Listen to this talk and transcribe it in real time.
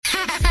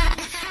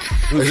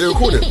Is it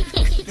recording?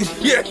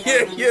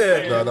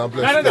 Yeah. Nah, I'm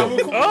blessed. No.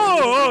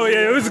 Oh,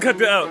 yeah, we just cut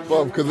that out.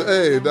 Because,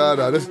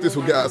 this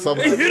will get out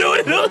something. You know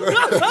what?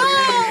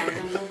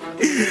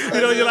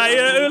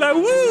 You're like,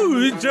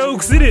 woo,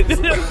 jokes, innit?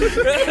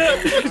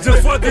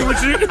 Just fucking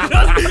with you.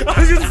 I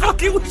was just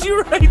fucking with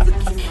you, right?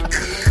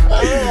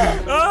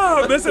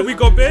 Listen, we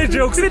got bad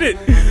jokes, innit?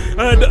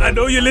 I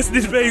know you're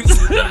listening, babes.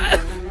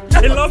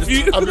 I love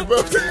you. Happy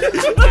birthday.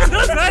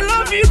 I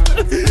love you.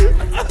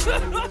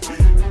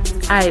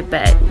 I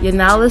bet. You're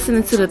now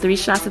listening to the 3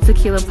 Shots of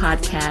Tequila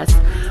podcast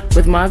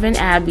with Marvin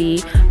Abbey,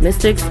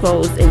 Mr.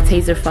 Exposed, and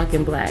Taser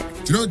fucking Black.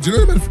 Do you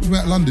know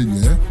about London,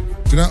 yeah?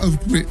 Do you know how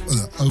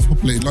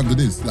overpopulated London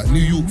is? Like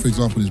New York, for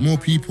example, there's more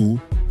people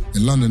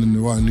in London than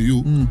there are in New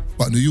York.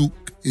 But New York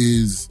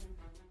is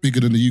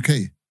bigger than the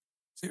UK.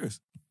 Serious?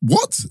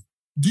 What?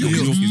 New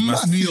York is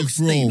massive, New York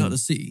State, bro. not the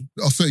city.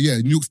 Oh, so yeah,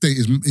 New York State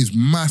is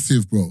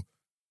massive, bro.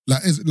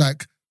 Like, it's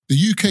like the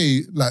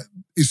UK, like,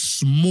 is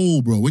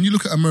small, bro. When you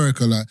look at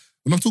America, like,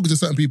 when I'm talking to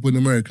certain people in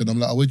America, and I'm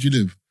like, oh, where do you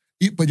live?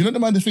 But you know the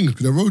mind the thing is,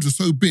 because the roads are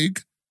so big.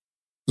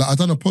 Like, I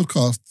done a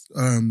podcast,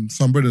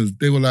 some brothers,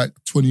 they were like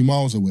 20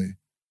 miles away.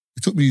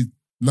 It took me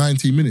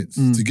 19 minutes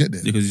to get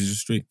there. Because it's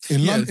just straight.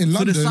 In London,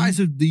 for the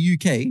size of the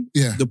UK,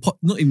 yeah,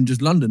 not even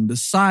just London, the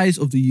size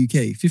of the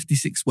UK,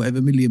 56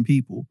 whatever million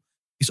people,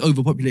 it's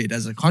overpopulated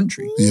as a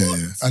country. Yeah.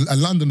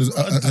 And London as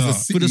a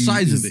city for the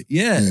size of it,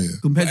 yeah.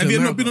 Compared to Have you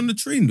America. not been on the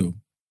train though?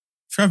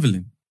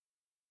 Traveling.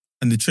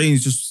 And the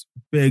train's just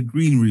bare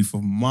greenery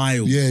for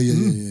miles.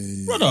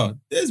 Yeah. Brother,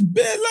 there's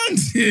bare land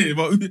here.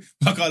 But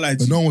I can't lie to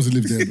But you. no one wants to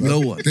live there, bro. No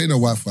one. There ain't no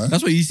Wi-Fi.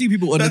 That's why you see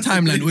people on the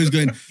timeline always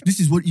going, this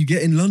is what you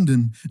get in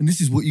London, and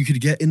this is what you could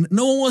get in...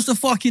 No one wants to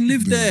fucking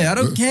live there. I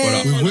don't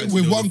care.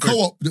 With one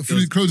co-op that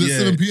closed at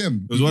 7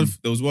 p.m. There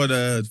was one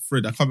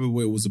Fred, I can't remember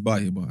what it was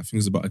about here, but I think it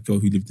was about a girl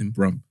who lived in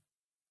Brum.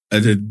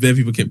 And then there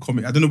people kept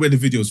commenting. I don't know where the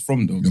video is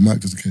from though. Your mic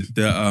doesn't care.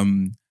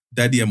 The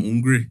Daddy I'm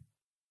hungry.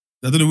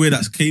 I don't know where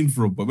that came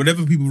from, but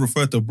whenever people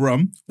refer to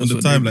Brum on the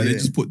timeline, they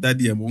just put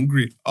Daddy I'm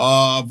hungry.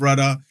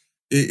 Brother,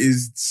 it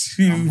is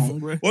too... I'm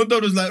hungry. One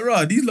dad was like,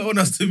 rah, these lot want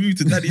us to move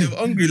to Daddy I'm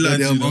hungry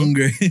land. Daddy, I'm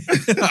hungry.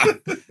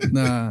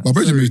 Nah. My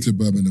brother moved to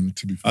Birmingham,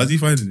 to be fair. How's he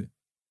finding it?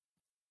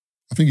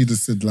 I think he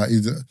just said, like,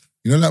 you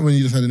know, like when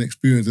you just had an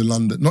experience in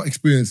London, not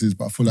experiences,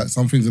 but I feel like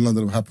some things in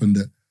London have happened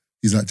that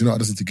he's like, do you know what,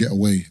 I just need to get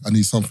away. I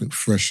need something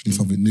fresh, I need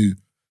something new.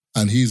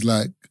 And he's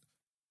like,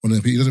 one of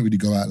the people, he doesn't really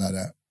go out like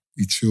that.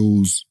 He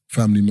chills,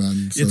 family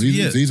man. So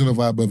he's on a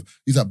vibe of,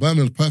 he's like,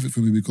 Birmingham's perfect for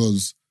me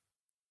because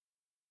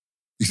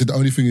he said the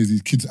only thing is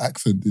his kid's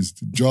accent is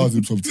jars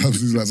him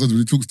sometimes. He's like, so when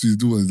he talks to his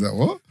daughter, he's like,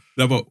 what?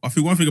 No, but I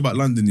think one thing about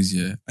London is,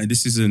 yeah, and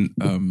this isn't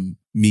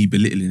me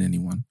belittling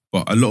anyone,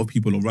 but a lot of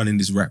people are running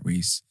this rat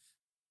race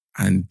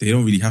and they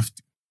don't really have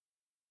to.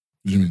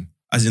 What do you mean?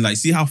 As in, like,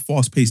 see how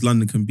fast-paced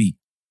London can be.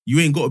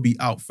 You ain't got to be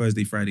out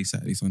Thursday, Friday,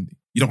 Saturday, Sunday.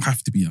 You don't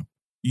have to be out.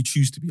 You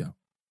choose to be out.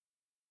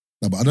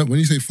 No, but when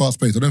you say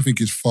fast-paced, I don't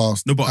think it's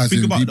fast as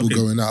in people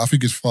going out. I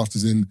think it's fast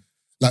as in,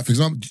 like, for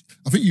example,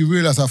 I think you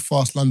realise how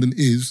fast London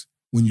is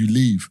when you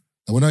leave.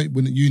 Like when I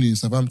went at uni in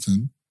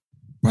Southampton,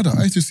 brother,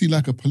 I used to see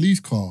like a police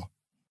car.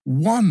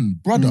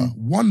 One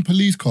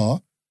police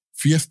car,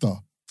 Fiesta,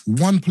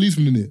 one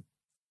policeman in it,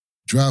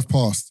 drive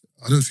past.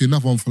 I don't see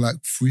another one for like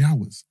 3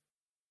 hours.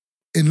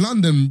 In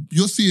London,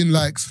 you're seeing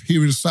like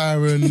hearing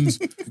sirens,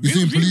 you're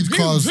seeing police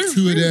cars,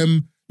 2 of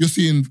them, you're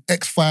seeing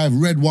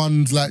X5 red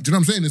ones, like, do you know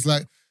what I'm saying? It's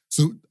like,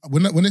 so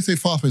when they say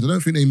fast-paced, I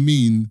don't think they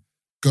mean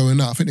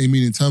going out. I think they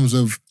mean in terms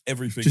of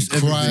everything. Just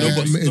crime,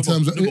 in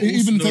terms of,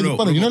 even in terms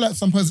of, you know, like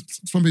some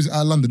places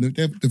out of London,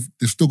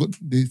 they still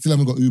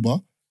haven't got Uber.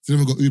 They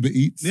haven't got Uber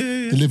Eats,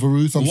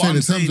 Deliveroo. So I'm saying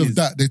in terms of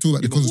that, they talk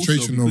about the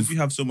concentration also, of... because we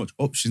have so much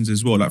options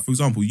as well. Like, for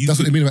example, that's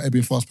what they mean about it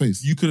being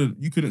fast-paced. You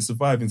couldn't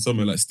survive in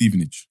somewhere like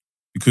Stevenage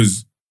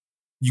because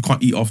you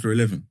can't eat after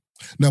 11.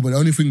 No, but the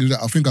only thing is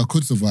that I think I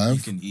could survive.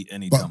 You can eat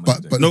any time.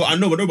 But no, I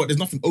know, but there's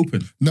nothing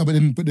open. No, but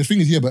the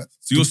thing is,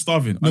 so you're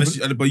starving,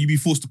 but you'd be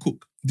forced to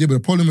cook. Yeah, but the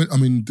problem,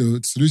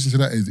 the solution to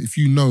that is if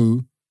you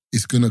know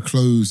it's going to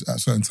close at a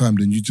certain time,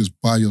 then you just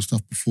buy your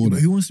stuff before that.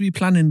 But who wants to be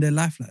planning their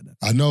life like that?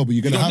 I know, but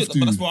you're going to have to.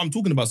 But that's what I'm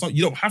talking about.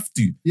 You don't have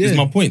to. Yeah. Is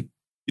my point.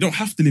 You don't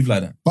have to live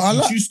like that. But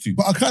you choose to.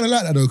 But I kind of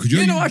like that though, because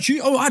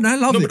I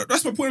love it. But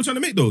that's my point I'm trying to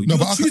make though. You're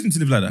not choosing to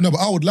live like that. No, but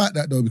I would like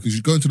that though, because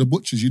you go into the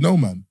butchers, you know,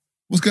 man.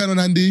 What's going on,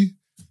 Andy?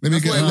 Let me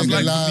get a leg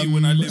of lamb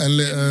and let, do you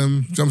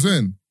know what I'm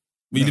saying?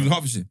 But you live in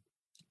Hertfordshire?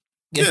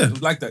 Yeah. It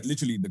was like that,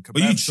 literally. The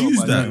but you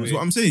choose that. That's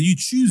what I'm saying. You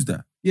choose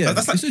that. Yeah,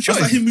 that's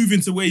like him moving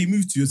to where he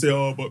moved to and say,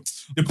 oh, but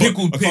the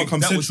pickled pig, I can't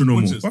come central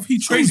no more. But he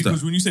chose crazy that.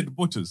 Because when you said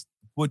the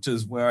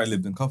butchers where I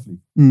lived in Cuffley,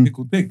 Mm.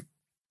 pickled pig.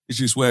 It's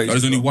just where...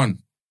 There's only one.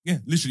 Yeah,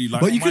 literally. Like,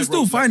 but you can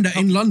still find that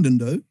in London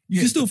though. You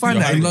can still find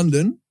that in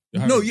London.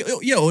 No,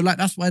 yeah, or like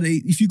that's why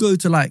if you go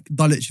to like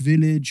Dulwich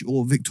Village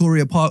or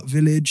Victoria Park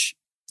Village,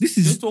 this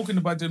is just talking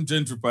about them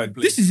gentrified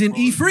places. This is in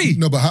E3.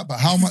 No, but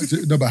how much?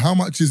 No, but how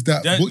much is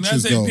that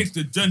butcher's though? Pick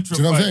the gentrified, do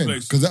you know what I'm saying?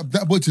 Because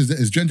that butcher's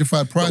is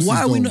gentrified prices. But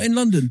why are we not in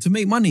London to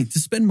make money, to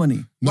spend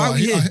money? No, why are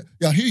we here?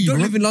 I hear you. Don't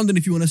live in London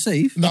if you want to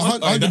save. No,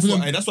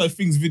 that's why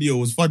Things video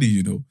was funny,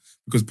 you know,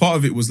 Because part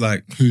of it was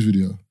like Whose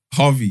video?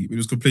 Harvey, he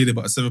was complaining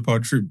about a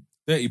 £7 trim.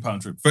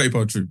 £30 trip.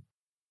 £30 trim.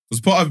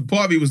 Because part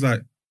of it was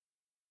like,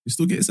 you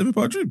still getting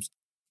 £7 trims?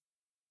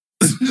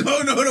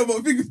 No,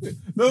 but think of it.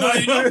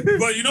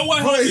 But you know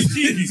why Harvey's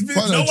cheeky? You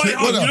know why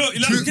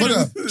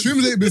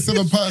Trims ain't been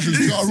 £7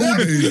 since got a rule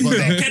days.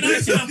 Can I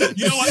say,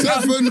 you know what?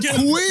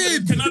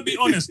 £7. Can I be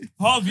honest?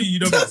 Harvey, you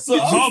know,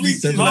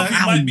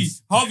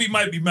 Harvey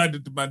might be mad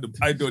at the man that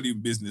I don't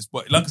even business.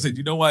 But like I said,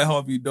 you know why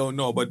Harvey don't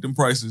know about them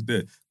prices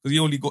there? Because he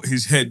only got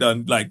his hair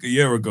done like a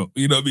year ago.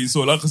 You know what I mean?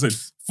 So like I said,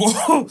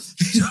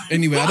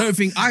 anyway, I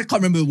can't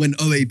remember when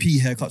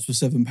OAP haircuts were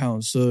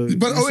 £7. So,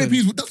 but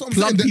OAPs, that's what I'm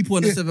saying. Plug people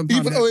on a £7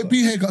 even OAP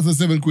haircuts are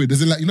 £7.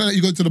 Is it like, you know that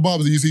you go to the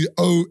barbers and you see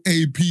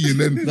OAP and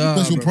then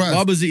special price?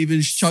 Barbers are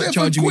even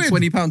charging me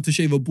 £20 to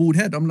shave a bald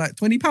head. I'm like,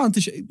 £20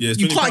 to shave. Yeah,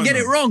 you can't get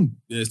it wrong.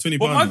 Yeah, it's £20.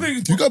 But my thing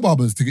is, do you go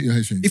barbers to get your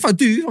hair shaved? If I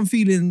do, I'm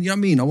feeling, you know what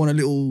I mean? I want a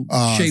little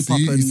shape up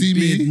and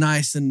beard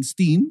nice and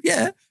steam.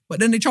 Yeah. But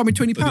then they charge me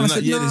 £20. I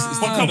said,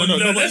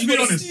 let's be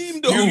honest.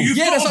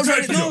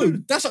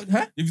 That's what,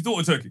 huh? If you thought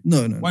of turkey.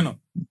 No. Why not?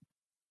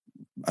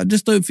 I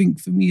just don't think,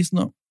 for me, it's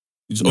not.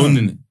 You're just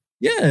owning it.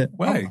 Yeah.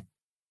 Why?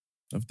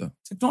 Love that.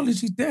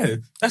 Technology's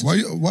there. That's why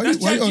you on there?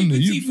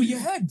 for your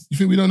head. You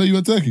think we don't know you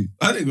were Turkey?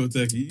 I didn't go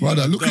Turkey.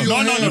 Brother, look at your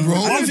hair, bro.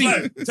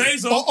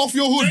 Off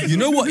your hood. You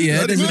know what,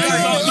 yeah? There's a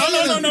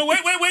guy. No, wait.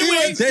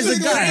 There's a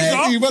guy.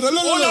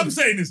 All I'm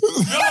saying is, you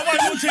know why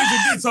you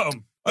did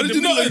something?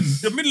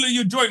 The middle of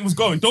your joint was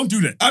going. Don't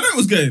do that. I know it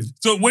was going.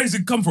 So where does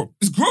it come from?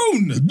 It's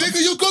grown.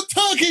 Nigga, you got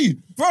Turkey.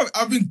 Bro,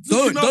 I've been...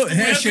 Don't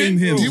hair shame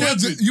him. You went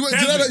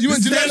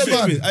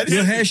Jalalabad.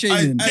 You're hair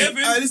shaming.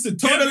 Listen,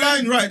 toe the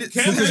line right.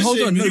 Because hold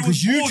on,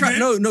 because you tried...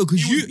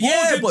 because you...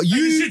 Yeah, but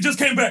you... shit just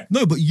came back.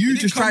 No, but you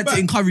just tried to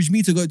encourage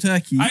me to go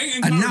Turkey.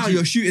 And now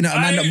you're shooting at a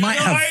man that might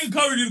have... I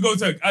encourage you to go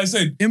Turkey. I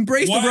said...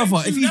 Embrace the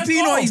brother. If he's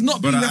been or he's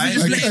not been,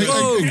 just let it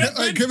go.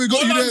 Kevin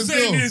got you there as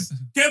well.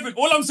 Kevin,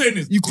 all I'm saying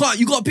is... You got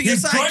to pick your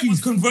side. His joint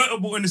was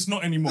convertible and it's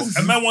not anymore.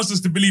 A man wants us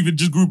to believe it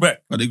just grew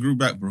back. But they grew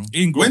back, bro.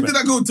 When did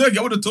I go to Turkey?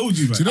 I would have told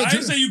you, man. I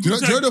didn't say you grew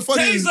Taser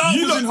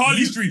was in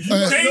Harley Street.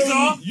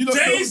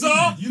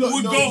 Taser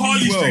would go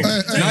Harley Street.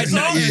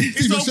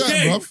 It's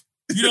okay.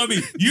 You know what I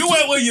mean? You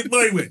went where your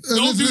boy went.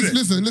 Don't do that.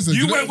 Listen.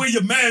 You went where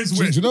your man's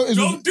went.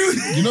 Don't do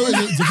that. You know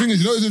the thing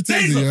is, with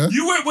Taser, yeah?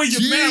 You went where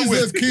your man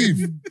went. Jesus,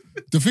 Keith.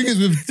 The thing is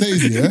with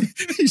Taser, yeah?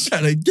 He's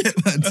trying to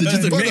get man to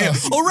just admit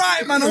it. All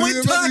right, man, I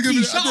went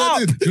Turkey. Shut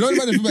up. You know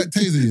the thing about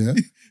Taser, yeah?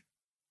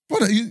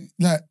 Brother, you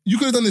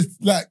could have done this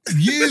like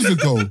years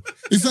ago.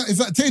 It's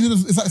like Taser.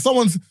 It's like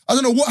someone's. I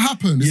don't know what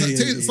happened.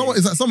 It's like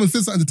someone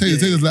said something to Taser.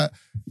 Taser's like,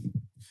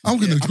 I'm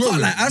gonna grow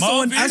it. As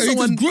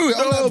someone grew it.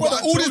 I'm like,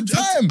 brother, all this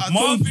time.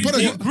 Marvin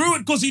grew it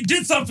because he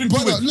did something to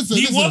it.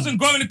 He wasn't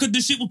growing it because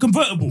the shit was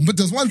convertible. But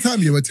there's one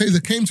time, where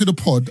Taser came to the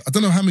pod. I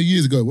don't know how many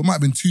years ago. It might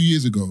have been 2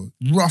 years ago,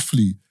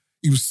 roughly.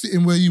 He was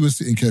sitting where you were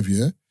sitting, Kev,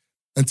 yeah?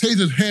 And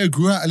Taser's hair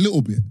grew out a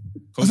little bit.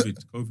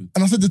 COVID.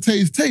 And I said to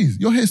Taser,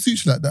 your hair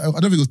suits you like that. I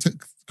don't think it was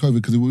COVID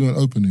because we weren't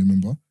open,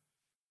 remember?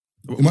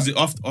 Was it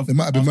after? It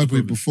might have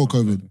been before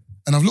COVID.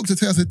 And I've looked at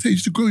Taser, I said, Taser, you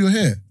should grow your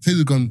hair.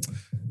 Taser's gone,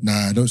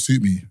 nah, it don't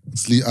suit me.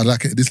 I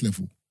like it at this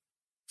level.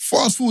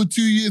 Fast forward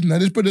 2 years now,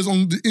 this brother's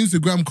on the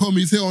Instagram, call me,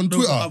 he's here on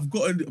Twitter.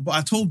 But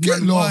I told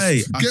man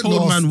why. I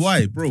told man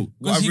why, bro.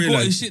 Because he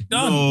got his shit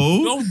done.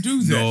 No. Don't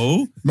do that.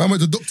 No. Man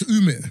went to Dr.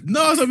 Umit.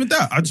 No, it's not even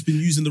that. I've just been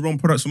using the wrong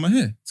products for my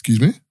hair. Excuse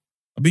me?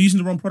 I've been using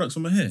the wrong products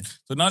on my hair.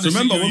 So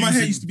remember, when my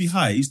hair used to be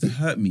high, it used to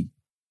hurt me.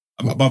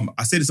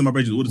 I say this to my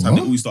brothers all the time.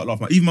 They always start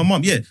laughing. Even my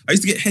mum, I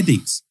used to get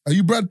headaches. Are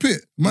you Brad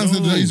Pitt? Man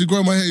said that I used to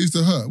grow my hair, it used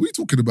to hurt. What are you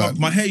talking about?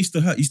 My hair used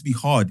to hurt. It used to be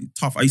hard,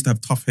 tough. I used to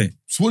have tough hair.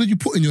 So what did you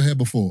put in your hair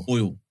before?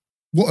 Oil.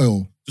 What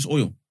oil? Just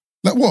oil.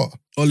 Like what?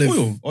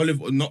 Oil.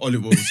 Not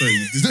olive oil. Sorry.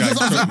 This guy.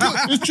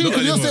 It's true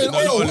because you're saying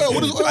oil.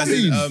 What does oil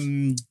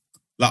mean?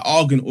 Like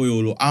argan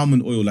oil or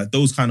almond oil, like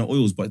those kind of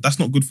oils. But that's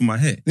not good for my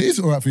hair. It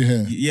is alright for your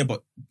hair. Yeah,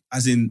 but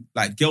as in,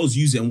 like girls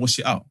use it and wash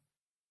it out.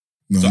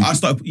 No, so I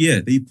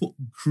started. They put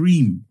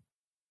cream.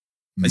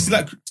 No. It's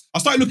like I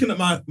started looking at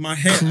my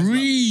hair.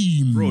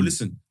 Cream, bro.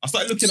 Listen, I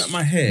started looking at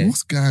my hair.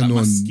 What's going on?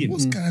 My skin.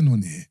 What's going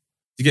on here?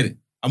 You get it?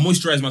 I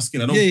moisturize my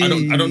skin.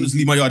 I don't just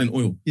leave my yard in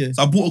oil. Yeah.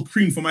 So I bought a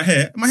cream for my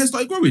hair, and my hair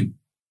started growing.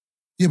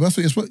 Yeah, but that's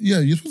what you're supposed. Yeah,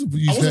 you're supposed to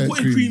use. I wasn't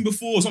putting cream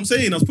before. So I'm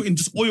saying I was putting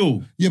just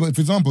oil. Yeah, but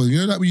for example, you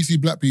know, like when you see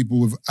black people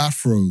with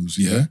afros,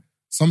 yeah.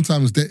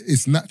 Sometimes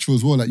it's natural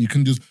as well. Like you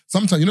can just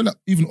sometimes like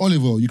even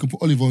olive oil, you can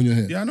put olive oil on your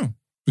hair. Yeah, I know.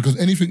 Because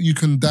anything you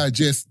can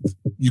digest,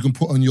 you can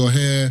put on your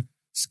hair,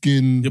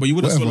 skin. Yeah, but you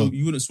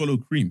wouldn't swallow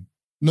cream.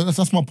 No,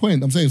 that's my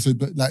point. I'm saying so,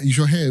 but like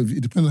your hair,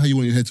 it depends on how you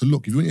want your hair to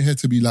look. If you want your hair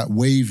to be like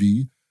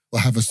wavy or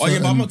have a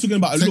certain but I'm not talking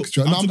about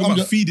texture. I'm talking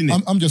about feeding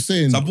it. I'm just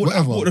saying. So I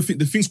bought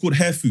the thing's called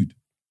hair food.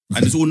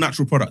 And it's all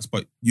natural products,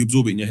 but you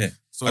absorb it in your hair.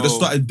 So I just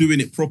started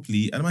doing it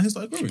properly and my hair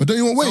started growing. But don't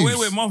you want waves? So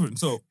wait, Marvin.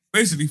 So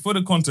basically, for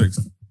the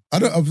context.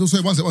 One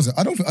second.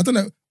 I don't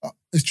know.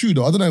 It's true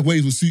though. I don't know if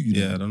waves will suit you.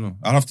 Yeah, I don't know.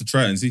 I'll have to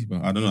try it and see.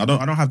 But I don't know. I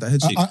don't have that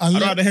head shape. I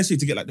don't have the head shape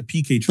to get like the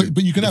PK trim.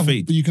 But you can have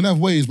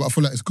waves, but I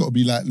feel like it's got to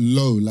be like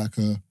low, like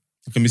a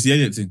Can we see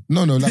anything?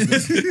 No, like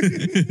that's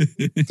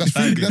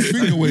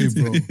finger wave,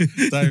 bro.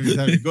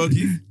 Time. Go,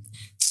 Keith.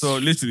 So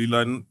literally,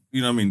 like,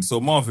 you know what I mean? So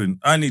Marvin,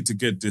 I need to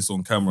get this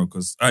on camera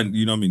because,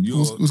 you know what I mean?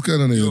 What's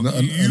going on here?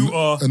 You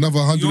are another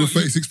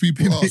 136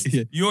 people asked.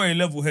 You're a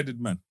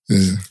level-headed man.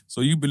 Yeah.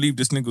 So you believe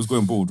this nigga was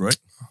going bald, right?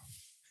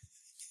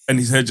 And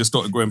his hair just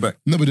started growing back.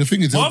 No, but the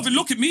thing is, Marvin,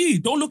 look at me.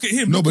 Don't look at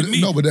him. Look at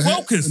me. The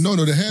focus.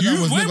 The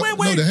hairline was never. Wait.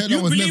 No, the hairline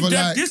you was believe never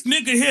that like this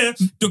nigga here,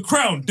 the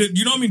crown,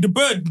 you know what I mean? The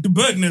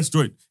bird nest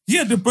joint. He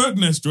had the bird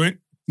nest joint.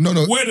 No.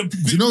 Where the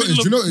do you know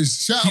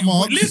it's Shatter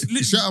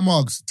Marks? Shatter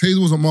Marks.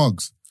 Taser wasn't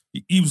Marks.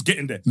 He was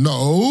getting there.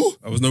 No.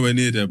 I was nowhere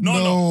near there.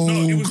 No.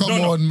 It was, come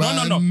on,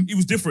 man. No. It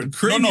was different.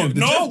 Cranium,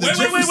 No.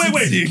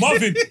 Wait.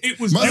 Marvin, it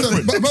was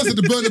different. Man said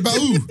the bird about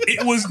who?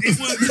 It was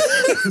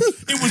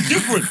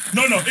different.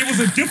 No, it was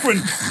a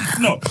different.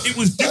 No, it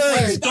was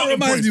different. That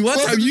reminds me. One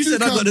time you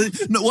said I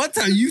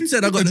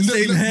got the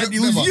same head. It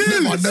was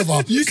you.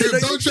 Never. You said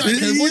don't try.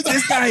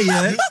 this guy,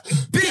 yeah,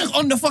 big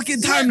on the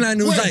fucking timeline.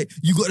 It was like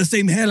you got the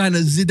same hairline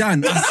as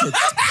Zidane. I said,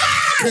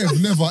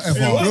 Kev, never ever.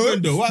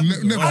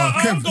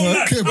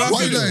 Kev,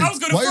 why you lying?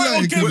 Why you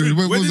lying, Kevin?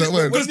 When was that?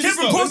 Because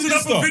Kevin posted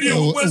up a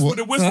video with Westwood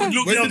and Westwood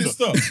looked When did it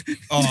stop?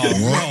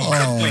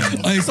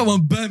 Hey,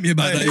 someone burnt me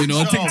about that,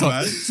 on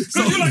TikTok.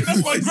 So you're like,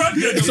 that's my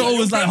granddad. So I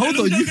was like, hold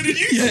on,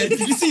 yeah, did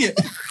you see it?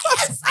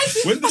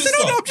 When did I it said,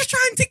 stop? no, I'm just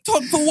trying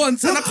TikTok for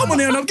once, and I come on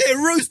here and I'm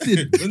getting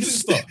roasted. When did it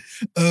stop?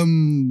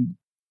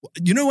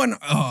 You know when?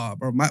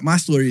 Bro, my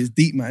story is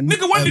deep, man.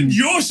 Nigga, when did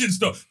your shit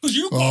stop? Because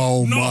you got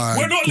Oh no, my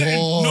we're not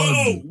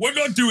God. we're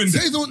not doing this.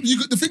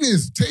 Taser, the thing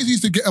is, Taser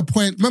used to get a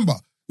point. Remember,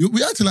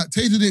 we acting like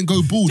Taser didn't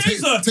go bald.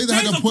 Taser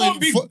had a point.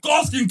 Can't be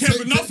asking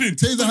Kevin nothing.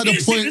 Taser had a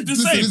point.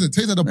 Listen,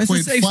 Taser had a It's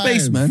point a safe 5.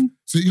 space, man.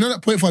 So you know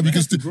that point 5, you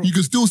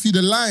can still see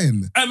the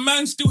line. And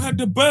man still had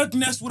the bird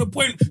nest with a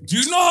point. Do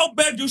you know how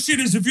bad your shit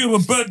is if you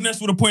have a bird nest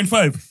with a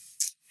 0.5?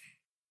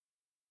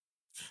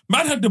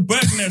 Man had the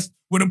bird nest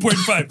with a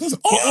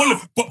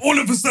 0.5. But all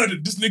of a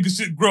sudden, this nigga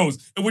shit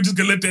grows, and we're just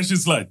gonna let that shit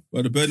slide.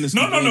 Well, the bird nest.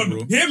 No.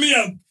 Bro. Hear me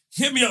out.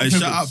 Hey,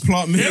 shout out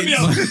Plant Mates. Hear me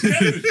out.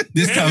 Kevin.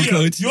 Discount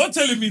code. You're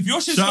telling me if your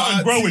shit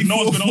started growing, no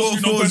one's gonna ask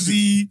you no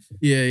question.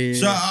 Yeah.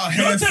 Shout out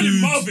You're Hair telling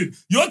Foods. Marvin.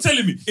 You're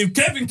telling me if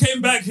Kevin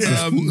came back here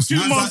 2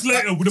 months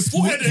later with a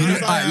full head of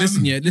hair. Alright,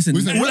 listen.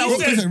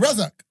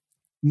 Razak.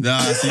 Nah,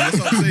 see, that's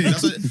what I'm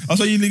saying. That's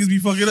why you niggas be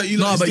fucking up.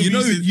 No, but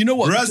you know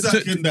what?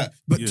 Razak and that.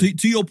 But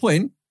to your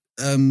point,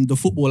 the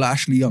footballer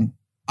Ashley Young,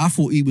 I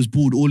thought he was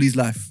bald all his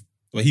life.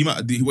 Well, he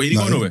might. Wait, he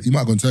going nowhere? He might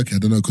have gone Turkey. I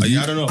don't know.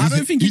 I don't know. I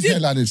don't think he his did.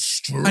 hairline is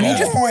strong. And he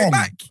just brought it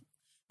back.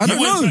 I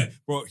don't know.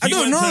 I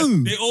don't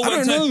know.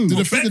 Did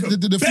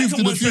the few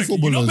footballers?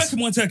 You know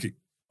Beckham went Turkey.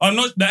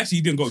 Actually,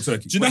 he didn't go to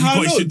Turkey. Do you know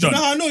how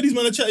I know these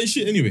men are chatting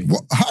shit anyway?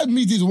 How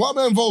me this? Why am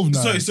I involved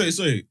now?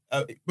 Sorry.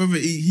 Whether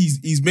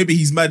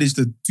he's managed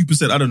to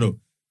 2%. I don't know. Do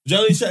you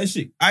know how he's chatting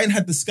shit? I ain't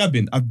had the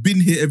scabbing. I've been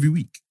here every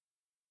week.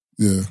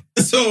 Yeah.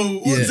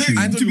 So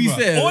and to be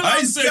fair, all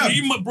I'm saying,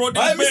 he might brought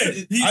that man.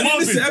 I didn't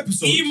miss the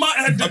episode. He might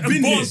have the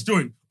advanced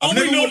joint. All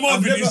we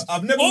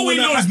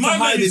know is my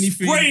man is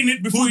spraying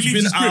it before he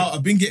leaves the crib.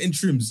 I've been getting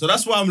trimmed. So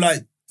that's why I'm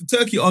like, the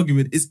Turkey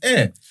argument is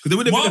air. Because there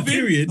would have been a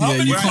period.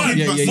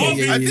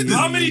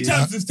 How many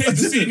times has Taser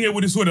sitting here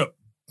with his hood up?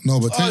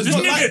 No, but this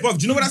nigga, bro,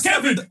 do you know what that's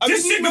Kevin,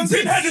 this nigga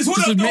been had his hood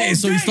up the whole day.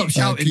 So he stopped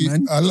shouting,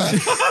 man. I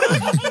like.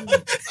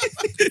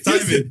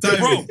 Time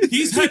Bro,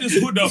 he's had his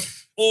hood up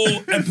all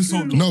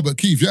episode long. No, but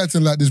Keith, you're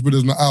acting like this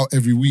brother's not out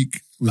every week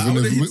within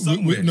an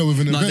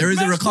event. There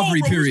is a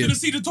recovery period. He's gonna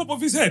see the top of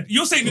his head.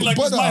 You're saying it like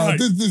But it's my height.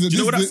 Do you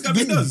know what that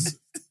scabbing does?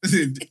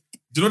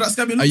 Do you know what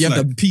that scabbing looks You have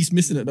like? the piece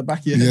missing at the back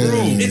of your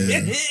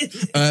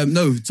head.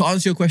 No, to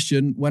answer your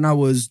question, when I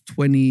was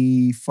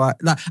 25,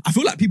 like I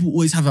feel like people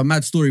always have a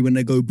mad story when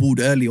they go bald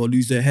early or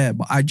lose their hair,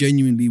 but I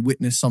genuinely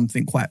witnessed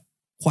something quite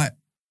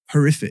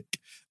horrific.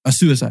 A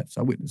suicide.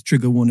 So I witnessed,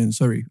 trigger warning,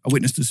 sorry. I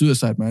witnessed a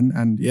suicide, man.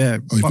 And yeah.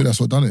 Oh, you think that's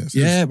what done it?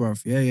 Yeah,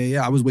 bruv.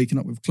 Yeah. I was waking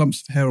up with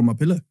clumps of hair on my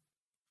pillow.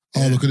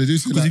 Oh, look at it.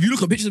 Because if you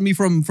look at pictures of me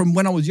from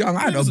when I was young,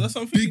 I had a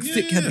big,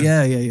 thick head.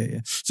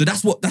 Yeah. So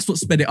that's what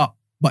sped it up.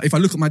 But if I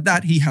look at my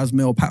dad, he has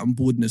male pattern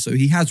baldness. So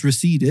he has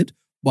receded,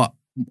 but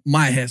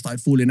my hair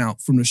started falling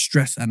out from the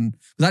stress. And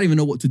because I didn't even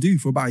know what to do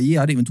for about a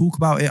year. I didn't even talk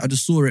about it. I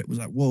just saw it, was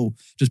like, whoa,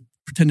 just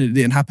pretended it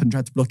didn't happen,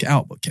 tried to block it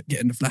out, but kept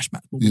getting the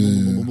flashbacks.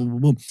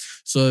 Boom.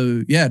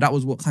 So yeah, that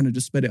was what kind of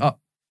just sped it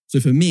up. So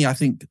for me, I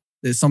think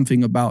there's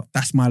something about,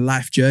 that's my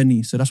life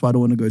journey. So that's why I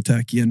don't want to go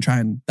Turkey and try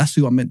and, that's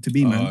who I'm meant to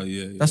be,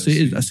 man. That's who it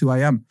is. That's who I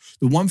am.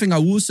 The one thing I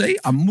will say,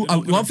 you're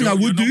not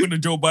going to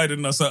Joe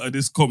Biden us out of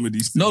this comedy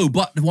stuff. No,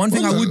 but the one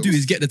thing I would do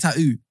is get the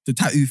tattoo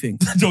thing.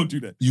 Don't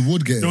do that. You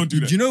would get it. Don't do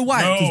that. Do you know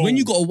why? Because when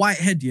you got a white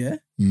head, you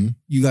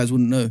guys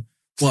wouldn't know.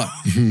 What?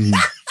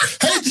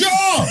 Hey,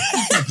 Joe!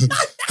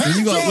 When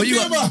you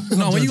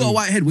got a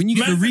white head, when you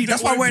get the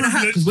that's why I'm wearing a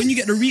hat, because when you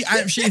get the I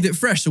have shaved it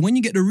fresh. So when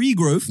you get the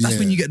regrowth, that's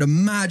when you get the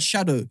mad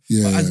shadow.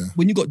 Yeah.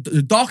 When you got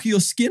the darker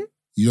your skin,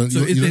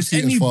 if there's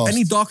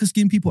any darker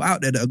skin people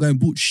out there that are going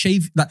bald,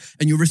 shave that,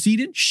 and you're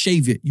receding,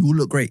 shave it. You will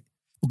look great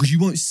because you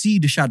won't see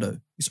the shadow.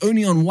 It's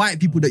only on white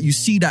people that you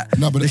see that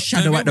the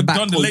shadow at the back.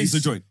 Done the laser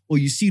joint. or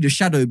you see the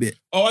shadow bit.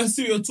 Oh, I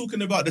see what you're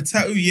talking about. The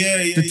tattoo,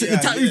 The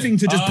tattoo thing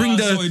to just bring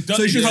so it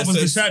covers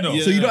the shadow.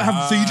 So you don't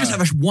have, so you just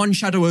have one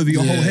shadow over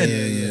your whole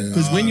head.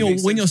 Because when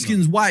your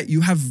skin's white,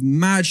 you have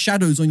mad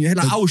shadows on your head.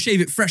 Like I will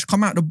shave it fresh,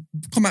 come out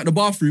the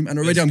bathroom, and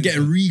already I'm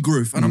getting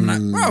regrowth, and I'm like,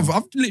 bruv,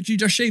 I've literally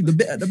just shaved the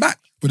bit at the back.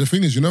 But the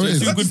thing is, you know,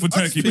 it's too good for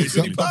turkey,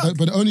 basically. But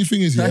the only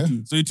thing is,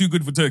 so you're too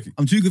good for turkey.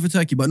 I'm too good for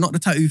turkey, but not the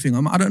tattoo thing.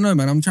 I don't know,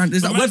 man. I'm trying.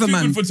 There's that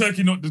weatherman. Too good for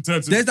turkey, not the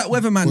tattoo. There's that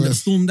weatherman that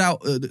stormed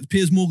out.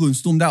 Piers Morgan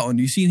stormed out on.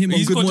 You seen him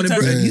on Good Morning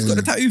Britain? He's got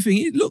the tattoo thing.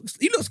 He looks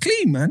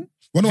clean, man.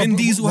 Vin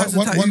Diesel has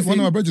the tattoo thing. One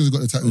of my brothers has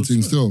got the tattoo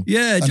thing still.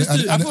 Yeah,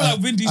 I feel like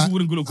Vin Diesel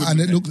wouldn't look good. And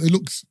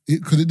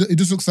it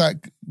just looks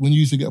like when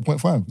you used to get a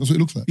 0.5. That's what it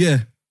looks like.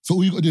 Yeah. So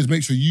all you got to do is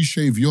make sure you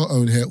shave your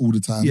own hair all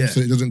the time, so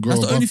it doesn't grow.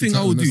 That's the only thing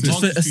I would do,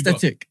 just for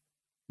aesthetic.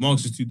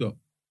 Mark's is too dark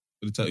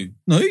for the tattoo.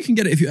 No, you can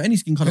get it if you're any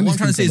skin color. What I'm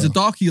trying to say is the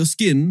darker your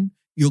skin,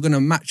 you're going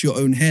to match your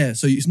own hair.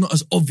 So it's not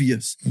as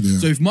obvious. Yeah.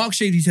 So if Mark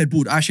shaved his head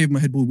bald, I shaved my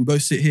head bald, we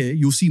both sit here,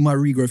 you'll see my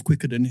regrowth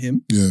quicker than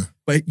him. Yeah.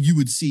 But you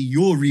would see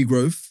your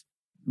regrowth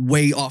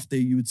way after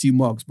you would see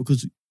Mark's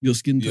because your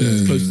skin tone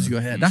is closer to your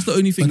hair. That's the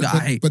only thing that I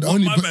hate. But my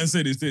man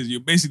said is this, you're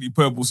basically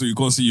purple so you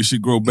can't see your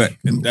shit grow back.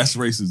 And that's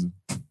racism.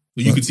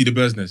 But you can see the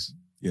bird's nest.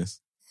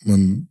 Yes.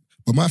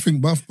 But my thing,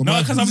 because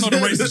I'm not a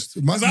racist.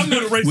 Because I'm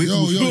not a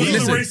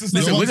racist.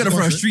 Listen, we're gonna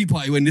throw a street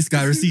party when this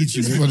guy recedes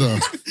you.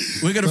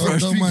 We're gonna throw a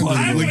street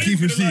party when Keith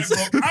recedes.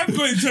 I'm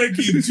going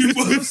turkey in 2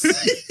 months.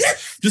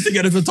 Just to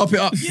get him to top it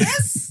up.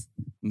 Yes.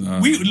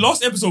 We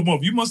last episode,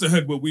 Mob. You must have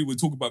heard what we were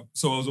talking about.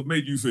 So I was what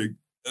made you think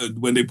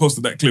when they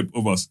posted that clip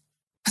of us.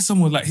 And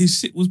someone like his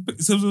shit was.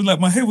 Someone was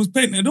like my hair was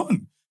painted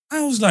on.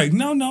 I was like,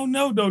 no,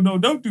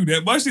 don't do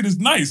that. My shit is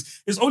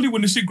nice. It's only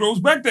when the shit grows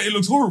back that it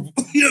looks horrible.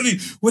 You know what I mean?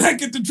 When I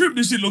get the trim,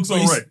 this shit looks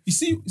all right. You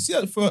see,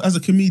 as a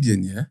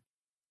comedian,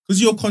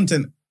 because your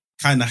content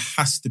kind of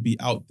has to be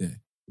out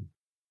there.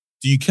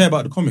 Do you care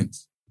about the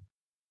comments?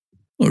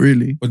 Not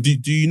really. Or do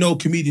you know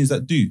comedians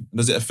that do?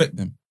 Does it affect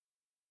them?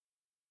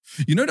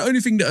 You know, the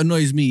only thing that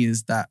annoys me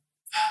is that,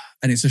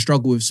 and it's a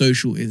struggle with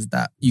social, is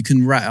that you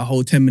can write a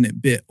whole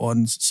 10-minute bit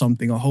on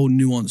something, a whole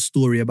nuanced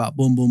story about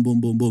boom, boom, boom,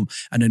 boom, boom,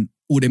 and then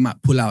all they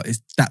might pull out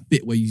is that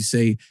bit where you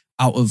say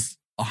out of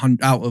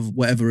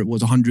whatever it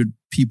was, 100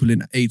 people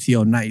in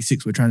ATL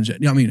 96 were transgender.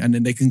 You know what I mean? And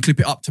then they can clip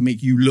it up to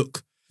make you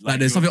look like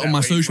there's something on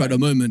my social at the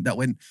moment that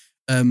went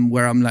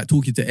where I'm like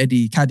talking to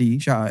Eddie Caddy,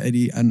 shout out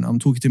Eddie, and I'm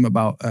talking to him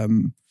about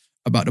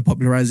the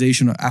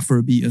popularization of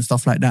Afrobeat and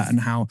stuff like that, and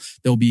how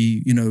there'll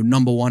be, you know,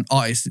 number one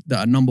artists that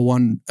are number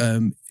one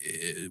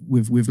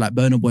with like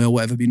Burna Boy or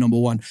whatever be number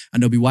one,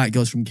 and there'll be white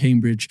girls from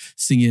Cambridge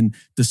singing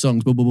the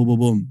songs, boom, boom, boom, boom,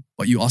 boom.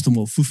 But you ask them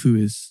what fufu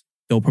is,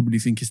 they'll probably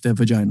think it's their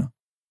vagina.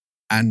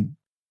 And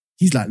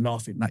he's like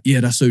laughing, like,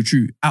 yeah, that's so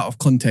true. Out of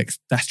context,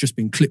 that's just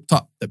been clipped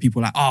up that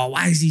people are like, oh,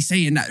 why is he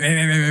saying that?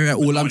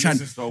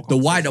 The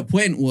wider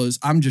point was,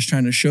 I'm just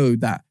trying to show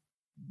that,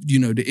 you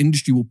know, the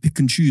industry will pick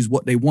and choose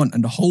what they want.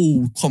 And the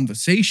whole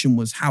conversation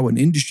was how an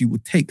industry will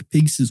take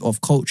pieces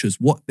of cultures,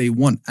 what they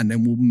want, and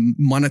then will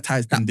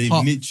monetize that. And they've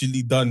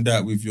literally done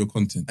that with your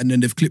content. And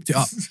then they've clipped it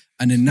up.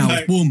 And then now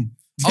it's boom.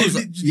 I was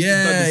like,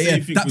 yeah.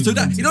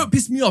 That, you know, it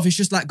pissed me off. It's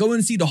just like, go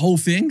and see the whole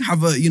thing,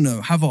 have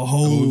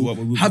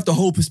the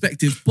whole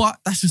perspective. But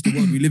that's just the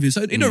world we live in.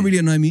 So it don't really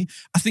annoy me.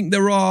 I think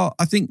there are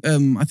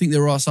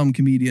some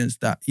comedians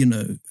that, you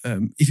know,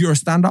 if you're a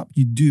stand-up,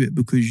 you do it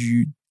because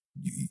you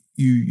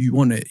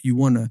want it. You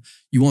want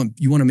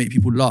to make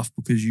people laugh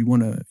because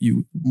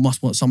you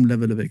must want some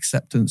level of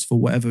acceptance for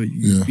whatever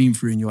you've been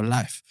through in your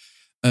life.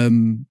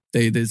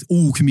 There's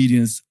all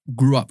comedians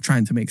grew up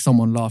trying to make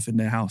someone laugh in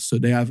their house. So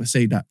they either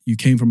say that you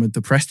came from a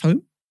depressed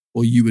home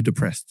or you were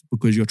depressed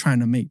because you're trying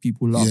to make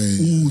people laugh.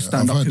 All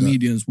stand-up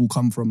comedians will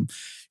come from, you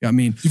know what I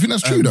mean? Do you think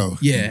that's true though?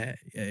 Yeah.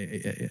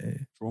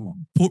 Trauma.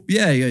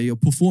 You're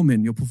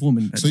performing.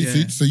 So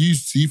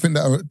you think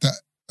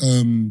that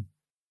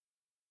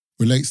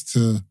relates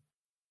to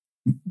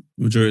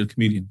majority of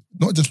comedians?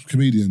 Not just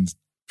comedians,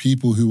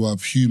 people who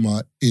have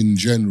humour in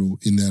general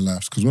in their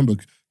lives. Because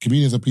remember,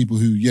 comedians are people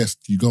who, yes,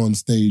 you go on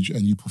stage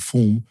and you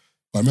perform,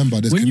 but remember,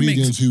 there's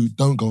comedians who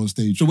don't go on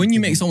stage. So when you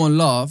make someone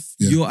laugh,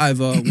 you're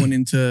either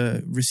wanting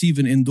to receive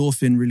an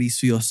endorphin release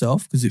for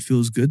yourself because it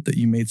feels good that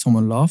you made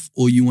someone laugh,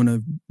 or you want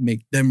to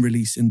make them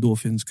release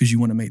endorphins because you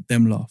want to make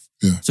them laugh.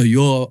 Yeah. So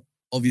you're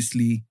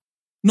obviously...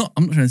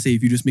 I'm not trying to say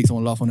if you just make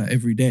someone laugh on it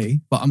every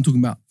day, but I'm talking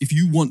about if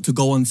you want to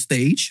go on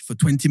stage for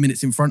 20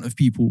 minutes in front of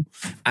people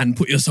and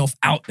put yourself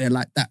out there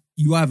like that,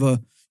 you either,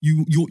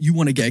 you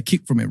want to get a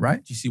kick from it,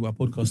 right? Do you see why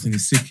podcasting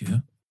is sick, yeah?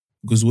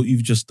 Because what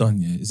you've just done,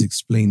 is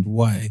explained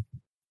why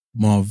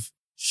Marv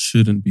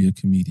shouldn't be a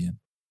comedian.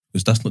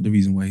 Because that's not the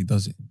reason why he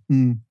does it.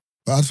 But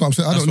that's what I'm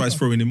saying. That's why it's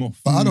throwing him off.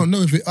 But I don't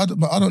know if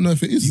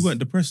it is. You weren't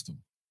depressed though.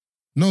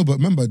 No, but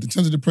remember, in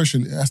terms of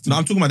depression, it has to... No,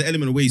 I'm talking about the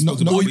element of where he's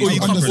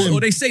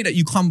or they say that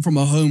you come from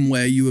a home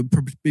where you were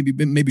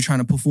maybe trying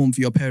to perform for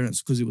your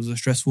parents because it was a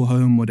stressful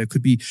home, or there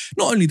could be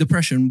not only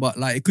depression, but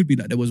like it could be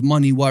that there was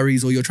money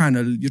worries, or you're trying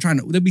to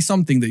there'll be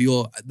something that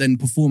you're then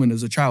performing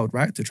as a child,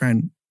 right? To try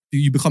and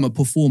You become a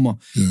performer.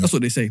 Yeah. That's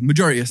what they say.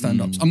 Majority of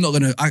stand-ups. I'm not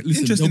gonna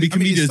listen. There'll be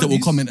comedians that will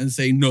comment and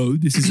say no,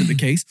 this isn't the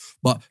case.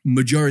 But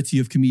majority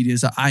of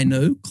comedians that I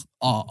know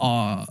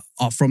are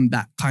from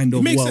that kind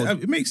of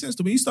world. It makes sense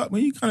to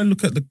when you kind of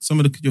look at some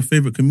of your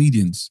favorite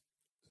comedians.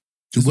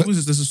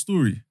 There's a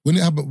story. When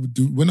it happened,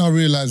 when I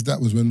realized that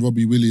was when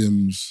Robin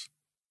Williams,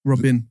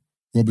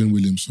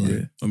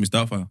 sorry, Miss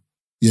Doubtfire,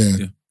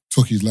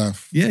 took his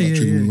life,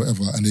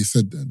 whatever, and they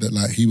said that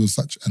like he was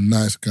such a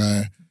nice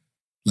guy,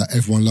 like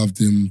everyone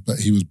loved him, but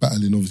he was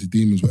battling obviously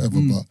demons,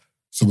 whatever. But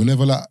so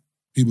whenever like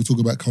people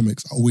talk about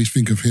comics, I always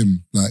think of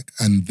him, like,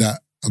 and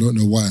that I don't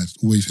know why it's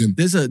always him.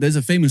 There's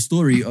a famous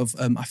story of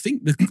I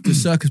think the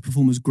circus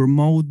performer's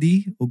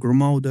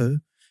Grimaldo,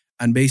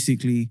 and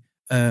basically.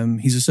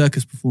 He's a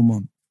circus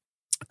performer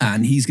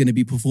and he's going to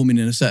be performing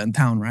in a certain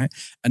town, right?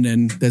 And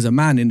then there's a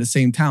man in the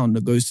same town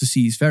that goes to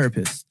see his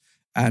therapist.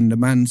 And the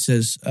man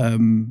says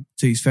to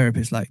his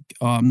therapist, like,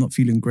 oh, I'm not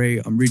feeling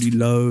great. I'm really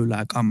low.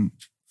 Like, I'm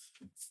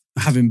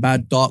having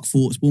bad dark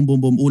thoughts, boom,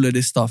 boom, boom, all of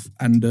this stuff.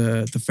 And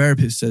the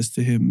therapist says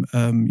to him,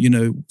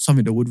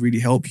 something that would really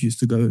help you is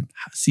to go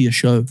see a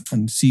show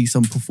and see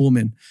some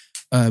performing.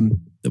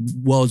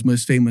 The world's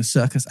most famous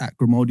circus act,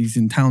 Grimaldi's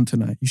in town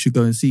tonight. You should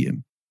go and see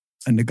him.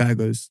 And the guy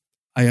goes,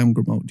 I am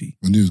Grimaldi.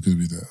 I knew he was going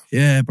to be there.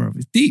 Yeah, bro.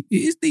 It's deep. It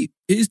is deep.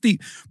 It is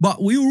deep.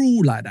 But we're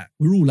all like that.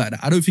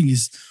 I don't think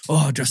it's,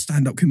 just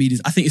stand-up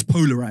comedians. I think it's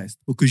polarized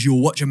because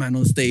you'll watch a man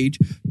on stage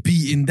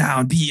beating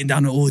down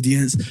the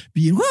audience,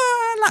 being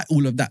like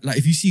all of that. Like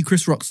if you see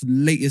Chris Rock's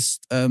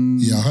latest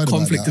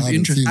conflict of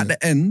interest at the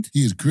end.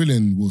 He is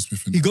grilling Will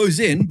Smith. He goes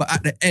in, but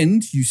at the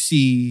end you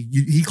see,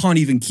 he can't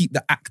even keep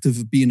the act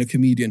of being a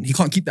comedian. He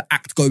can't keep the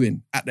act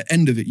going. At the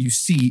end of it, you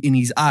see in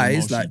his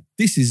eyes, like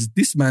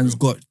this man's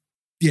got,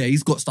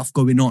 he's got stuff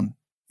going on.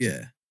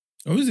 Yeah.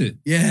 Oh, is it?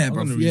 Yeah,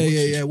 bro.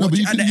 Yeah. Watch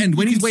it at the end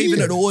when he's waving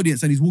at the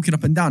audience and he's walking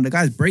up and down. The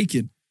guy's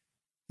breaking.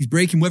 He's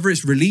breaking. Whether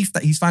it's relief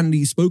that he's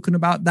finally spoken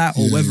about that,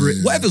 or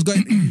whatever's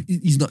going.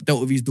 He's not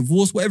dealt with his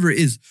divorce. Whatever it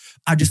is,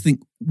 I just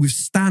think with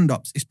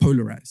stand-ups, it's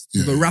polarized.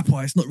 Yeah. With a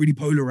rapper, it's not really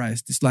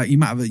polarized. It's like you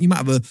might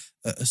have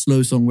a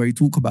slow song where you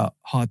talk about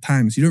hard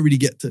times. You don't really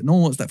get to. No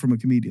one wants that from a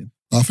comedian.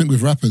 I think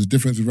with rappers, the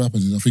difference with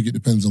rappers is I think it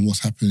depends on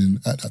what's happening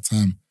at that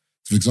time.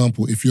 For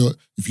example, if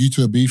you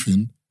two are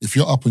beefing, if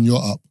you're up and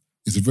you're up,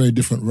 it's a very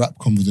different rap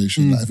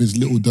conversation. Like if it's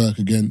Little Durk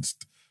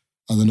against,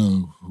 I don't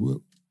know,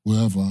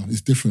 whoever,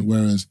 it's different.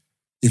 Whereas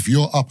if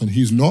you're up and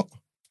he's not,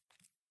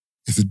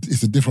 it's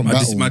a different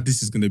battle.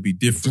 This is going to be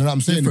different. Do you know what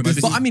I'm saying?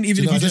 But I mean,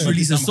 even if you just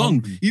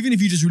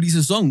release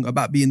a song,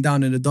 about being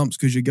down in the dumps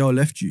because your girl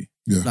left you,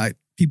 like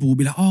people will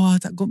be like, oh,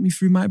 that got me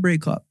through my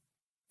breakup.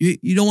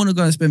 You don't want to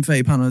go and spend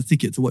 £30 on a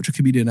ticket to watch a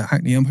comedian at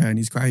Hackney Empire and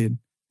he's crying,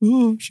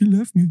 oh, she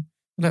left me.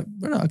 Like,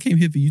 brother, I came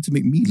here for you to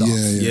make me laugh.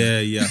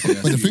 Yeah.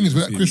 But the thing is,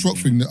 with that Chris Rock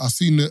thing, I've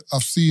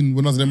seen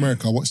when I was in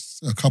America, I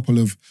watched a couple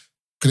of,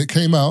 because it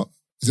came out,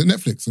 is it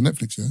Netflix?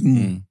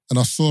 Yeah? And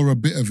I saw a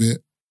bit of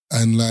it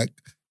and like,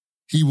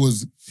 he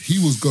was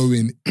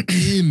going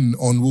in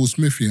on Will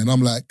Smith here. And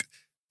I'm like,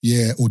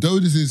 yeah, although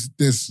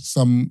there's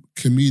some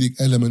comedic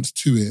elements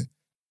to it,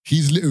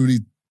 he's literally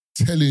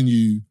telling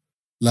you,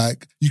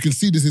 like, you can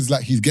see this is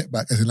like his get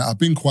back. As in, like, I've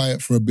been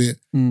quiet for a bit,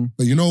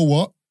 but you know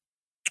what?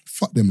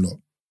 Fuck them lot.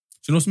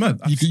 Do you know what's mad?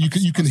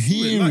 You can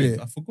hear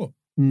it. I forgot.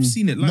 I've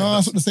seen it live. No,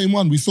 it's not the same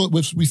one. We saw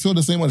the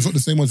same one. It's not the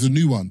same one. It's a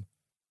new one.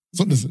 It's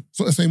not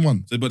the same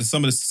one. So, but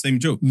some of the same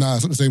joke. Nah,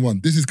 it's not the same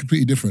one. This is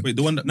completely different. Wait,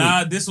 the one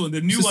that... this one,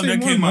 the new one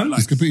that came out.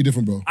 It's completely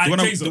different, bro. You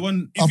went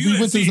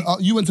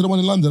to the one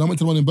in London. I went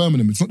to the one in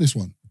Birmingham. It's not this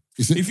one.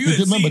 If you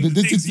had seen the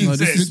things he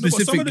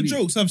said, some of the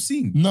jokes I've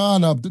seen. No,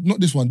 not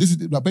this one. This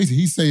is like basically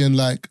he's saying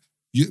like,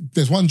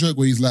 there's one joke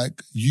where he's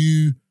like,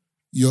 your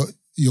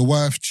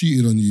wife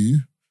cheated on you,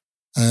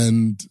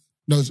 and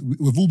no,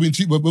 we've all been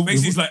cheated.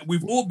 Basically, it's like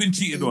we've all been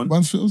cheated on. No,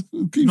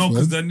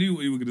 because I knew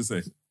what you were gonna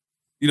say.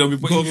 You know,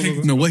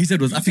 no, what he said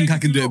was, I think I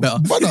can do it better.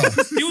 Brother,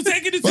 he was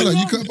taking it too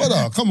long.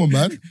 Brother, come on,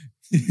 man.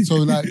 So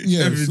like,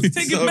 yeah,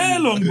 taking very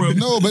long, bro.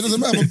 No, but it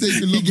doesn't matter. I'm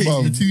taking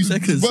long, bro. 2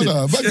 seconds,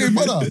 brother.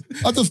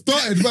 I just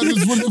started, man.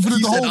 Just wanted to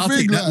finish the whole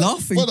thing,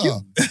 like,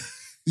 brother.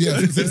 Yeah,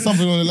 he said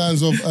something on the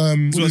lines of.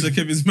 So I said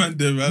Kevin's man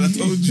there, man. I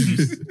told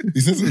you. He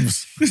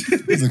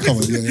said, come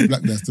on, yeah,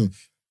 black guy still.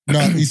 No,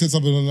 he said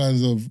something on the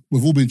lines of,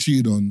 we've all been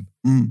cheated on,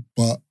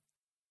 but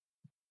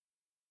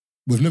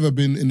we've never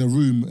been in a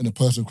room and a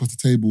person across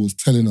the table was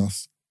telling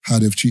us how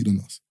they've cheated on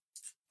us.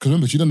 Because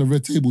remember, she done a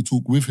red table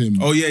talk with him.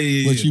 Oh,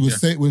 yeah. When she was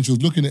saying, when she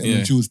was looking at him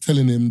and she was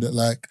telling him that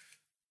like,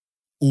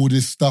 all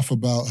this stuff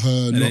about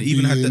her and not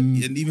even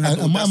being...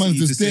 And my man's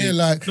just there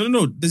like...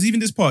 No. There's even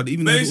this part.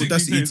 Even the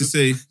audacity to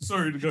say...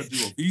 Sorry to cut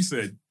you off. He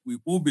said,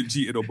 we've all been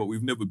cheated on, but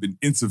we've never been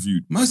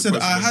interviewed. Man said,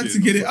 I had to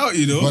get it out,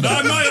 you know? No,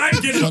 I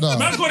didn't get it.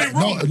 Man got it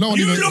wrong.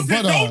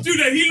 Don't do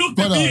that. He looked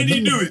at me and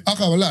he knew it. I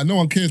can't lie. No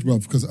one cares,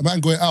 bruv, because a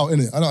man got it out,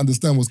 innit? I don't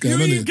understand what's going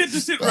on here. You get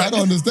to sit right. I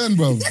don't understand,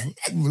 bruv.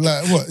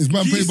 Like, what? Is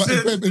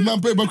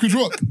man paid by Chris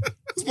Rock?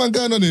 What's man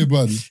going on here,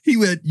 bud? He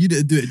went, you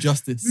didn't do it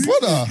justice.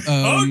 Brother.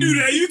 I'll do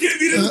that. You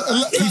gave me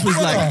the.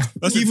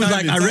 Keith was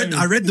like,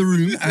 I read the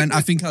room and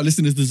I think our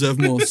listeners deserve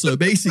more. So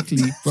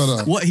basically,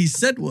 what he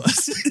said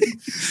was,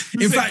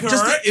 in fact,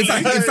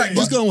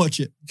 just go and watch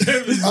it.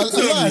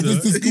 I lied.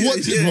 Just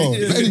watch it, bro.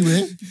 But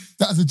anyway,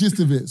 that's the gist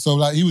of it. So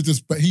like, he was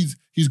just, but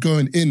he's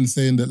going in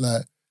saying that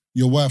like,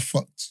 your wife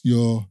fucked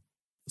your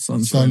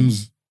son's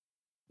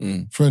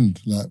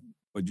friend. Like,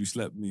 but you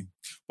slapped me.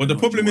 But the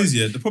problem is,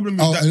 the problem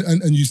with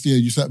that... And you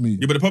slapped me.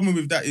 Yeah, but the problem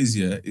with that is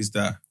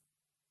that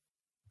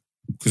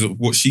because of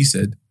what she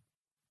said,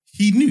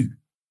 he knew.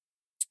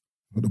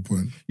 What the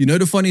point? You know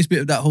the funniest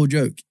bit of that whole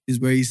joke is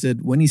where he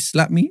said, when he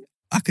slapped me,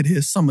 I could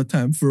hear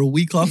Summertime for a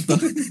week after.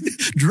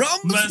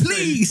 Drums,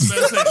 please!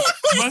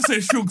 Man say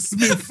Shook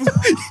Smith.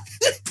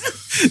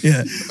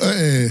 Yeah.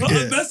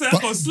 That's how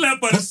I got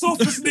slapped by the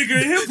softest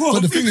nigga in hip hop.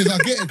 But the thing is, I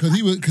get it because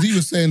he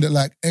was saying that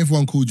like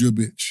everyone called you a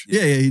bitch.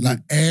 Yeah, he like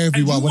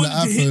everyone when it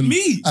happened.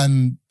 Me.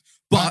 And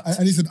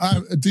he said,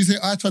 did he say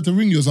I tried to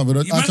ring you or something?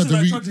 I tried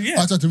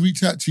to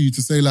reach out to you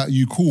to say like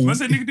you cool. I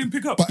said nigga didn't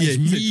pick up. But it's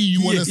me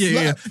you want to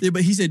slap. Yeah,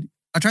 but he said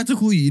I tried to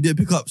call you, you didn't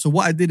pick up. So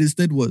what I did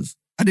instead was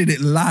I did it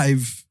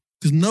live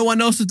because no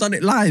one else has done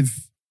it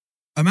live.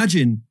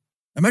 Imagine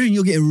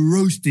you're getting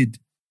roasted.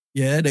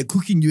 Yeah, they're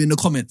cooking you in the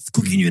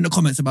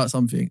comments about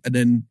something, and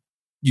then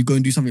you go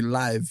and do something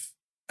live,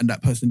 and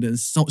that person then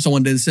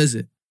someone then says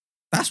it.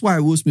 That's why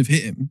Will Smith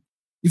hit him.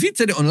 If he'd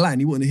said it online,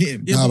 he wouldn't have hit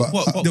him. Yeah,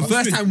 the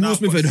first time Will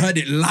Smith had heard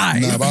it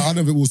live. Nah, but I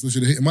don't think Will Smith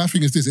should have hit him. My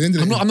thing is this: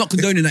 I'm not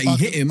condoning that he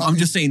hit him. I'm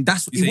just saying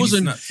it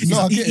wasn't.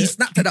 He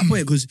snapped at that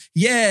point because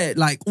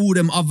like all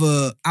them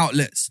other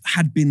outlets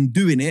had been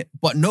doing it,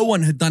 but no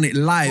one had done it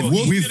live.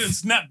 Well, he didn't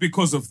snap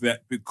because of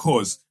that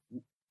because.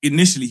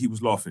 Initially, he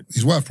was laughing.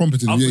 His wife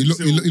prompted him. Yeah, he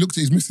looked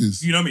at his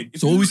missus. You know what I mean?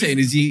 So all we're saying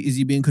is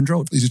he being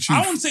controlled? He's a chief. I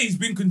wouldn't say he's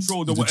being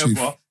controlled or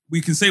whatever. We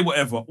can say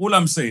whatever. All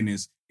I'm saying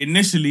is,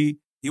 initially,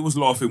 he was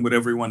laughing with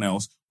everyone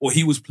else, or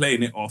he was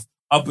playing it off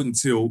up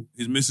until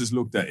his missus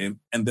looked at him,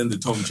 and then the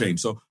tone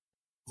changed. So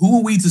who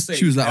are we to say?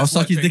 She was like, I'll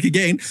suck his dick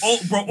again. Oh,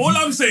 bro, all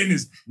I'm saying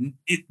is,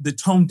 the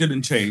tone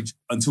didn't change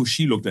until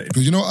she looked at him.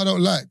 Because you know what I don't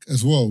like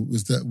as well,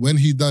 is that when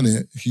he done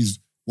it, his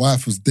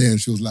wife was there and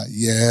she was like,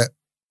 yeah,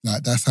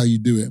 like, that's how you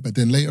do it. But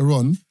then later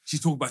on... She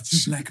talked about two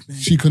black men.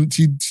 She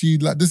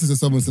like, this is a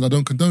someone said, I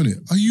don't condone it.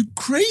 Are you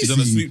crazy? He's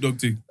on a Snoop Dogg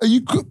thing. Are you...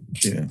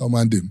 Don't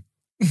mind him.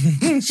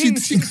 she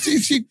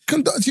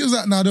was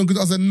like, nah, I don't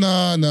condone. I said,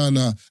 nah. And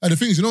the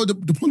thing is, you know,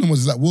 the problem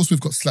was like, Will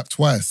Smith got slapped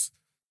twice.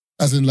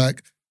 As in,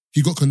 like,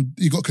 he got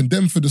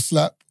condemned for the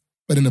slap,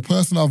 but then the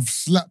person I've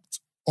slapped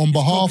on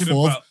behalf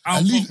of,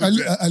 at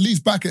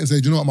least back it and say,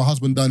 do you know what, my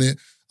husband done it.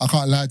 I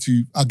can't lie to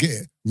you. I get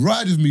it.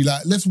 Ride with me.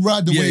 Like, let's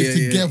ride the wave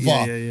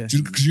together.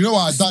 Because you know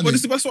what I done it.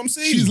 That's what I'm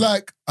saying. She's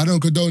like, I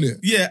don't condone it.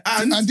 Yeah,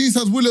 and these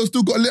times Willow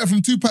still got a letter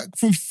from Tupac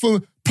from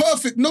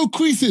perfect, no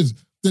creases.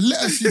 The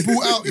letter she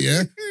brought out,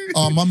 yeah.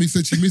 Mummy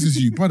said she misses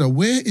you. Brother,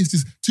 where is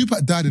this?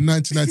 Tupac died in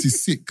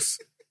 1996.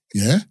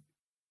 Yeah?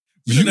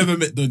 You never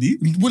met Donnie.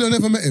 Would have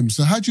never met him.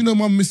 So how do you know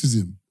mum misses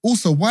him?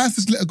 Also, why has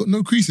this letter got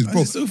no creases?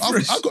 Bro,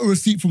 I got a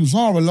receipt from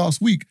Zara last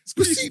week.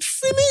 Receipt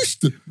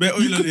finished.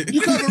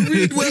 You can't even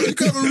read where. You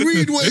can't even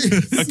read where.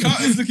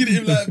 Accountant's looking at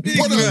him like, big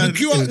man.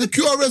 The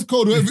QRS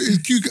code, whatever it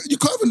is, you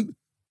can't even...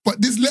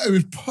 But this letter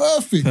is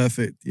perfect.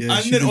 Perfect, yeah.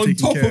 And then on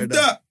top of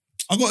that,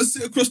 I got to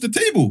sit across the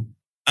table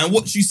and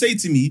watch you say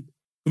to me,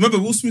 remember,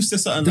 Will Smith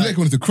said something like... He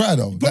wanted to cry,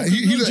 though. Like,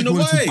 he wanted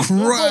to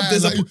cry.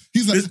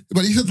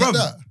 But he said like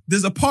that.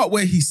 There's a part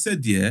where he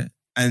said, yeah,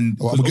 and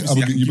I'm going to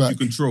get you back.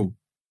 Control.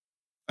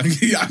 I'm going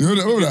to get you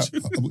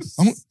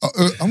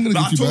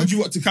back. I told you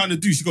what to kind of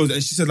do. She goes,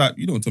 and she said, like,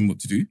 you don't tell me what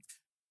to do.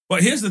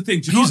 But here's the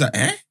thing. He's like,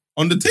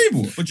 on the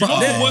table. But you know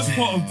what the worst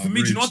part of, for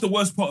me, do you know what the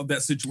worst part of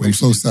that situation I'm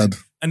so sad.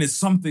 And it's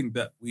something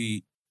that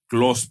we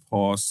gloss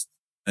past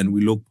and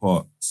we look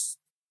past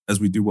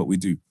as we do what we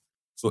do.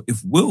 So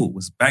if Will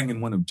was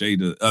banging one of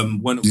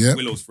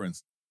Willow's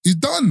friends, he's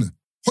done.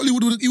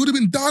 Hollywood he would have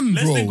been done,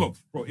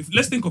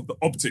 Let's think of the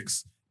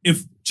optics.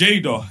 If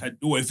Jada had,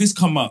 or if it's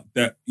come out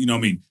that, you know what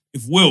I mean,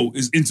 if Will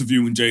is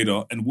interviewing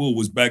Jada and Will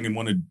was banging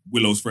one of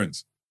Willow's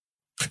friends.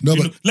 No,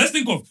 but let's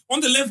think of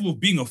on the level of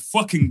being a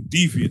fucking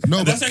deviant.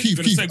 No, but Keith,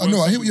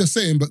 I hear what you're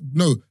saying, but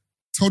no,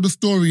 tell the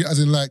story as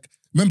in like.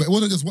 Remember, it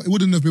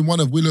wouldn't have been one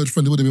of Willow's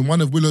friends. It would have been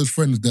one of Willow's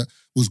friends that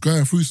was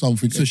going through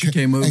something. So she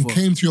came over. And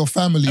came to your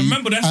family. And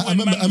remember, that's when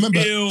man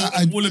was ill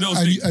and all of those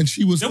things. And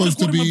she was supposed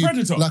to be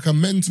like a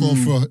mentor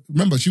for...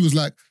 Remember, she was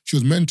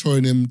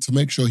mentoring him to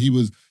make sure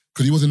because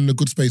he wasn't in a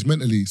good space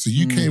mentally. So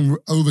you came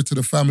over to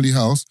the family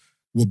house,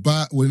 were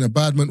in a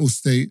bad mental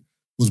state,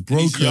 was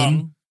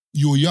broken.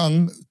 You were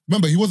young.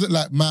 Remember, he wasn't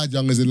like mad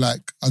young as in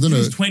like, I don't know.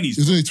 In his 20s. He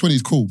was in his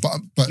 20s, cool.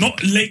 But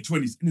not late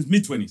 20s, in his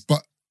mid-20s.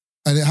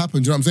 And it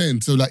happened, you know what I'm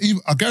saying? So, like,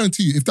 I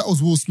guarantee you, if that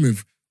was Will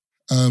Smith,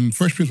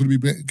 Fresh Prince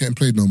wouldn't be getting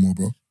played no more,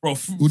 bro. Bro,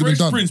 Fresh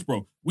Prince,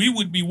 bro. We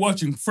would be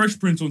watching Fresh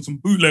Prince on some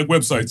bootleg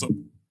websites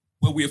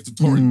where we have to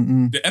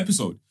torrent the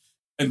episode.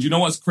 And you know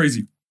what's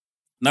crazy?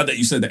 Now that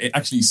you said that, it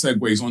actually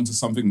segues onto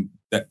something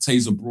that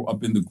Taser brought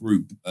up in the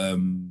group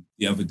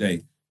the other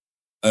day.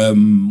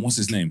 what's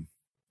his name?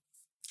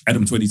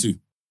 Adam 22.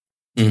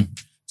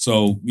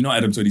 So you know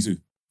Adam 22.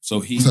 So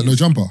he was that No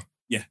Jumper?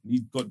 Yeah,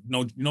 he's got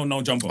No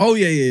Jumper. Oh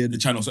yeah. The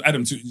channel. So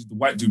Adam, is the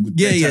white dude with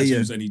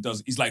tattoos, and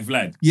he's like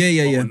Vlad.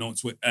 Yeah.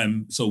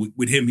 So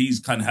with him, he's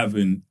kind of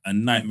having a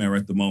nightmare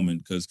at the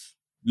moment because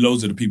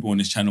loads of the people on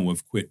his channel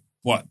have quit.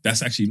 But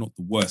that's actually not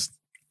the worst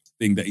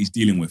thing that he's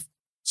dealing with.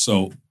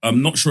 So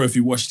I'm not sure if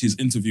you watched his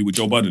interview with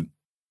Joe Budden.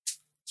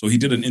 So he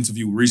did an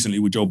interview recently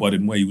with Joe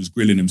Budden where he was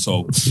grilling him.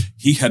 So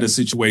he had a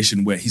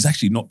situation where he's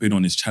actually not been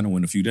on his channel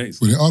in a few days.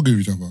 Well, they argue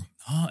with each other.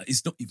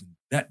 It's not even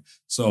that.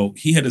 So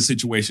he had a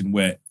situation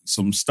where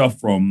some stuff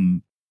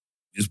from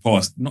his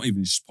past, not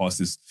even just past,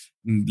 this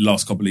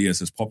last couple of years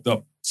has popped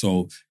up.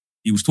 So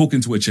he was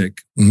talking to a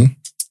chick. Mm-hmm.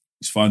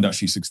 He's found out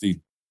she's 16.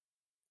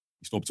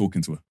 He stopped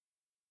talking to her.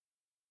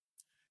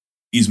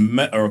 He's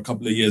met her a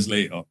couple of years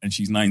later and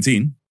she's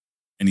 19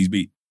 and he's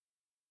beat.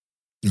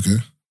 Okay.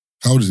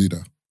 How old is he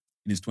though?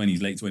 In his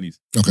 20s, late 20s.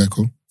 Okay,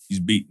 cool. He's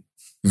beat.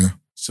 Yeah.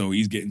 So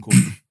he's getting caught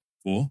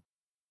for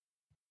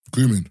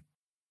grooming.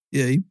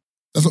 Yeah.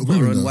 That's not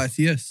grooming though.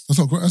 YTS.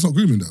 That's not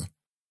grooming though.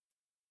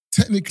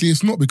 Technically,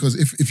 it's not because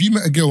if you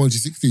met a girl when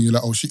she's 16, you're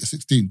like, oh shit, you're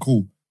 16,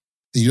 cool.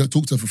 And you don't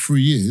talk to her for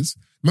 3 years.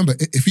 Remember,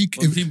 if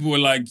people were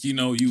like, you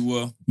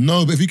were...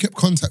 No, but if you kept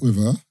contact with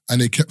her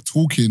and they kept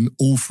talking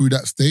all through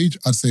that stage,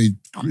 I'd say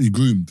you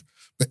groomed.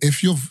 But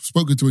if you've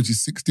spoken to her when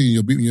she's 16,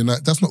 you're beating your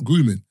night, that's not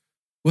grooming.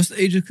 What's the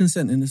age of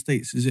consent in the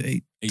States? Is it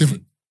 8?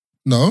 Different.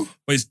 No.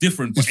 But it's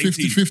different.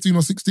 It's 15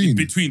 or 16.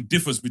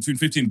 Differs between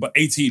 15, but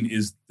 18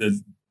 is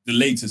the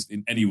latest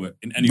in any of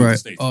the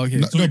states. Oh,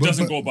 okay. So it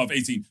doesn't go above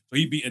 18. So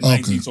he beat at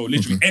 19. Okay. So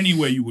literally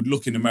anywhere you would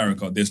look in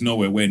America, there's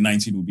nowhere where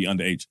 19 would be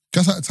underage.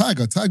 Just like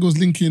Tiger. Tiger was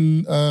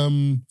linking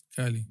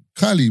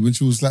Kylie when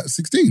she was like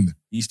 16.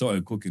 He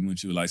started cooking when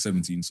she was like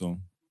 17, so...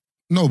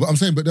 No, but I'm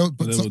saying, but they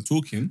were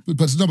talking.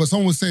 But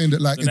someone was saying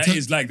that like... So that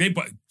is like,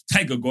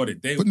 Tiger got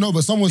it.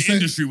 But someone was saying...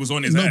 The industry was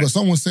on his ass. No, but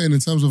someone was saying in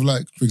terms of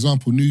like, for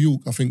example, New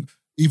York, I think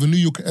even New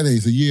York and LA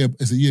is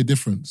a year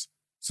difference.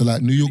 So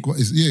like New York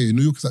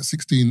is like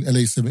 16,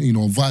 LA 17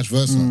 or vice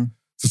versa.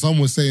 So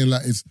someone was saying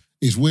like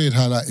it's weird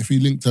how like if he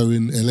linked her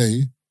in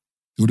LA,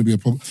 there wouldn't be a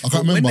problem. I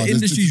can't remember. When the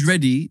industry's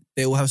ready,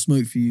 they will have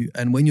smoke for you.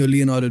 And when you're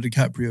Leonardo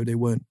DiCaprio, they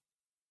won't.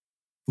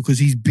 Because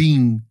he's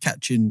been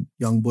catching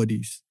young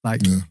bodies.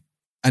 Like,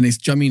 and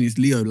it's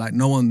Leo. Like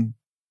no one...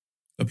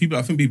 I think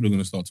people are going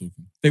to start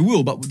talking. They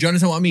will, but do you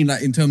understand what I mean?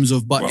 Like in terms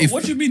of, what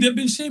do you mean? They've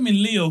been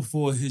shaming Leo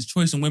for his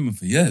choice in women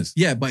for years.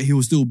 Yeah, but he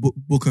will still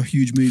book a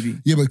huge movie.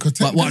 Yeah, but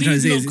what I'm trying to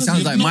say is, it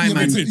sounds like my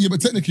man. Yeah, but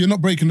technically, you're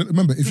not breaking it.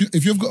 Remember,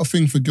 if you've got a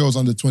thing for girls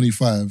under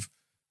 25,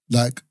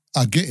 like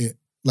I get it.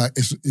 Like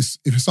it's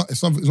not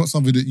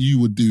something that you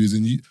would do. Is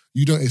in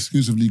you don't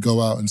exclusively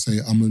go out and say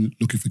I'm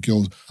looking for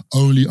girls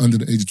only under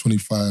the age of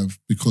 25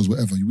 because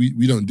whatever.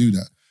 We don't do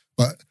that.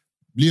 But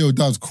Leo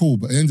does, cool.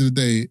 But at the end of the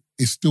day,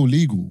 it's still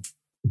legal.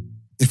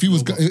 If he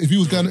was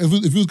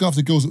going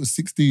after girls that were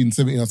 16,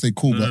 17, I'd say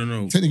cool.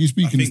 But technically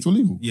speaking, it's still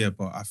legal. Yeah,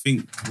 but I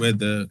think where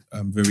the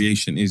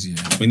variation is,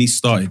 when he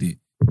started it,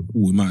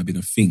 it might have been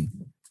a thing.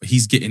 But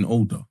he's getting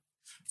older.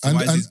 So and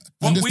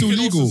they're still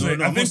legal.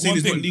 I'm not saying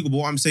it's not legal, but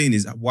what I'm saying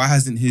is, why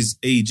hasn't his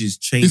ages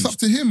changed? It's up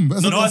to him.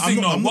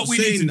 What we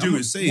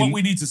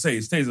need to say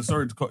is, Taser,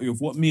 sorry to cut you off.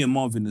 What me and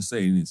Marvin are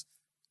saying is,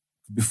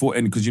 before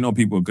any, because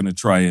people are going to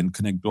try and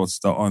connect dots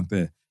that aren't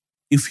there.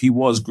 If he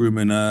was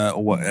grooming her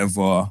or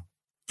whatever...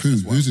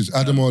 Who's this?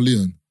 Adam or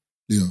Leon?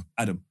 Leo?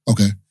 Adam.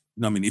 Okay. You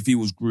know what I mean? If he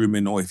was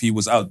grooming or if he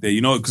was out there,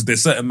 because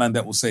there's certain men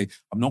that will say,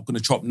 I'm not going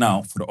to chop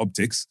now for the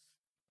optics,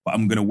 but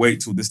I'm going to wait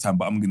till this time,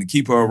 but I'm going to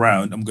keep her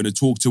around. I'm going to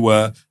talk to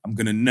her. I'm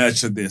going to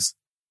nurture this.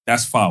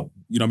 That's foul.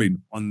 You know what I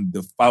mean? On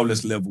the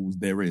foulest levels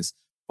there is.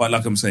 But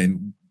like I'm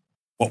saying,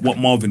 what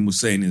Marvin was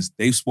saying is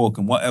they've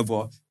spoken,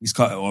 whatever, he's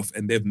cut it off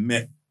and they've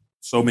met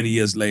so many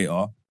years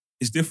later.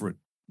 It's different.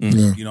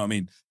 Yeah. You know what I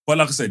mean? But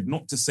like I said,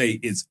 not to say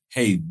it's,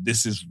 hey,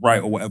 this is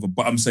right or whatever,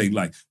 but I'm saying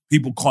like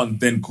people can't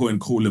then call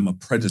him a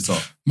predator.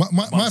 My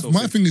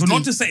thing is... So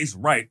not to say it's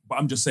right, but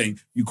I'm just saying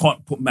you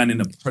can't put man in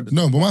a predator.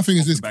 No, but my thing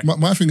is this,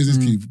 my thing is this,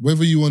 Keith,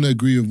 whether you want to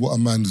agree with what a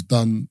man's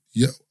done,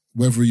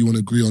 whether you want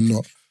to agree or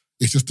not,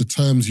 it's just the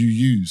terms you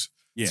use.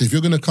 Yeah. So if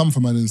you're going to come for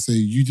man and say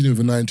you dealing with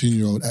a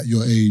 19-year-old at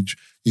your age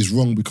is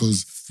wrong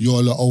because you're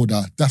a lot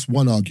older, that's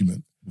one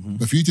argument. Mm-hmm.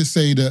 But if you just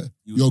say that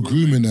you're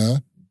grooming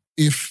her,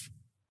 if...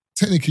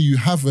 Technically, you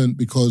haven't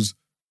because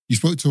you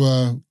spoke to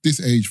her this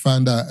age,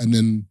 found out, and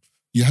then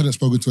you hadn't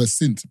spoken to her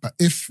since. But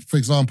if, for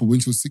example, when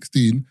she was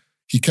 16,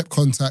 he kept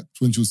contact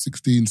when she was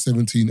 16,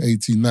 17,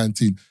 18,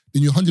 19,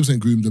 then you 100%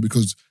 groomed her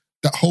because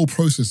that whole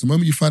process, the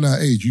moment you found out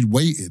her age, you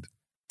waited.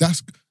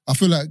 I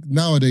feel like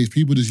nowadays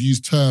people just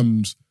use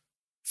terms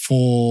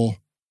for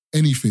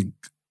anything.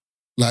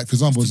 Like, for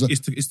example...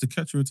 It's to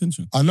catch your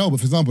attention. I know, but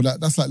for example,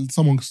 that's like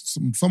someone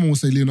will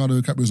say Leonardo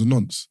DiCaprio is a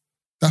nonce.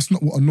 That's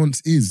not what a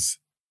nonce is.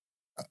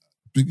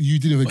 You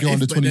didn't even go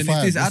under 25.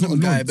 But if Adam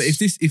guy, but if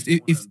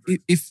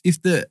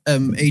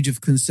the age of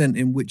consent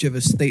in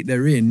whichever state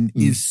they're in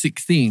is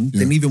 16,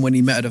 then even when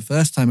he met her the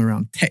first time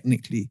around,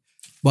 technically,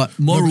 But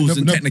morals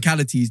and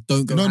technicalities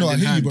don't go hand in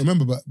hand. I hear you, but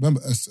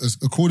remember, as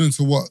according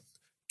to what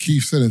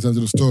Keith said in terms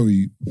of the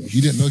story,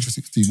 he didn't know she was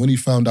 16. When he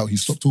found out, he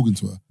stopped talking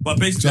to her. But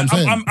basically,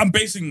 I'm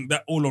basing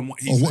that all on what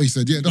he said. What he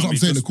said, yeah, that's what I'm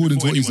saying, according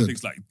to what he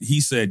said. Like, he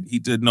said he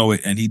didn't know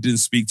it and he didn't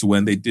speak to her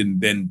and they didn't,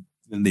 then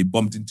they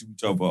bumped into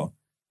each other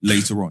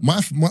later on. My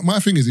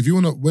thing is, if you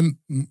want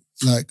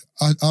to,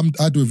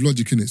 I do with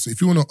logic in it, so if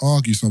you want to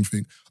argue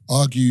something,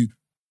 argue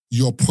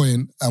your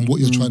point and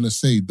what you're trying to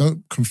say.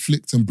 Don't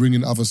conflict and bring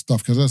in other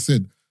stuff. Because as I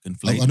said,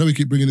 I know we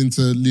keep bringing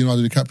into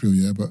Leonardo DiCaprio,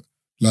 yeah, but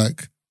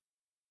like,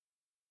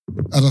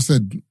 as I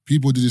said,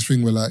 people do this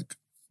thing where like,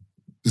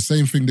 the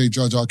same thing they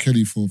judge R.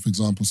 Kelly for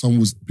example, someone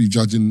would be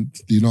judging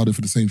Leonardo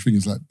for the same thing.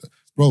 It's like,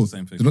 bro,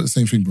 they're not the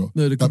same thing, bro.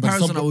 No, the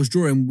comparison I was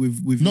drawing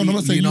with No, I'm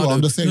not saying Leonardo,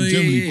 I'm just saying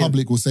generally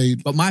public will say...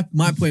 But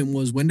my point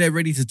was, when they're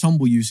ready to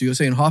tumble you, so you're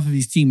saying half of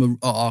his team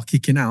are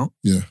kicking out.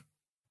 Yeah.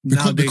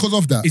 Because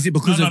of that. Is it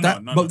because of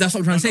that? But that's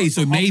what I'm trying to say.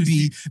 So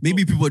maybe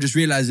people are just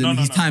realizing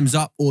his time's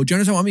up. Or do you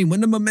understand what I mean?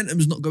 When the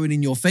momentum's not going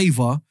in your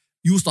favor,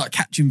 you'll start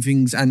catching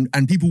things and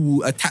people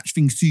will attach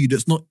things to you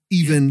that's not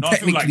even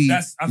technically...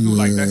 I feel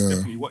like that's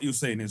definitely what you're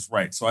saying is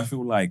right. So I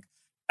feel like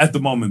at the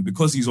moment,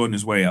 because he's on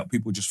his way up,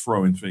 people just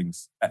throwing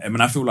things at him.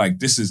 And I feel like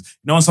this is,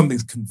 when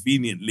something's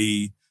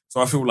conveniently... So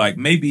I feel like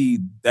maybe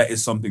that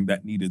is something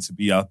that needed to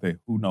be out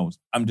there. Who knows?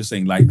 I'm just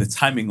saying, like, the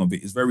timing of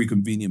it is very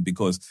convenient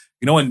because,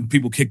 when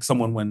people kick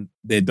someone when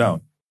they're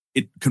down,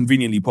 it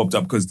conveniently popped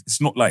up because it's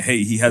not like,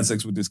 hey, he had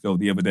sex with this girl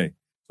the other day.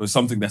 So it's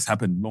something that's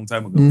happened a long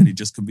time ago and it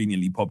just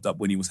conveniently popped up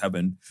when he was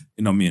having,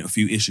 a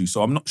few issues.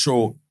 So I'm not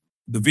sure,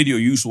 the video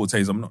you saw,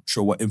 Taze, I'm not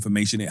sure what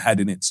information it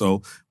had in it.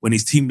 So when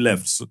his team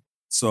left,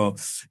 so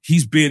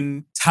he's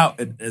been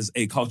touted as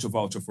a culture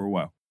vulture for a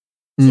while.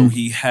 So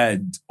he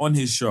had on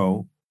his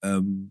show...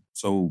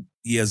 So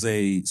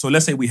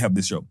let's say we have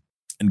this show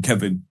and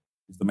Kevin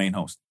is the main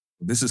host.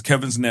 This is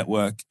Kevin's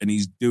network and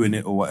he's doing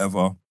it or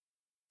whatever.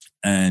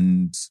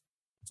 And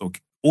so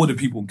all the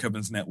people in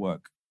Kevin's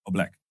network are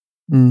black.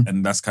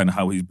 And that's kind of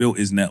how he's built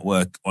his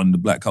network on the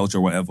black culture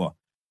or whatever.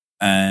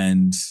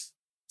 And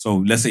so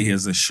let's say he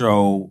has a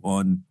show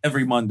on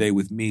every Monday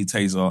with me,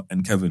 Taser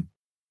and Kevin.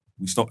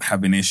 We stop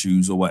having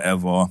issues or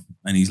whatever.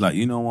 And he's like,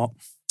 you know what?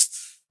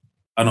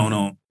 I don't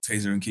know.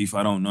 Taser and Keith,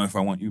 I don't know if I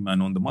want you,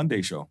 man, on the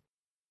Monday show.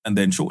 And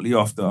then shortly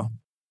after,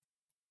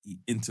 he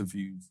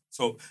interviewed...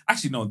 So,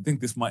 actually, no, I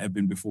think this might have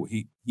been before.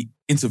 He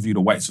interviewed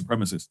a white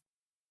supremacist,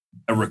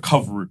 a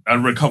recovered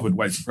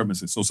white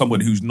supremacist. So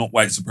somebody who's not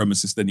white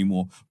supremacist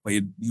anymore, but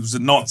he was a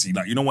Nazi.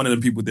 Like, one of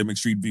the people with them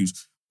extreme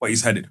views, but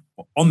he's had it.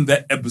 But on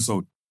that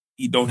episode,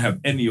 he don't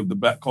have any of the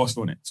black cast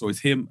on it. So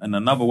it's him and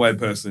another white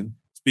person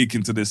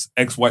speaking to this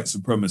ex-white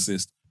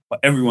supremacist. But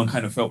everyone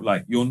kind of felt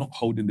like you're not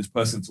holding this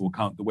person to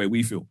account the way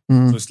we feel.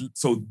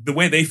 So the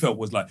way they felt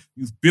was like,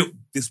 you've built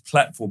this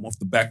platform off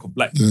the back of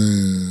black people.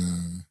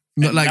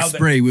 Not like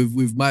Spray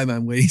with my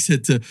man where he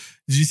said to... Did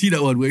you see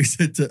that one where he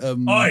said to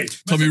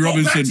Tommy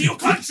Robinson... Go back to your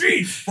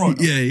country! Bro, no.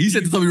 Yeah, he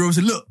said to Tommy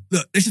Robinson, look,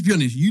 let's just be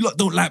honest, you lot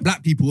don't like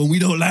black people and we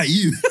don't like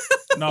you.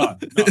 No,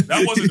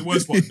 that wasn't the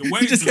worst part. The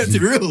way he just kept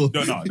it real.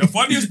 No. The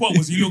funniest part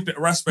was he looked at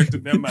respect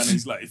of them, man, and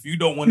he's like, if you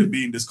don't want to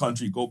be in this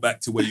country, go back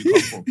to where you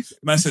come from. The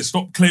man said,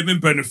 stop claiming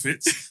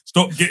benefits,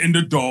 stop getting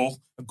the doll,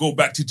 and go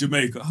back to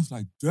Jamaica. I was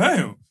like,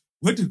 damn,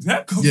 where did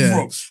that come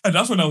from? And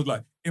that's when I was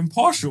like,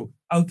 impartial.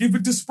 I'll give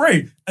it to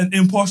Spray, an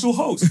impartial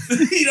host.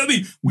 You know what I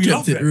mean? We kept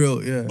love it that.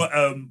 real, yeah. But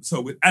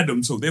so with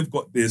Adam, so they've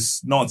got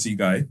this Nazi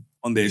guy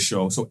on their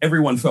show. So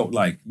everyone felt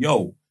like,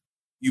 yo,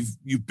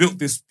 you've built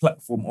this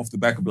platform off the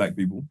back of black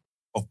people,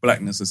 of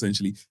blackness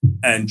essentially,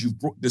 and you've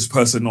brought this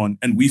person on,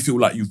 and we feel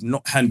like you've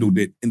not handled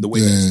it in the way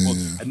that it's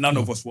supposed to, and none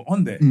of us were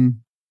on there.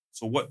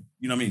 So what,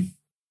 you know what I mean?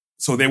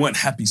 So they weren't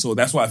happy. So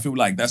that's why I feel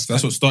like that's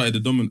what started the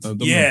dominant.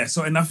 Yeah.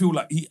 So and I feel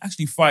like he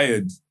actually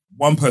fired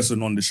one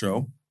person on the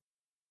show.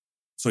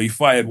 So he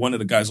fired one of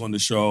the guys on the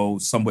show,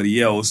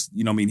 somebody else,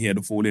 you know what I mean, he had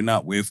a falling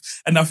out with.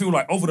 And I feel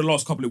like over the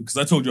last couple of, because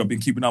I told you I've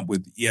been keeping up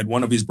with, he had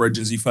one of his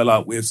brethren, he fell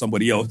out with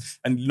somebody else.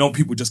 And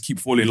people just keep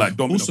falling like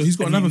dominoes. Also, he's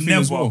got another thing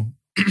as well.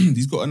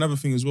 He's got another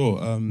thing as well.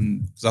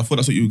 Because I thought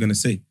that's what you were going to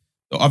say.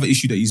 The other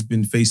issue that he's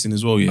been facing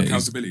as well,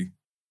 accountability.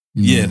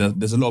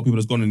 There's a lot of people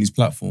that's gone on his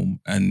platform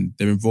and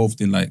they're involved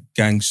in like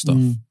gang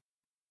stuff.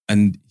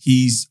 And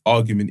his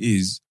argument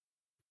is,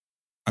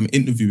 I'm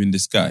interviewing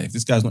this guy. If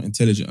this guy's not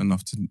intelligent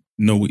enough to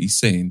know what he's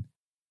saying,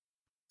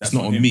 that's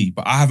not on me.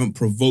 But I haven't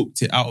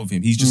provoked it out of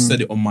him. He's just said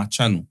it on my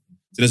channel.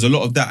 So there's a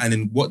lot of that. And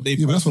then what they've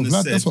that's what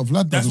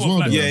Vlad does as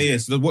well. Yeah.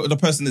 So what the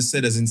person has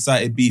said has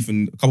incited beef,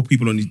 and a couple of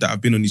people that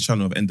have been on his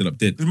channel have ended up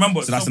dead.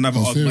 Remember, so that's another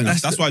argument.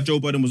 That's why Joe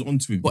Biden was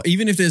onto him. But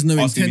even if there's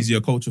no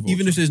intention,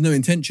 even if there's no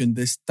intention,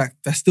 that's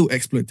still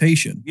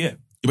exploitation. Yeah.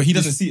 But he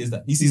doesn't see it as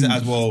that. He sees it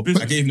as, well,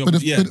 I gave him But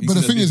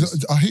the thing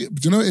is, I hear,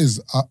 do you know what it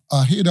is?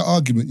 I hear the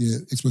argument,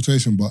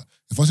 exploitation, but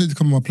if I say to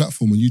come on my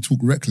platform and you talk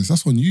reckless,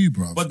 that's on you,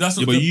 bro. But that's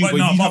but you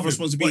have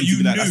responsibility to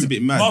be like, that's a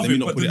bit mad. Let me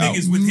not put it out.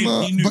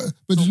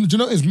 But do you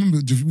know what it is? Remember,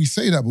 we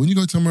say that, but when you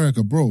go to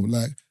America, bro,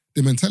 like,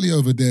 the mentality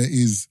over there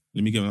is...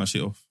 Let me get my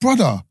shit off.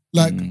 Brother,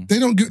 like, they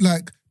don't get,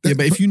 like, Yeah,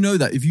 but if you know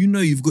that, if you know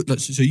you've got,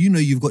 so you know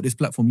you've got this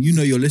platform, you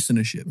know your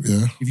listenership.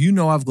 Yeah. If you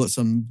know I've got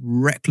some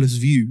reckless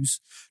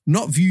views,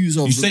 not views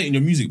of... You say it in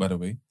your music, by the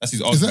way. That's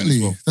his argument as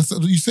well. That's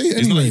you say it anyway.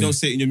 It's not like you don't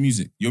say it in your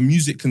music. Your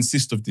music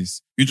consists of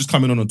this. You're just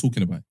coming on and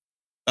talking about it.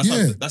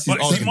 That's his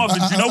argument. Marvin,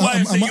 do you know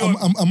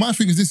why my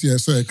thing is this year.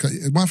 Sorry,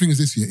 my thing is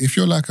this year. If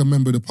you're like a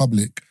member of the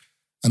public,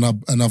 and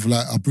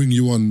I bring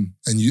you on,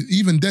 and you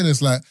even then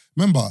it's like,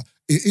 remember,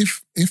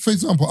 if for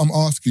example I'm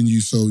asking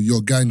you, so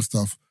your gang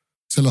stuff,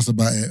 tell us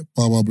about it,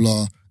 blah blah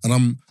blah,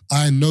 and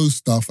I know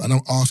stuff, and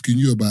I'm asking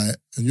you about it,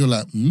 and you're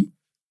like,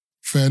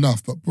 fair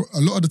enough. But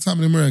a lot of the time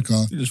in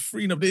America, you're just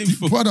freeing up the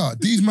info. Brother,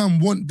 these man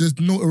want this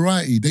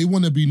notoriety. They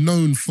want to be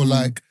known for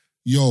like,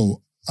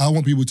 yo, I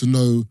want people to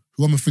know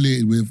who I'm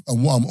affiliated with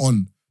and what I'm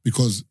on,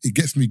 because it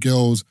gets me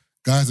girls.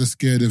 Guys are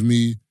scared of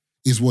me.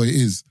 Is what it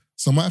is.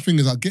 So my thing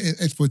is, I get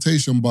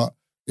exploitation, but at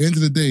the end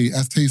of the day,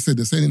 as Tay said,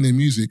 they're saying in their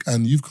music,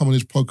 and you've come on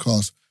this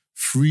podcast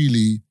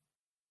freely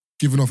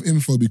giving off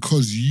info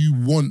because you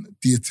want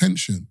the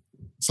attention.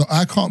 So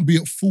I can't be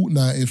at fault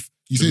now if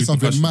you say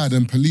something mad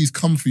and police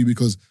come for you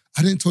because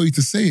I didn't tell you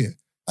to say it.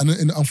 And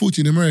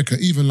unfortunately in America,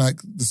 even like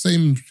the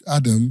same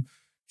Adam,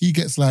 he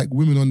gets like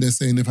women on there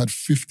saying they've had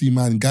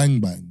 50-man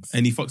gangbangs.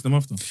 And he fucks them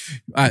after.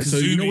 All right, so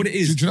you know what it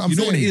is? Do you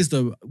know what it is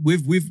though?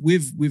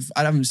 With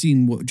I haven't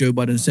seen what Joe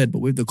Budden said, but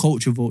with the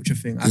culture vulture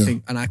thing, I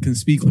think, and I can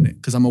speak on it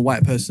because I'm a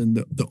white person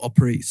that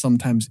operates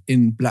sometimes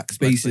in black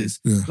spaces.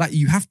 Like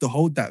you have to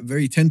hold that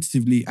very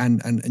tentatively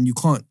and you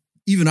can't,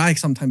 even I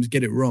sometimes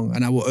get it wrong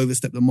and I will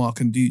overstep the mark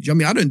and do you know what I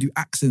mean? I don't do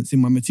accents in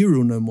my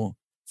material no more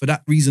for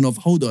that reason of,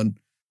 hold on,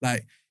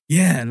 like,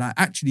 yeah, like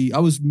actually I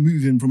was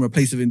moving from a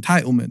place of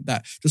entitlement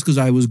that just because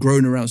I was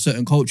grown around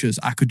certain cultures,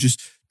 I could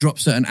just drop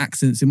certain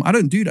accents. I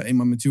don't do that in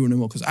my material no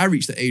more because I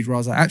reached the age where I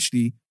was like,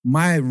 actually,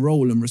 my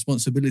role and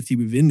responsibility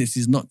within this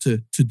is not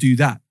to do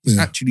that. It's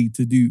actually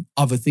to do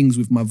other things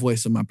with my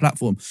voice and my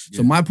platform.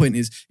 So my point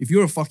is, if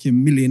you're a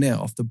fucking millionaire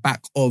off the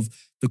back of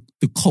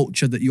the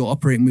culture that you're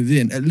operating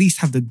within, at least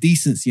have the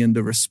decency and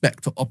the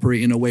respect to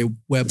operate in a way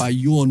whereby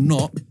you're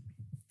not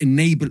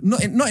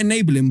not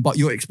enabling, but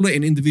you're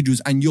exploiting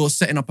individuals and you're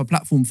setting up a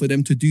platform for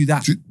them to do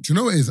that. Do you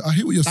know what it is? I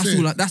hear what you're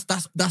saying.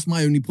 That's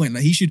my only point.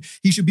 Like he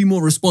should be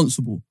more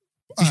responsible.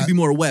 He should be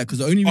more aware because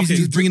the only reason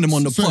he's bringing them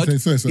on the pod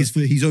is for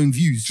his own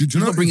views. He's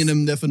not bringing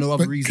them there for no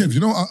other reason. Kev, you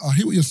know, I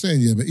hear what you're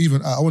saying, yeah, but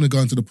even I want to go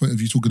into the point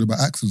of you talking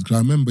about accents because I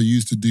remember you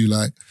used to do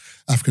like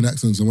African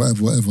accents and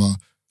whatever.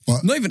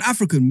 But not even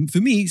African. For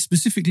me,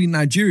 specifically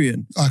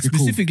Nigerian. Okay,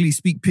 specifically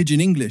speak Pidgin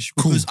English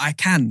because I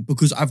can,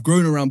 because I've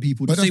grown around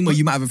people the same way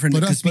you might have a friend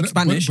that can speak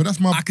Spanish. But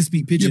I can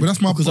speak Pidgin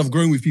because I've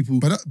grown with people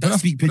that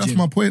speak Pidgin. That's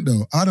my point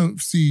though. I don't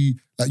see,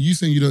 like you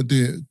saying you don't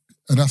do it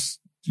and that's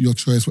your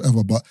choice,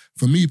 whatever. But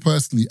for me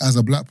personally, as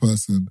a black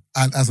person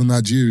and as a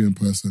Nigerian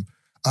person,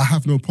 I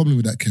have no problem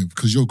with that, Kev,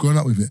 because you're growing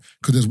up with it.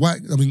 Because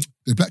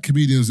there's black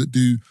comedians that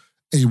do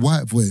a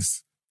white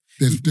voice.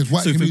 There's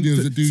white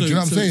comedians that do you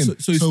know what I'm saying?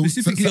 So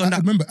specifically on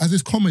that. Remember, as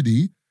it's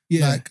comedy,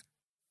 like,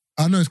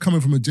 I know it's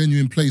coming from a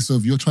genuine place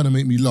of you're trying to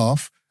make me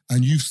laugh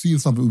and you've seen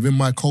something within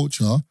my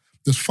culture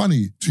that's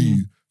funny to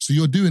you. So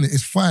you're doing it,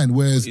 it's fine.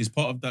 Whereas... Is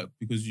part of that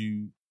because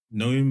you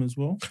know him as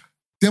well?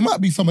 There might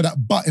be some of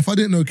that, but if I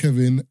didn't know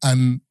Kevin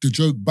and the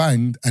joke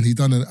banged and he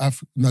done an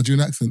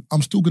Nigerian accent,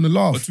 I'm still going to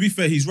laugh. But to be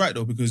fair, he's right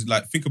though, because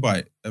like, think about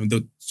it.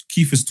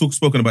 Keith has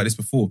spoken about this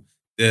before.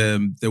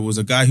 There was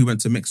a guy who went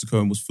to Mexico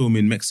and was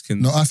filming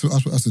Mexicans. No, I said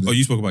it. Oh,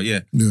 you spoke about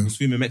it, He was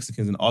filming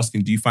Mexicans and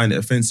asking, do you find it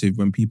offensive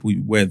when people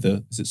wear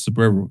is it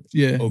sombrero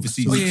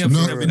overseas?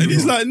 And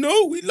he's like,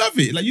 no, we love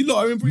it. Like, you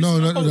lot are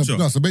embracing our culture.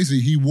 No, so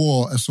basically he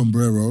wore a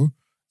sombrero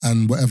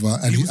and whatever.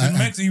 And he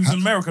was in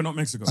America, not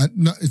Mexico.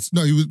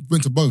 He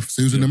went to both.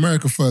 So he was in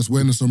America first,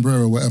 wearing a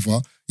sombrero, whatever.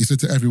 He said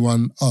to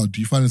everyone, oh,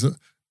 do you find it...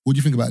 What do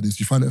you think about this?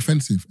 Do you find it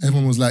offensive?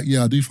 Everyone was like,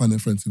 yeah, I do find it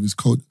offensive. It's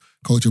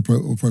culture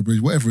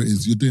appropriation, whatever it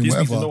is. You're doing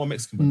whatever. No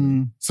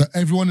Mexican, So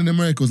everyone in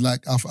America was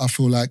like, I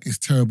feel like it's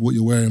terrible what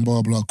you're wearing,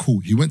 blah, blah, blah. Cool.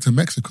 He went to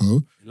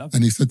Mexico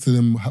and he said to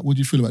them, what do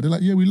you feel about it? They're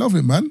like, yeah, we love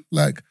it, man.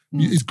 Like,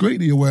 it's great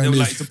that you're wearing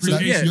this. So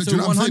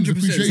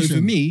 100%. So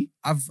for me,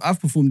 I've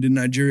performed in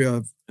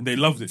Nigeria. And they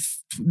loved it.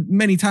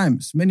 Many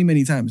times.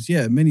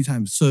 Yeah, many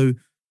times. So...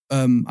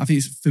 I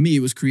think for me,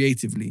 it was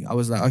creatively. I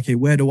was like, okay,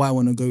 where do I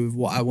want to go with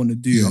what I want to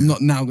do? Yeah. I'm not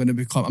now going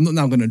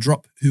to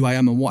drop who I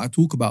am and what I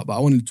talk about, but I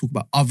wanted to talk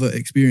about other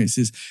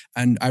experiences.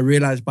 And I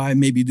realized by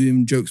maybe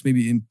doing jokes,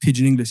 maybe in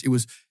Pidgin English, it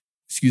was,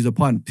 excuse the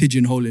pun,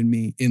 pigeonholing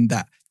me in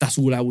that. That's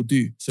all I would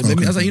do. So I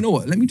was like, you know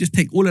what? Let me just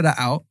take all of that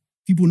out.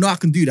 People know I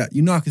can do that.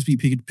 You know I can speak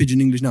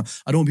Pidgin English now.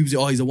 I don't want people to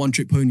say, oh, he's a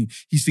one-trick pony.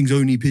 He sings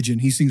only Pidgin.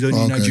 He sings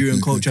only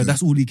Nigerian culture.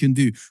 That's all he can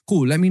do.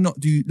 Cool. Let me not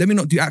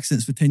do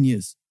accents for 10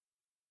 years.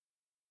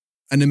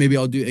 And then maybe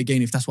I'll do it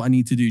again if that's what I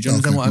need to do. Do you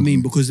understand what I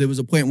mean? Because there was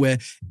a point where...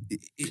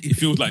 It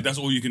feels like that's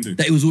all you can do.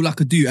 That it was all I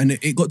could do. And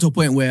it got to a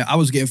point where I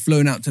was getting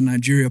flown out to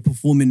Nigeria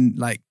performing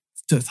like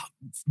to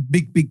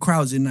big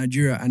crowds in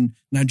Nigeria, and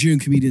Nigerian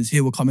comedians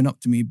here were coming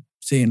up to me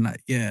saying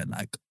like, yeah,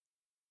 like,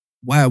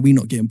 why are we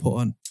not getting put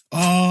on?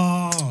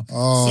 Someone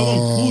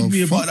called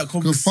me about that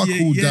conversation.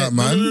 Fuck all that,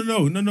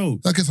 man. No.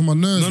 That gets on my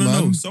nerves,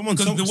 man. Someone,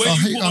 the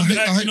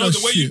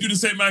way you do the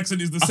same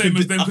accent is the same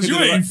as them. Because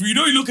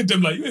you look at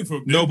them like you ain't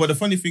from there. No, but the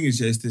funny thing is,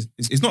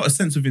 it's not a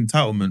sense of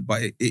entitlement,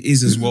 but it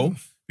is as well,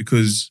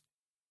 because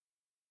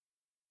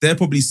they're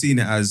probably seeing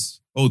it as,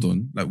 hold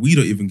on, like we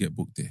don't even get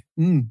booked there,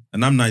 and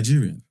I'm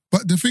Nigerian.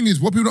 But the thing is,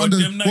 what people don't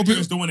understand,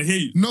 Nigerians don't want to hear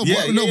you.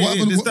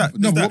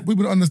 What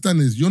people don't understand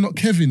is you're not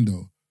Kevin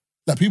though.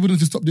 Like people need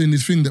to stop doing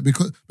this thing that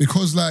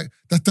because like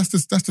that's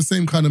the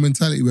same kind of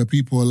mentality where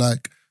people are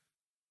like,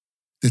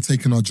 they're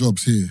taking our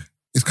jobs here.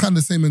 It's kind of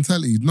the same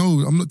mentality.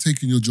 No, I'm not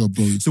taking your job,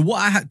 bro. So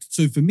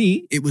for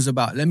me, it was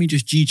about, let me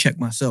just G-check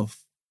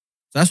myself.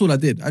 So that's what I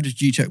did. I just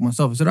G-checked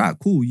myself. I said, all right,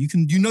 cool. You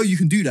can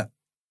do that.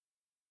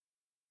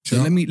 So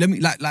let me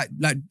like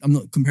I'm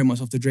not comparing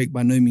myself to Drake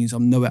by no means.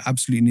 I'm nowhere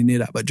absolutely near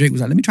that. But Drake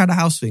was like, let me try the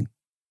house thing.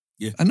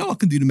 Yeah. I know I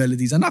can do the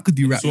melodies. I know I could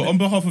do rap. So on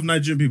behalf of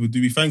Nigerian people,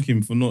 do we thank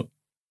him for not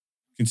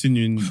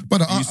continuing but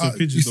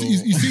you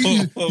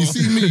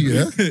see me,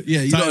 yeah?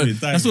 Yeah,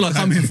 that's all I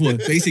come here for.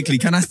 Basically,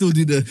 can I still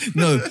do the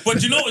no?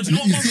 But you know what? You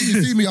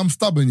see me, I'm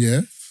stubborn,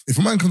 yeah? If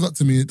a man comes up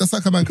to me, that's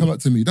like a man come up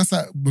to me. That's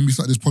like when we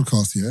started this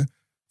podcast, yeah?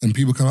 And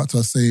people come up to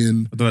us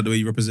saying, I don't like the way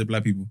you represent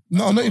black people.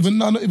 No, not even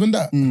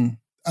that.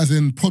 As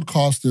in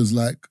podcasters,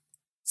 like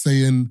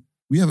saying,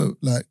 we have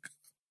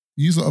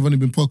you sort of only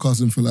been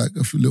podcasting for like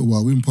a little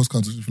while. We've been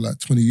podcasting for like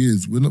 20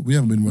 years. We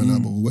haven't been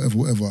reliable or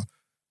whatever. You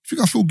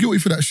think I feel guilty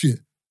for that shit?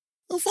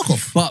 Oh, fuck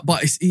off.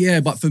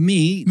 But for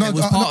me, there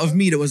was part of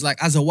me that was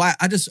like, as a white,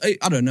 I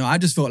don't know. I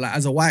just felt like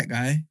as a white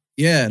guy,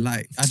 yeah,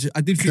 like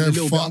I did feel a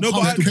little bit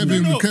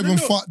uncomfortable. Kevin,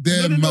 fuck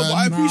them, man. But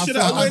I appreciate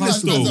that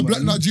awareness, though. As a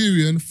black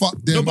Nigerian, fuck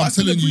them. No, but I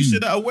still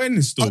appreciate that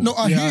awareness, though.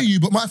 I hear you,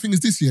 but my thing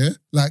is this, yeah?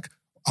 Like,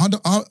 I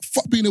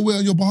fuck being aware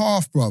on your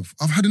behalf, bruv.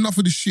 I've had enough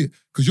of this shit.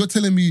 Because you're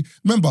telling me,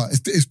 remember,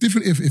 it's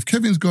different if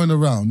Kevin's going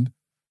around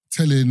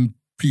telling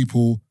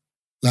people,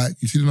 like,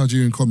 you see the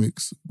Nigerian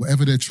comics,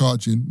 whatever they're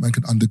charging, man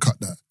can undercut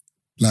that.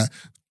 Like,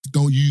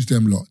 don't use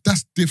them lot.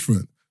 That's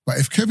different. But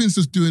if Kevin's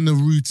just doing a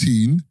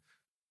routine,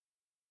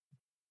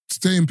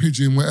 staying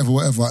pigeon,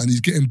 whatever, and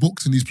he's getting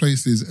booked in these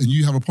places and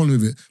you have a problem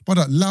with it, but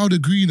loud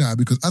agree now,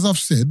 because as I've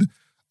said,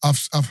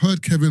 I've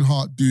heard Kevin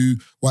Hart do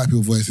white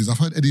people voices. I've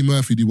heard Eddie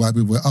Murphy do white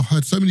people voices. I've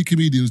heard so many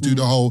comedians do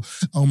the whole,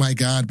 oh my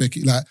God,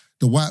 Becky, like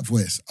the white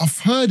voice. I've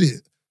heard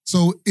it.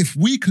 So if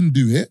we can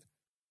do it,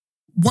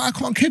 why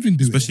can't Kevin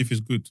do Especially if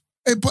it's good.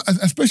 But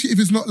especially if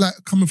it's not like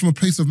coming from a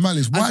place of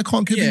malice, why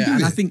can't Kevin do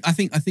it? I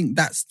think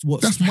that's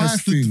what my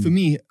thing. For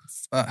me,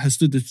 has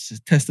stood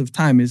the test of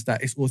time is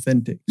that it's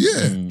authentic. Yeah.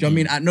 Do you know what I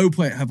mean? At no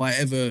point have I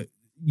ever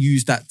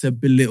used that to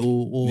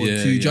belittle or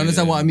to. Do you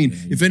understand what I mean?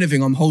 If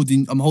anything, I'm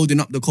holding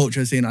up the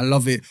culture, saying I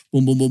love it.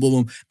 Boom, boom, boom, boom,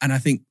 boom. And I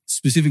think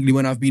specifically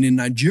when I've been in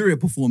Nigeria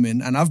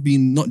performing, and I've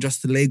been not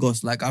just to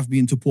Lagos, like I've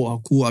been to Port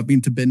Harcourt, I've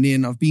been to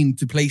Benin, I've been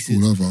to places,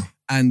 whatever.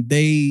 And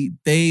they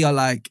are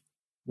like,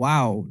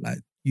 wow, like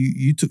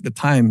you took the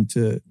time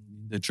to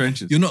the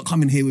trenches. You're not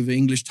coming here with an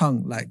English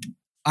tongue, like.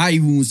 I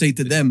even will say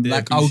to them,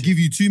 like, I'll give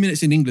you 2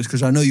 minutes in English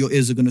because I know your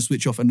ears are going to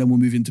switch off and then we'll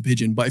move into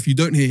Pidgin. But if you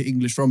don't hear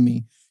English from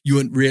me, you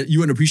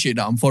won't appreciate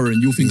that I'm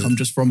foreign. You'll think I'm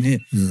just from here.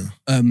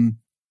 Yeah.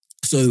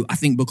 So I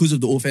think because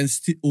of the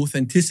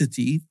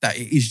authenticity, that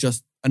it is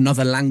just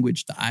another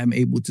language that I am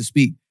able to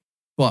speak.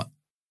 But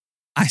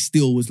I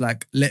still was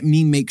like, let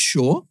me make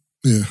sure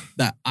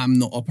that I'm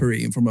not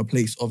operating from a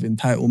place of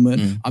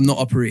entitlement. I'm not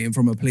operating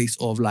from a place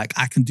of like,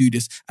 I can do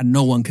this and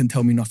no one can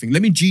tell me nothing.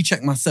 Let me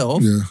G-check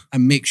myself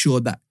and make sure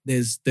that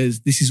this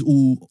is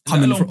all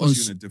coming from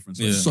us.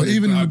 But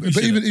even at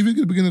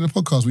the beginning of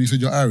the podcast where you said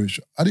you're Irish,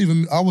 I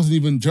wasn't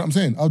even, do you know what I'm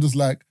saying? I was just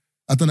like,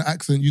 I've done an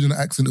accent, you done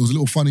an accent, it was a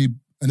little funny.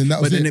 And then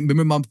that was it.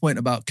 Remember my point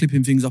about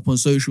clipping things up on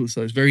social.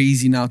 So it's very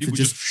easy now to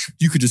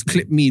you could just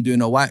clip me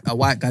doing a white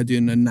guy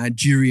doing a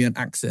Nigerian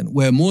accent.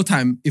 Where more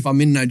time, if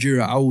I'm in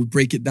Nigeria, I will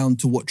break it down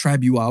to what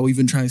tribe you are. I'll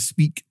even try and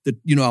speak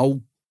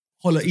I'll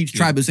holler each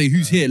tribe and say,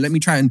 who's here? Let me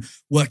try and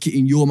work it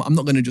in I'm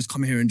not going to just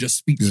come here and just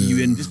speak to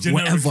you in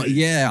whatever.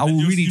 Yeah, I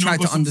will really try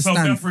to understand.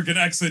 South African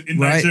accent in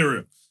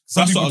Nigeria.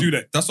 Some people do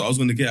that. That's what I was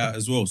going to get at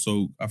as well.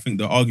 So I think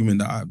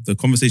the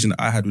conversation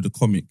that I had with the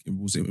comic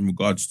was in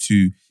regards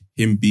to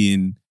him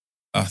being,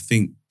 I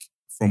think,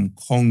 from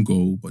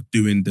Congo, but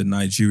doing the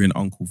Nigerian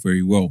uncle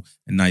very well,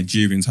 and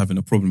Nigerians having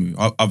a problem with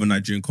it. Other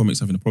Nigerian comics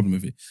having a problem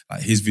with it.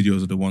 Like his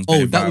videos are the ones.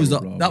 Oh, that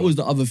was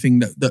the other thing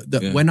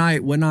that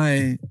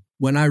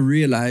when I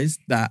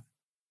realized that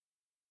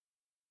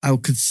I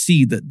could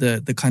see that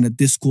the kind of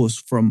discourse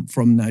from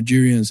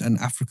Nigerians and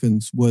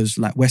Africans was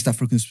like, West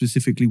Africans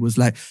specifically, was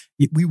like,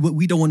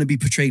 we don't want to be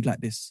portrayed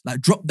like this.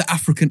 Like, drop the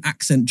African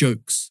accent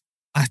jokes.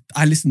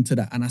 I listened to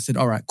that and I said,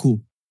 all right,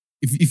 cool.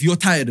 If you're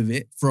tired of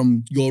it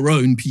from your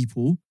own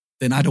people,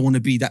 then I don't want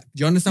to be that.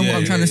 Do you understand what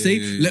I'm trying to say?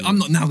 I'm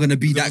not now going to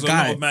be that guy. There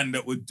was a lot of men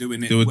that were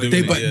doing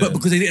it. But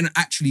because they didn't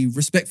actually,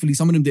 respectfully,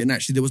 some of them didn't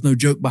actually, there was no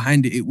joke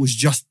behind it. It was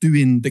just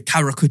doing the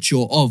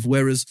caricature of,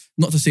 whereas,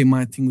 not to say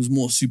my thing was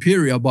more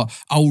superior, but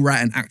I'll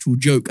write an actual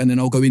joke and then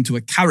I'll go into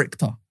a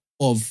character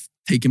of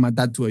taking my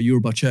dad to a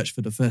Yoruba church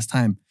for the first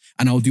time.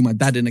 And I'll do my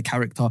dad in a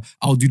character.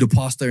 I'll do the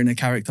pastor in a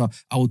character.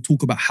 I will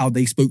talk about how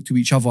they spoke to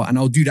each other, and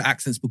I'll do the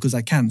accents because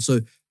I can. So,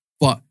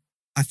 but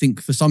I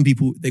think for some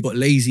people, they got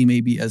lazy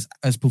maybe as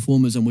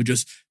performers and were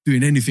just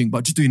doing anything,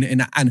 but just doing it in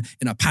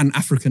a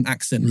Pan-African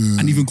accent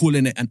and even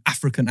calling it an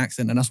African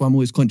accent. And that's why I'm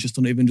always conscious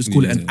to not even just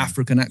call it an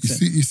African accent.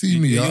 You see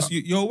me,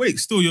 you're awake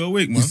still, you're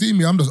awake, man. You see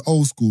me, I'm just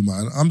old school,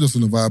 man. I'm just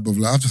on the vibe of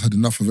like, I've just had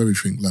enough of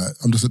everything. Like,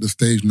 I'm just at the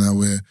stage now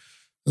where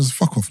just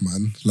fuck off,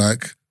 man.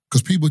 Like,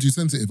 because people are too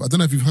sensitive. I don't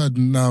know if you've heard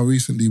now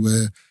recently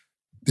where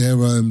they're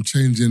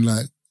changing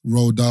like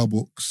Roald Dahl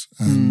books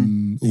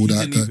and all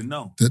that. Didn't even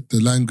know. The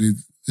language.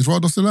 Is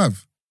Roald Dahl still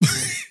alive?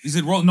 Is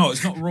it Roald? No,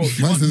 it's not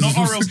Roald. Not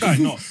R.L.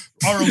 Stein. No,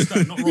 R.L.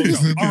 Stein, not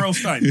Roald Dahl. R.L.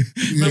 Stein.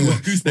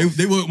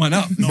 They woke man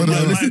up. No, man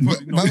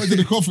went to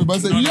the coffee. Man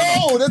said,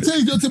 "Yo, they're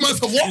changing your team." I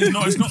said, "What?"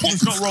 No, it's not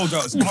Roald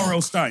Dahl. It's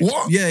R.L. Stein.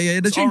 What?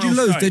 Yeah. They're changing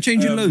loads. They're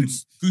changing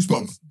loads.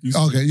 Goosebumps.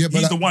 Okay, yeah, but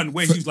he's the one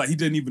where he was like, he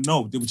didn't even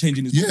know they were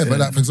changing his. Yeah, but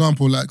like for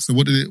example, like so,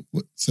 what did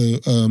it? So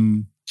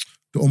the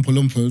Oompa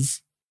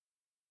Loompas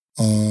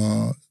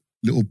are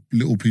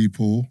little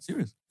people.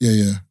 Serious?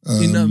 Yeah.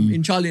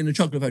 In Charlie and the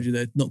Chocolate Factory,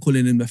 they're not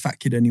calling him the fat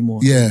kid anymore.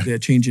 Yeah, they're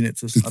changing it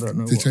to I don't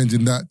know. They're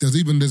changing that.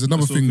 There's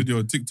another thing. video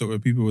on TikTok where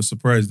people were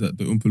surprised that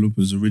the Oompa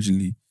Loompas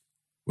originally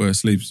were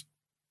slaves.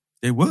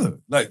 They were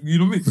like, you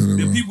know what I mean?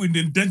 They're people in the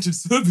indentured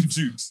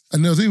servitudes.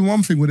 And there was even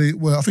one thing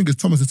where I think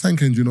it's Thomas the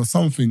Tank Engine or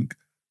something,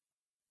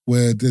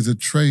 where there's a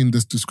train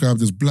that's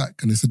described as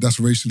black, and they said that's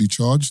racially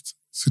charged,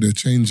 so they're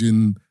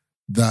changing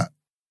that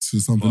to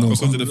something else.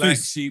 Because of the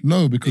face? Sheep.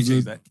 No, because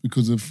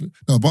of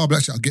Bar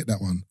Black Sheep. I get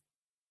that one.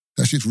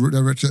 That shit's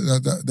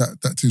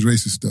that is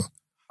racist still.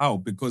 How?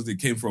 Because they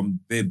came from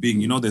there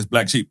being, there's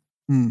black sheep.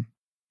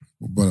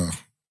 But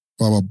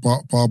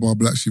Bar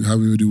Black Sheep,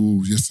 Harry with the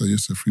Wolves. Yes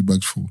sir. 3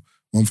 bags full.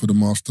 One for the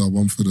master,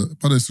 one for the.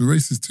 But it's a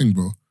racist thing,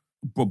 bro.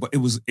 But it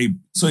was a.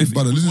 So if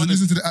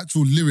listen to the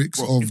actual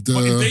lyrics of the.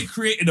 But if they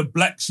created a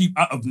black sheep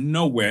out of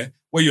nowhere,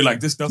 where you're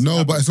like, this doesn't.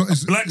 No, but it's not.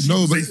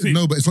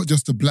 But it's not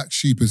just the black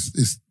sheep.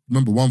 It's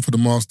remember, one for the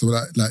master.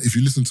 Like if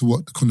you listen to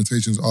what the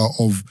connotations are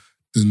of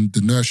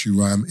the nursery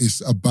rhyme,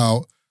 it's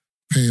about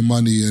paying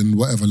money and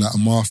whatever, like a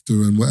master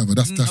and whatever.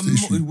 That's the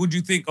issue. Would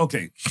you think?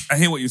 Okay, I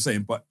hear what you're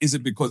saying, but is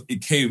it because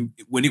it came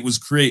when it was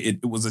created?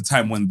 It was a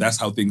time when that's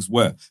how things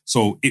were.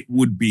 So it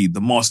would be the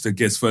master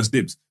gets first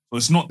dibs. So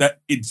it's not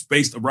that it's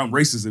based around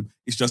racism.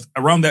 It's just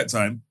around that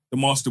time the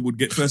master would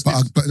get first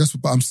dibs.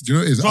 But I'm. Do you know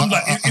what it is? So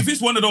if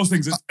it's one of those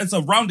things, it's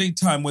around a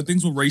time where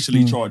things were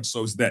racially charged.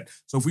 So it's that.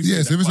 So if we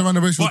if it's around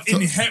the racial,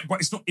 but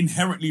it's not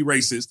inherently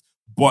racist.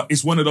 But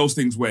it's one of those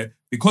things where,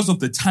 because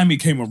of the time it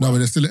came around, but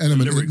there's still an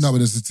element. But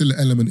there's still an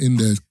element in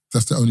there.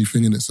 That's the only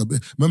thing in it. So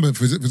remember,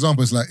 for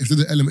example, it's like if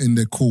there's an element in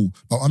there, cool.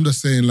 But I'm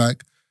just saying,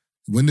 like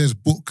when there's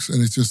books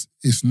and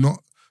it's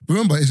not.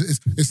 Remember,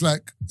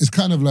 it's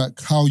kind of like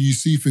how you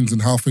see things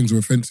and how things are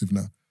offensive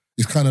now.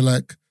 It's kind of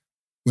like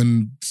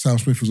when Sam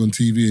Smith was on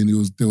TV and he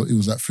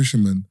was like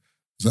fisherman.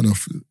 Is that no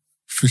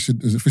Fisher?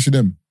 Is it Fisher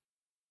Them?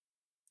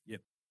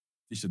 Yep,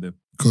 Fisher Them.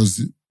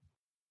 Because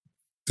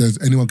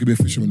anyone can be a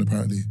fisherman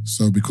apparently.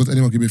 So because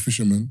anyone can be a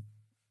fisherman,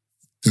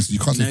 you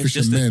can't say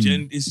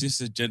fishermen. It's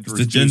just a gender. It's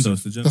the gender.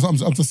 That's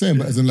what I'm just saying.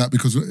 But as in like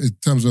because in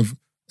terms of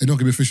anyone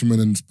can be a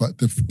fisherman, but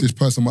this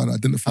person might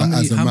identify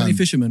as a man. How many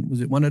fishermen?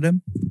 Was it one of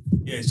them?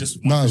 Yeah, it's just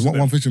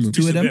one fisherman.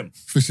 Two of them.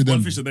 Fisher them.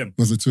 One fish of them.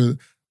 Was it two?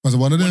 Was it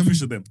one of them? One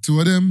fish of them. Two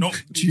of them. No,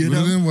 two of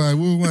them. Why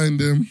we'll wind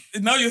them.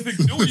 Now you're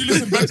thinking. You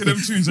listen back to them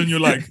tunes and you're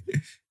like,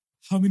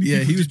 how many? Yeah,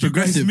 he was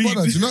progressive.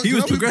 He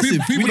was progressive.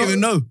 People don't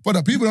even know.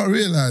 But people don't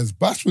realize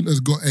Bashment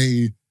has got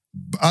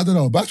I don't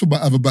know. Bashment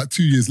might have about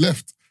 2 years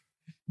left.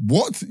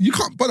 What? You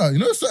can't, brother. You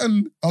know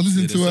certain. I was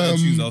listening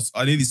to.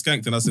 I nearly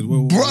skanked and I said,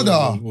 brother.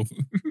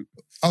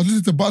 I was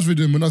listening to Buzz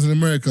Rhythm when I was in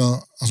America. I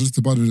was listening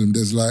to Buzz Rhythm.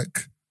 There's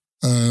like,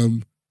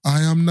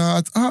 I am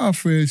not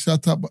afraid.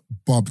 Shut up,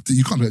 Bob.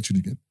 You can't do that tune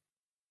again.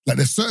 Like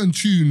there's certain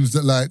tunes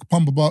that like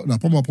Pum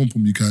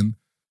Pum you can.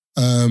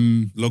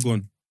 Log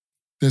on.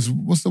 There's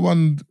what's the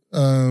one?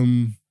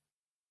 The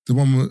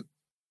one. With,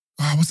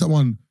 what's that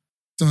one?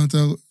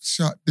 Dun,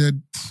 shut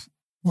dead.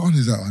 What one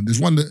is that one? There's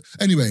one that.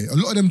 Anyway, a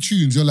lot of them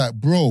tunes you're like,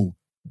 bro.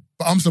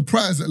 But I'm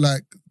surprised that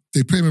like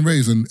they play them in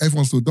raves and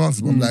everyone's still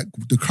dancing. But I'm like,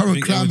 the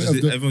current climate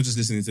of the everyone's just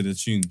listening to the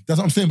tune. That's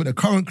what I'm saying. But the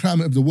current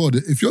climate of the world,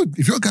 if you're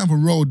going for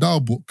Roald Dahl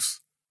books.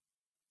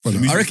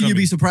 I reckon you'd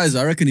be surprised.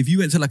 I reckon if you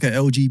went to like an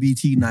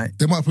LGBT night,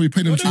 they might probably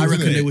play them tunes. I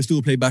reckon they would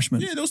still play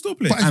Bashment. Yeah, they'll still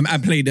play.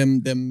 And play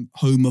them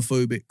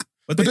homophobic.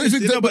 But they're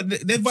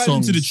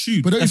vibing to the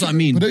tune. But that's what I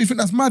mean. But don't you think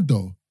that's mad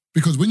though?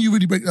 Because when you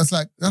really break, that's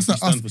like us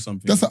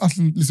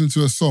listening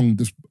to a song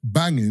that's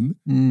banging,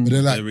 but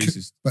they're like,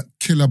 but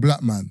kill a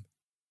black man.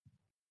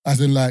 As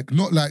in like,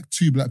 not like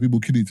two black people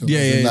kill each other.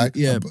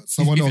 Yeah. But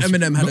someone else.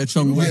 Eminem had a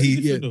song where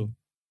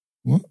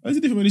What? Why is it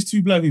different when it's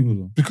two black people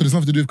though? Because it's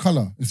nothing to do with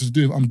colour. It's just to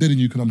do with I'm dead in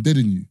you because I'm dead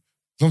in you.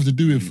 It's nothing to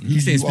do with who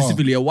He's saying you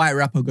specifically are. A white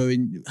rapper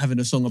having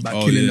a song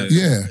about killing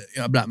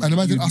a black man. And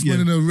imagine us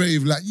running a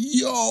rave like,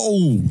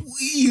 yo,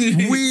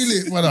 wheel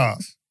it, brother.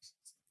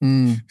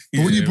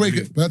 But when you break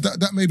it, but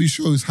that maybe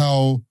shows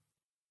how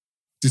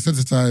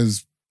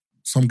desensitize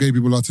some gay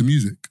people out to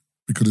music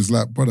because it's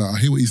like, brother, I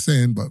hear what he's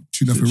saying, but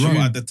tune up and run.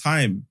 At the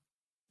time,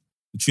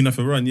 the tune up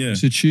and run, yeah.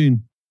 It's a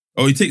tune.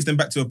 Oh, he takes them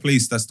back to a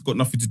place that's got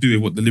nothing to do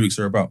with what the lyrics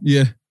are about.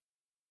 Yeah.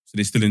 So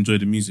they still enjoy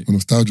the music.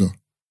 Nostalgia.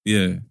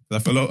 Yeah. I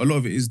feel a lot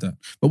of it is that.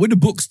 But with the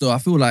books, though, I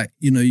feel like,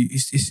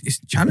 it's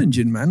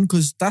challenging, man,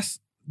 because that's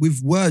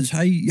with words,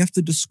 how you have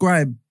to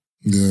describe.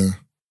 Yeah.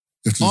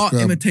 Art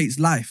imitates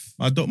life.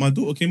 My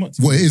daughter came up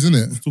to me. What it is, isn't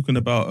it? Was talking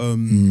about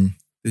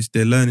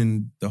they're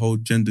learning the whole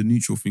gender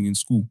neutral thing in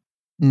school.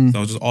 So I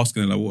was just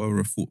asking her, like,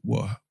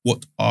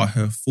 what are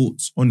her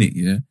thoughts on it,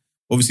 yeah?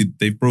 Obviously,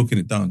 they've broken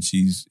it down.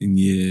 She's in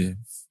year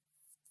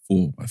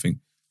 4, I think.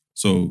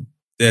 So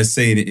they're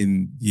saying it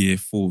in year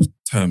 4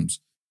 terms.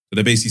 So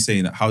they're basically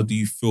saying that, how do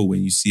you feel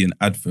when you see an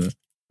advert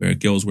where a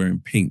girl's wearing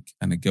pink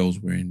and a girl's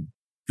wearing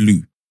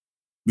blue?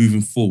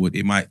 Moving forward,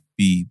 it might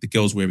be the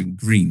girl's wearing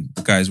green,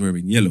 the guy's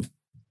wearing yellow.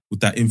 Would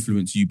that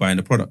influence you buying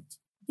the product?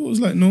 I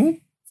was like, no. If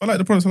I like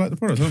the product, I like the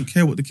product. I don't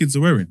care what the kids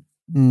are wearing.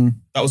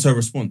 That was her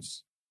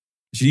response.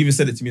 She even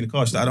said it to me in the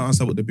car. She's like, I don't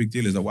understand what the big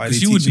deal is. Like, why are they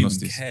teaching us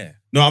this? Care.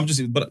 No, I'm just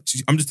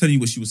telling you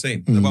what she was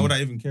saying. Like, why would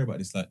I even care about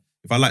this? Like,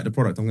 if I like the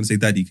product, I'm going to say,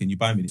 Daddy, can you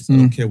buy me this? I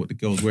don't care what the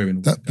girl's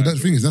wearing. But the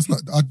thing is, that's not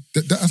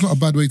a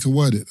bad way to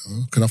word it,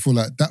 though. Because I feel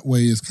like that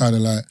way is kind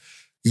of like,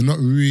 you're not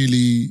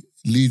really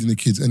leading the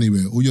kids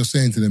anywhere. All you're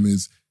saying to them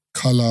is,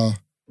 colour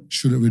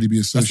shouldn't really be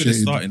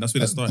associated. That's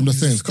where they're starting. I'm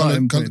just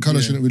saying,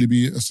 colour shouldn't really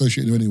be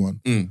associated with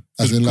anyone.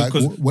 As in, like,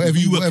 whatever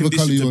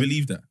colour you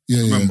believe that.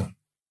 Yeah, remember?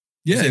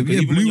 Yeah,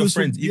 even when your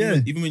friends,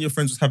 even when your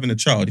friends was having a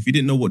child, if you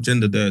didn't know what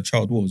gender the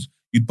child was,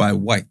 you'd buy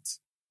white.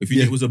 If you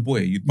knew it was a boy,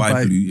 you'd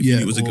buy blue. If you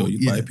knew it was a girl,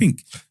 you'd buy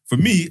pink. For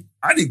me,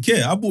 I didn't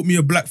care. I bought me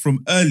a black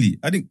from early.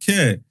 I didn't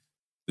care.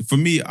 For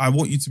me, I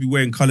want you to be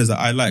wearing colours that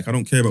I like. I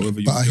don't care about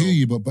whether you're. But I hear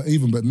you.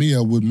 But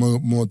Mia would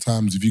more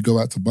times, if you go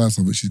out to buy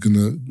something, she's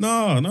gonna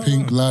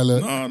pink,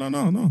 lilac.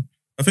 No.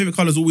 Her favourite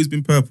colour's always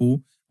been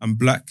purple and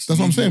black. That's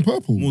what I'm saying.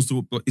 Purple.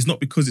 But it's not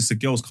because it's a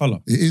girl's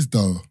colour. It is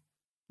though.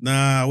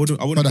 Nah, I wouldn't.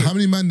 But how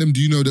many man them do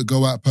you know that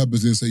go out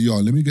purposely and say, "Yo,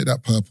 let me get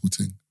that purple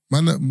thing"?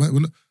 Man,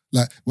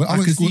 like when I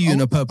can see you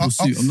in a purple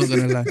suit. I'm not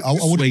gonna lie.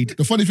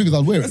 The funny thing is,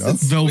 I'd wear it.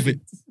 Velvet.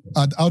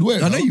 I'd wear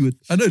it. I know you would.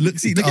 I know. Look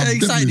how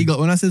excited he got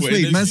when I said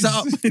suede. Man, sat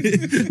up.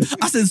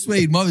 I said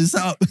suede. Marvin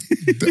sat up.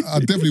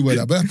 I'd definitely wear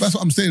that. But that's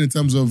what I'm saying in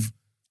terms of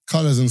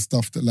colours and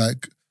stuff. That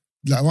like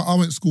when I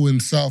went to school in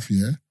South,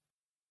 yeah.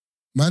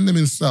 Man, them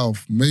in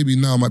South, maybe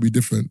now might be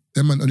different.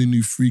 Them man only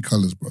knew 3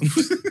 colours, bro.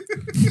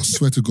 I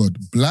swear to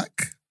God,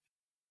 black,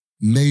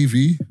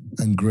 navy,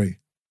 and grey.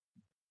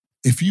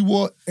 If you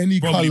wore any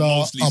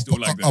colour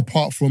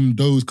apart from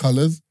those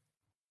colours,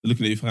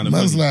 looking at you kind of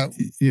man's like,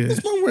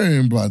 what's man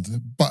wearing, blood?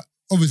 But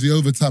obviously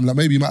over time, like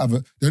maybe you might have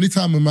the only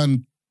time a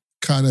man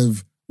kind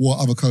of wore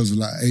other colours was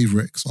like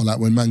Avrex or like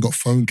when man got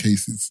phone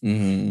cases.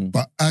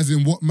 But as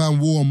in what man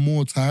wore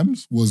more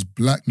times was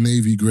black,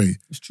 navy, grey.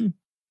 It's true.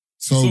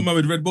 So saw man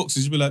with red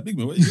boxes, you'd be like, big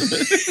man, what are you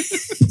doing?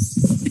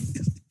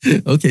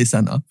 Okay,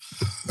 Santa.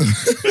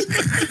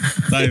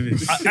 I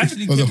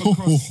actually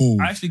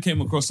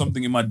came across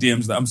something in my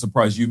DMs that I'm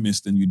surprised you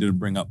missed and you didn't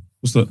bring up.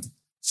 What's that?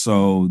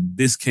 So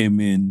this came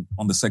in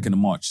on the 2nd of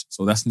March.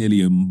 So that's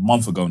nearly a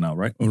month ago now,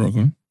 right? Oh,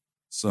 okay.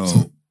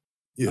 So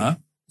yeah.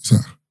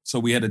 So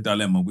we had a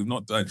dilemma. We've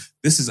not done.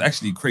 This is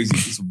actually crazy.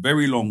 It's a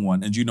very long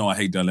one, and you know I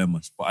hate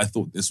dilemmas. But I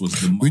thought this was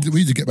the most. We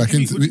need to get back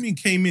into. What do you mean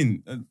came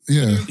in?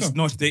 It's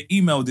not. They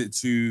emailed it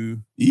to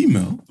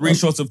 3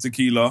 shots of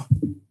tequila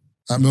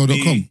at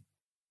mail.com.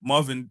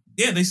 Marvin.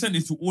 Yeah, they sent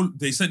it to all.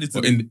 They sent it to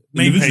the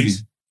main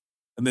page,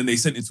 and then they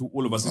sent it to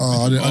all of us.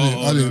 I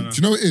didn't. Do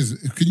you know what it is?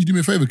 Can you do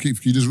me a favor,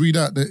 Keith? Can you just read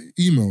out the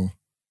email?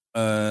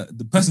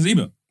 The person's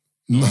email.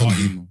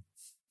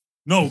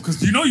 No,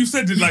 because you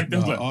said it like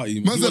that.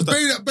 Man said,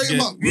 bait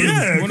him up.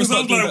 Yeah, because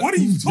I was like, what are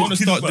you talking about? You want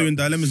to start doing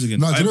dilemmas again?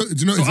 No, do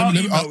you know?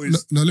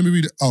 Let me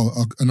read it.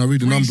 And I'll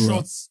read the number. 3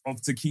 shots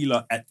of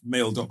tequila at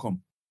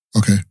mail.com.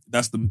 Okay.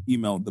 That's the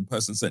email the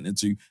person sent it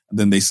to. And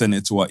then they sent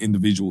it to our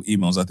individual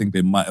emails. I think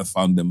they might have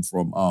found them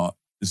from our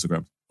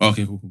Instagram.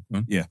 Okay, cool.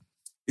 Yeah.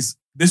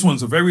 This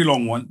one's a very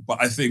long one,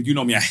 but I think, you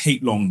know me, I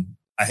hate long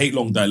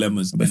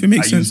dilemmas. But if it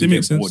makes sense, it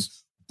makes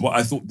sense. But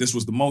I thought this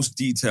was the most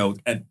detailed,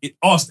 and it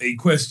asked a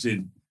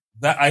question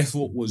that I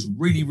thought was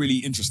really, really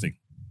interesting.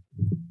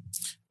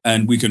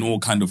 And we can all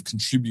kind of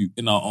contribute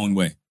in our own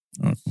way.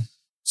 Okay.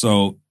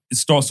 So it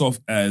starts off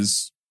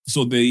as,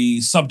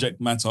 the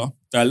subject matter,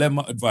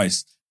 dilemma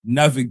advice,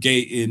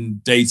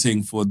 navigating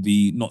dating for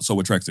the not so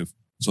attractive.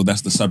 So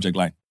that's the subject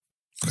line.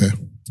 Okay.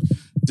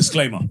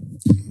 Disclaimer.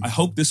 I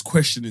hope this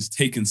question is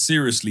taken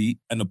seriously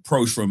and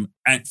approached from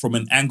an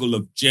angle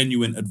of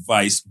genuine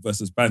advice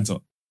versus banter.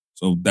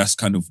 So that's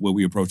kind of where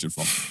we approach it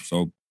from.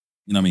 So,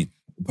 you know what I mean?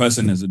 The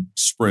person has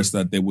expressed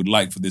that they would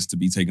like for this to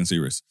be taken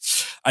serious.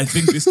 I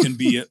think this can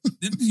be,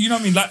 you know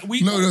what I mean? Like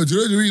No, do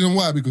you know the reason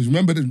why? Because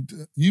remember,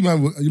 you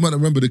might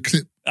remember the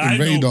clip in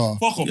Radar.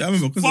 Fuck off. Yeah, I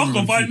remember. Fuck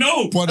off, I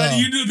know. But,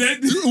 and you do that.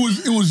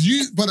 It was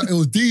you, but it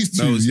was these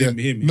two. No, it was yeah.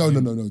 him. No.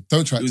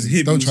 Don't try. It was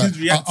him. Don't It try. was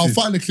his reaction. I'll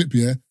find the clip.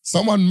 Yeah,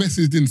 someone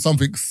messaged in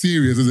something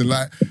serious, as in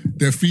like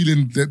they're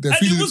feeling. They're And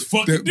feeling. it was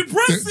fucking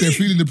depressing. They're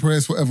feeling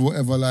depressed.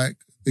 Whatever. Like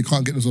they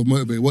can't get themselves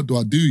motivated. What do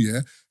I do?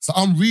 Yeah. So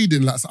I'm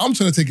reading. Like so I'm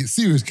trying to take it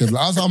serious, Kev.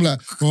 Like, I'm like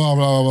blah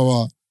blah blah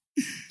blah.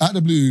 Out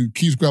the blue,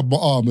 Keith grabbed my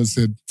arm and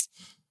said,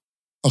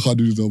 I can't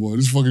do this no more.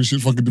 This fucking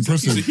shit's fucking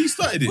depressing. He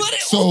started it.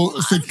 So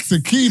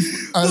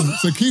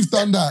Keith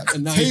done that.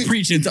 And now he's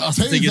preaching to us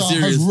to take it Taser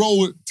serious. has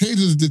rolled.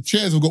 Taser's the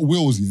chairs have got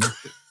wheels, yeah.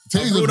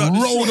 Taser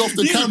rolled off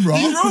the camera.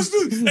 He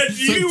roasted and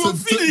you were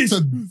finished.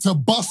 To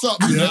bust up,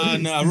 yeah.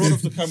 Nah, roll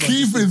off the camera.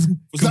 Keith is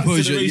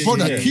composure,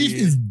 Keith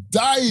is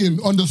dying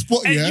on the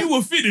spot, And yeah. you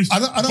were finished.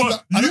 And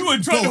you were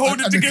trying to hold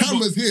it and together. the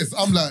camera's here. So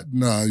I'm like,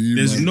 nah, you.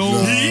 There's man, no-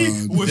 nah,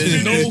 He was this in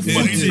is no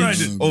fucking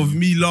footage dumb. of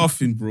me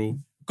laughing, bro.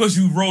 Because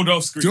you rolled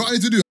off screen. Do you know what I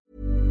need to do?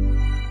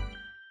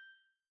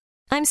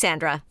 I'm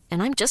Sandra,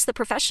 and I'm just the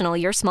professional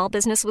your small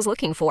business was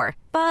looking for.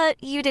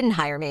 But you didn't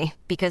hire me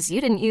because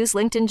you didn't use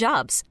LinkedIn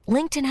Jobs.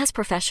 LinkedIn has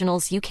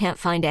professionals you can't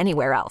find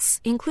anywhere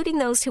else, including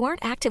those who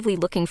aren't actively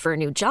looking for a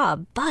new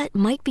job, but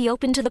might be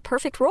open to the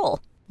perfect role,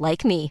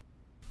 like me.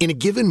 In a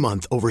given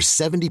month, over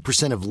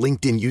 70% of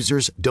LinkedIn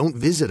users don't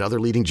visit other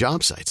leading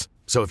job sites.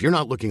 So if you're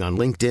not looking on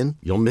LinkedIn,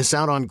 you'll miss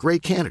out on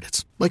great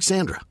candidates like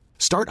Sandra.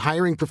 Start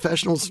hiring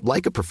professionals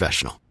like a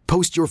professional.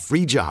 Post your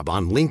free job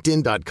on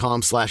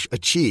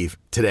linkedin.com/achieve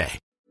today.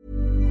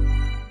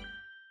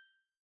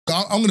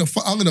 I'm gonna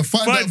find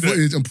that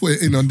footage and put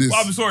it in on this.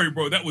 Well, I'm sorry,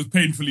 bro. That was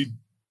painfully.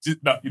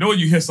 Now, you know when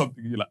you hear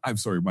something, you're like, "I'm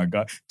sorry, my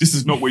guy. This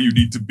is not where you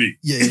need to be."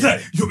 It's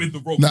like you're in the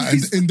wrong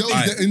place.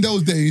 In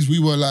those days, we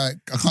were like,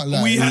 I can't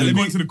lie. We had to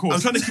go to the course.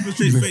 I'm trying to keep a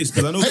straight face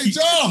because I know Hey,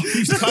 Joe!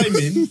 Keith's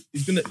timing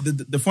is gonna.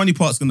 The funny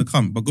part's gonna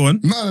come. But go on.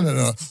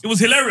 No. It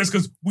was hilarious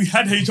because we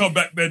had HR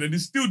back then and it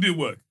still didn't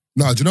work.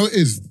 No, do you know what it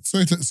is?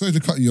 Sorry to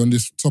cut you on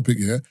this topic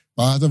here,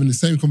 but I was having the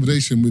same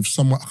conversation with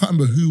someone. I can't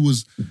remember who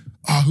was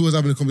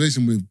having a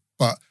conversation with,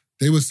 but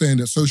they were saying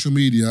that social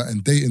media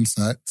and dating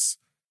sites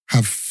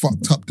have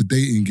fucked up the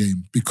dating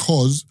game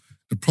because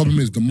the problem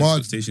is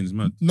the Station is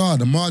mad. No,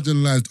 the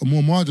marginalised are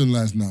more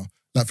marginalised now.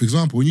 Like for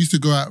example, when you used to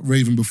go out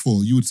raving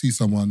before, you would see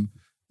someone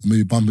and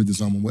maybe bump into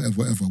someone,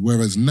 whatever.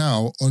 Whereas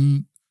now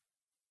on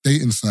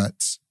dating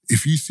sites,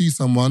 if you see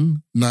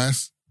someone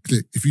nice,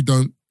 click. If you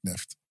don't,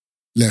 left.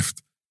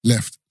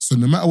 So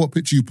no matter what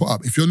picture you put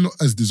up, if you're not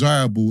as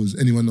desirable as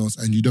anyone else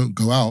and you don't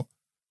go out,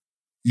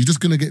 you're just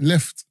gonna get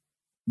left,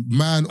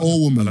 man or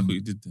woman. I like what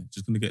you did there.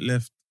 Just gonna get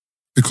left.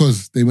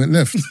 Because they went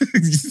left.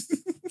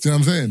 See what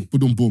I'm saying?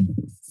 Boom, boom. You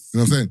know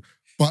what I'm saying?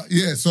 But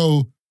yeah,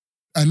 so,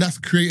 and that's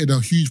created a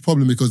huge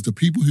problem because the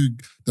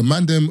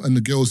man them and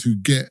the girls who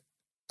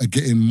are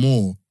getting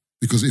more.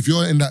 Because if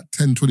you're in that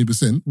 10,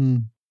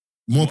 20%,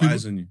 more people,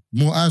 eyes on you.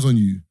 More eyes on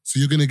you. So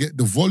you're going to get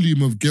the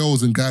volume of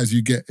girls and guys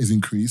you get is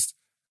increased.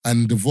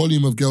 And the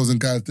volume of girls and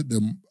guys that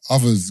the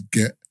others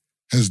get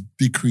has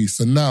decreased.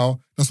 So now,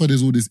 that's why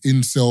there's all this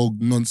incel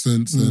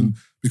nonsense and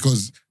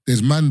because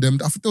there's man them.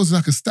 I think there was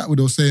like a stat where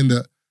they were saying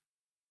that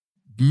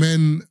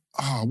men,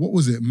 what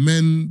was it?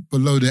 Men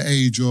below the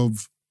age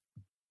of,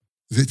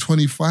 is it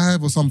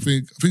 25 or something?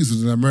 I think this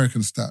was an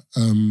American stat,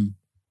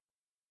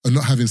 are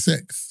not having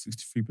sex.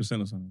 63%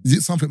 or something. Is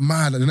it something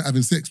mad that they're not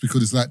having sex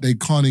because it's like they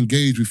can't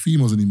engage with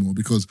females anymore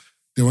because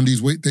they're on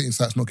these dating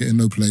sites not getting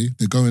no play.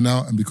 They're going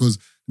out and because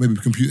maybe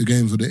computer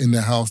games or they're in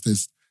their house,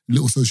 there's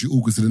little social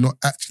awkward, so they're not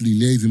actually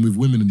liaising with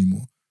women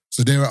anymore.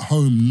 So they're at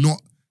home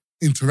not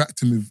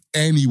interacting with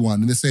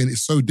anyone. And they're saying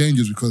it's so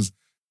dangerous because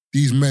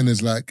these men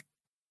is like,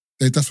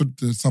 that's what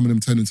some of them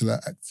turn into like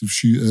active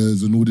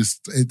shooters and all this.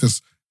 It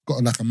just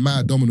got like a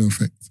mad domino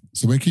effect.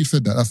 So when Keith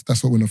said that,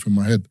 that's what went off in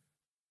my head.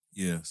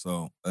 Yeah,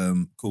 so,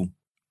 cool.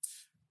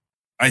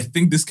 I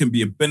think this can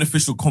be a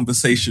beneficial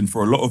conversation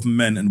for a lot of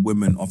men and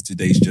women of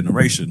today's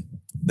generation.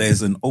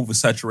 There's an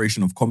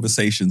oversaturation of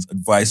conversations,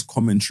 advice,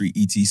 commentary,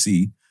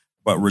 etc.,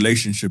 about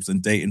relationships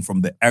and dating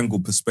from the angle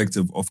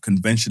perspective of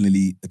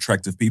conventionally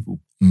attractive people.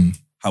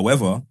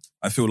 However,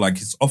 I feel like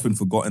it's often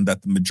forgotten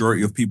that the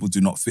majority of people do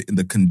not fit in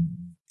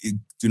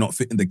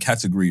the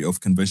category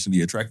of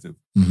conventionally attractive.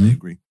 I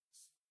agree.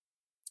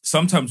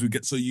 Sometimes we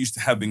get so used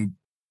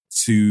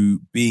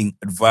to being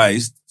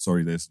advised,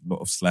 there's a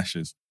lot of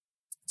slashes,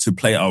 to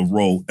play our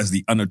role as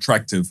the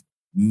unattractive,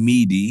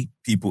 meaty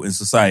people in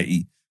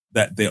society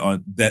that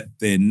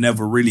there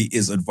never really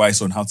is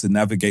advice on how to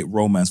navigate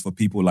romance for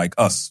people like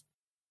us.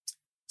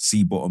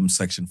 See bottom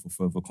section for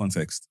further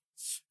context.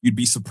 You'd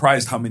be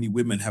surprised how many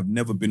women have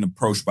never been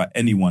approached by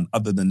anyone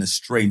other than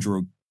strange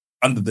or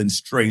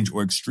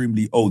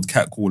extremely old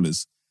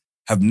catcallers,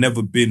 have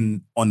never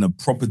been on a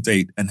proper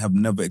date and have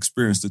never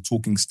experienced the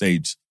talking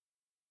stage,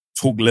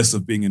 talk less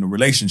of being in a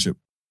relationship.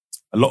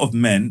 A lot of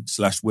men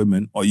 /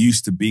 women are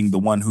used to being the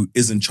one who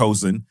isn't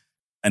chosen,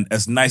 and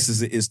as nice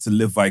as it is to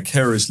live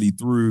vicariously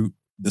through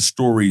the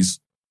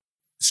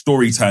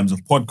story times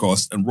of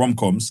podcasts and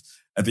rom-coms,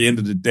 at the end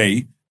of the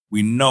day,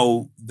 we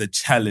know the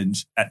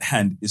challenge at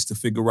hand is to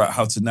figure out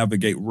how to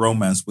navigate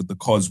romance with the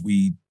cards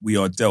we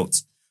are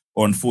dealt.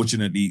 or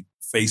unfortunately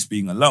face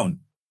being alone.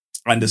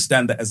 I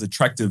understand that as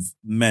attractive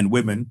men,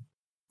 women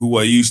who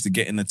are used to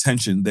getting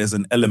attention, there's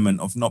an element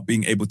of not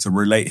being able to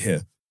relate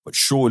here. But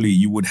surely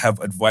you would have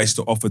advice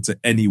to offer to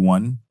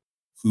anyone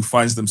who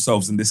finds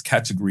themselves in this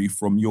category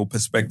from your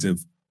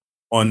perspective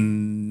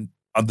on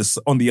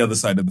the other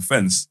side of the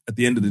fence. At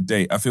the end of the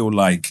day, I feel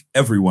like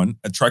everyone,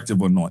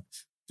 attractive or not,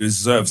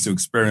 deserves to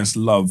experience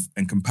love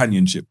and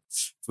companionship.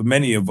 For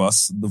many of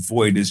us, the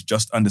void is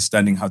just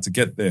understanding how to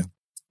get there.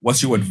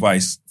 What's your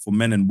advice for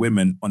men and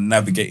women on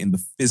navigating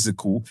the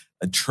physical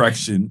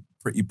attraction,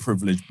 pretty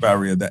privileged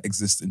barrier that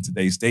exists in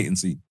today's dating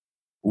scene?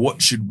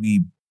 What should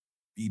we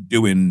be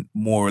doing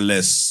more or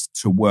less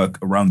to work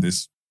around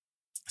this?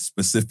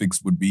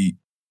 Specifics would be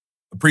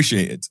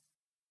appreciated.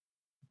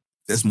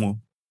 There's more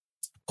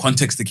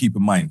context to keep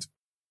in mind.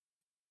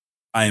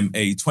 I am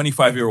a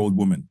 25-year-old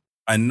woman.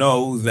 I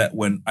know that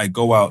when I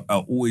go out,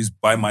 I'll always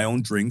buy my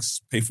own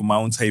drinks, pay for my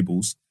own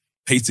tables,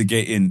 pay to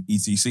get in,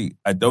 etc.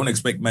 I don't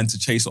expect men to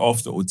chase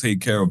after or take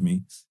care of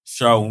me,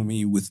 shower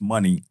me with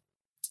money,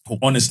 or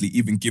honestly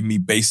even give me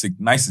basic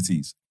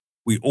niceties.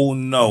 We all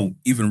know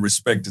even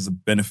respect is a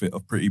benefit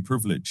of pretty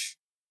privilege.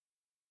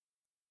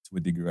 To a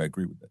degree, I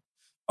agree with that.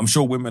 I'm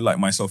sure women like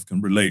myself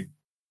can relate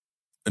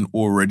and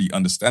already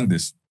understand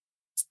this.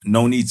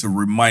 No need to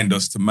remind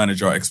us to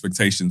manage our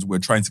expectations. We're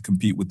trying to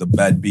compete with the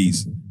bad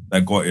bees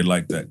that got it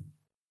like that.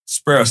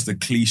 Spare us the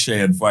cliche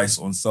advice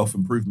on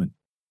self-improvement.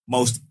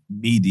 Most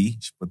needy,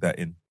 should put that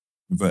in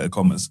inverted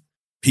commas,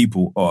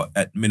 people are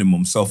at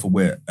minimum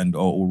self-aware and are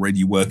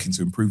already working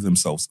to improve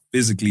themselves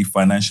physically,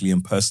 financially,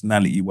 and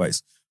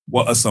personality-wise.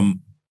 What are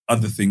some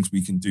other things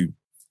we can do?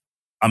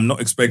 I'm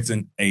not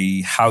expecting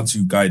a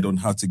how-to guide on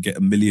how to get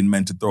 1 million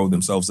men to throw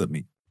themselves at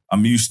me.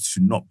 I'm used to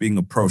not being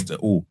approached at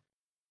all.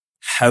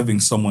 Having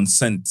someone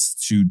sent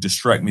to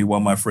distract me while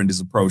my friend is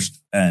approached,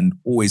 and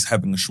always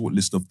having a short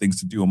list of things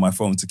to do on my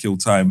phone to kill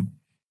time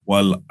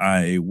while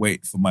I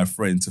wait for my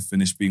friend to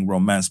finish being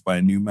romanced by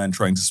a new man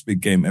trying to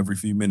spit game every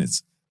few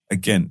minutes.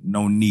 Again,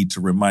 no need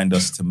to remind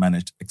us to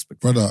manage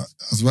expectations. Brother,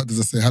 I was about to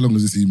say, how long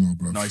is this email,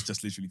 bro? No, it's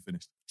just literally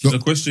finished. So the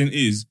question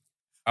is,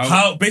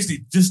 how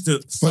basically, just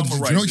to summarize.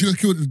 Do you know what she just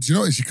killed? Do you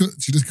know what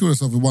she just killed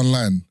herself with one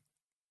line?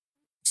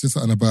 She said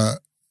something about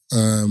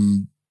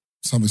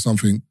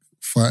something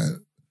fight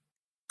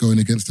going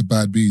against the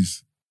bad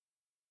bees.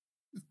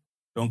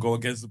 Don't go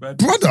against the bad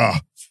bees. Brother!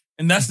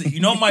 And that's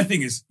the, my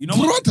thing is,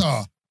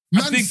 brother!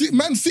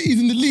 Man City's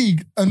in the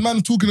league and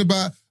man talking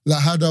about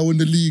like how they'll win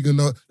the league and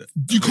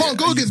you can't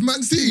go against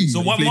Man City. So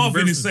what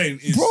Marvin is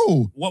saying is,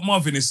 what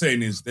Marvin is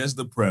saying is, there's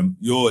the Prem,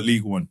 you're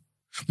League One.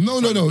 No.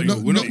 I'm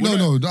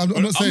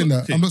not saying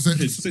that. I'm not saying.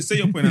 Say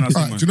your point and I'll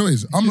say mine. Do you know what it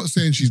is? I'm not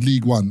saying she's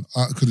League One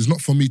because it's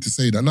not for me to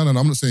say that. No, I'm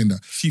not saying that.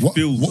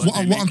 What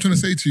I'm trying to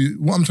say to you,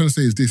 what I'm trying to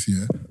say is this,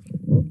 yeah?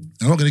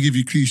 I'm not going to give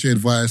you cliche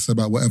advice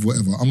about whatever.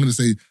 I'm going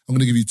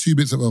to give you 2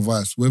 bits of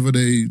advice, whether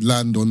they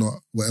land or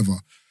not, whatever.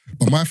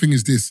 But my thing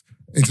is this: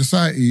 in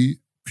society,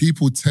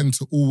 people tend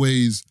to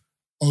always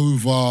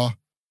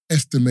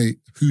overestimate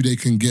who they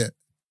can get.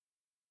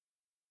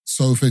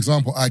 So, for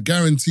example, I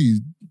guarantee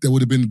there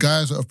would have been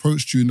guys that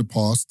approached you in the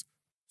past.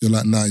 You're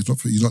like, nah,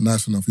 he's not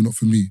nice enough. You're not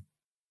for me.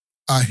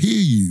 I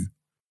hear you.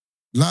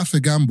 Life's a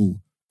gamble.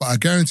 But I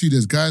guarantee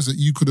there's guys that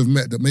you could have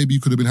met that maybe you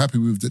could have been happy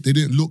with that they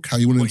didn't look how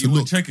you wanted them to look. You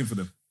weren't checking for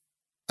them.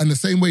 And the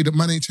same way that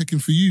man ain't checking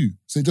for you.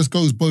 So it just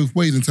goes both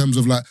ways in terms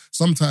of like,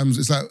 sometimes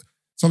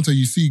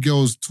you see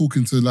girls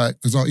talking to like,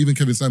 because even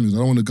Kevin Samuels, I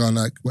don't want to go on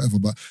like whatever,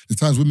 but there's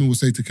times women will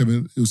say to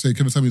Kevin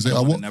Samuels,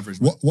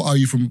 what are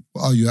you from,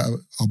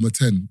 I'm a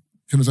 10.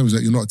 Kevin Samuels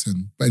like, you're not a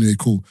 10. But anyway,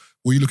 cool.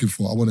 What are you looking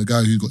for? I want a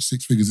guy who's got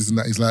 6 figures, this and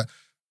that. He's like,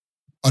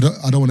 I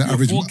don't want to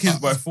average. 4 kids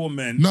by 4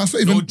 men. No, it's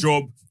not even. No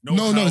job.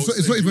 No house.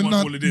 It's not even.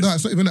 No,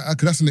 it's not even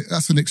that.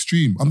 That's an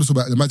extreme. I'm just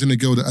about imagine a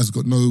girl that has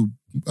got no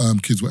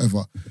kids,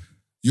 whatever.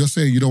 You're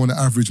saying you don't want an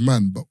average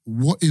man, but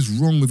what is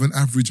wrong with an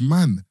average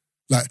man?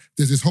 Like,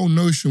 there's this whole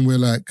notion where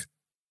like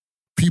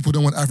people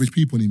don't want average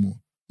people anymore.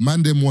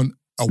 Man, them want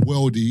a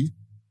worldie.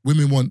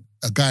 Women want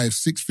a guy of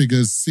 6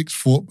 figures, 6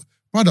 foot.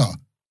 Brother,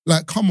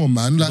 like, come on,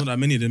 man. Like, not that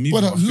many of them.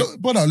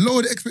 Brother,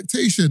 lower the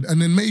expectation,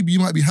 and then maybe you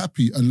might be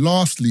happy. And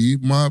lastly,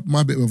 my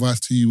bit of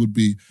advice to you would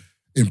be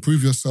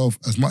improve yourself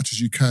as much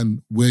as you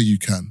can where you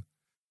can.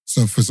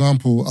 So, for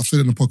example, I've said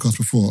it in the podcast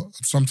before,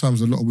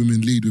 sometimes a lot of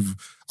women lead with,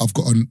 I've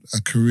got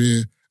a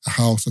career, a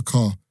house, a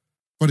car.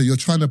 Brother, you're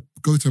trying to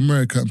go to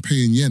America and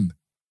pay in yen.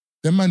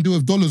 Them man do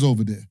have dollars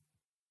over there.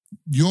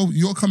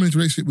 You're coming into a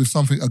relationship with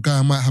something a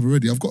guy might have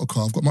already. I've got a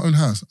car, I've got my own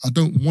house. I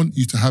don't want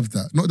you to have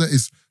that. Not that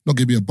it's not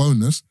going to be a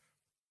bonus,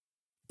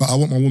 but I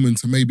want my woman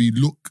to maybe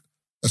look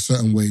a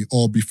certain way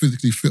or be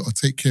physically fit or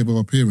take care of her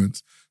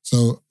appearance.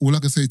 So all I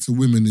can say to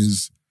women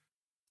is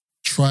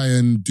try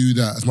and do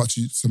that as much.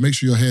 So make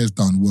sure your hair is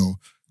done well.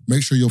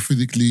 Make sure you're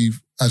physically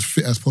as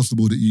fit as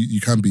possible that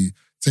you can be.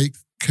 Take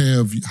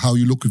care of how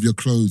you look with your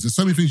clothes. There's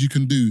so many things you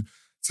can do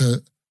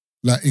to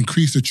like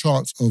increase the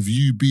chance of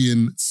you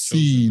being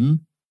seen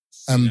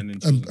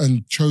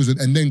and chosen,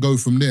 and then go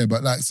from there.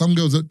 But like some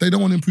girls, they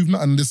don't want to improve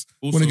nothing, just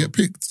want to get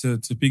picked. To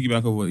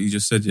piggyback on what you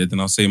just said, yeah, then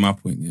I'll say my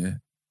point, yeah.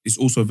 it's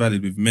also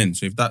valid with men.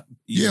 So if that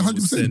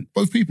 100%,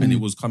 both people, and it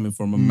was coming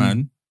from a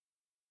man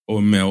or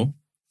a male,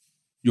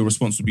 your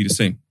response would be the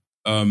same.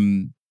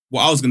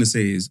 What I was going to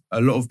say is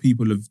a lot of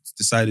people have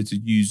decided to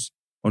use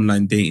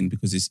online dating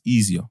because it's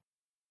easier.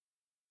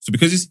 So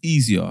because it's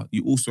easier,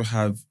 you also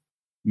have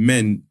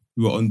men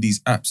who are on these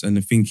apps and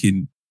they're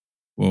thinking,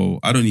 well,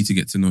 I don't need to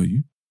get to know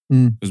you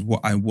because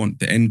what I want,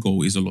 the end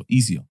goal is a lot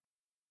easier. You know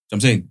what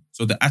I'm saying?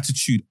 So the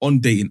attitude on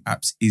dating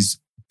apps is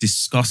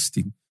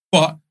disgusting.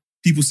 But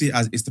people see it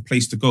as it's the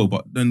place to go.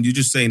 But then you're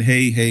just saying,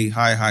 hey,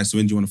 hi. So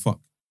when do you want to fuck?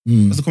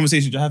 That's the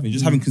conversation you're having. You're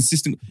just having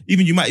consistent,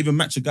 even you might even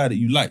match a guy that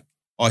you like.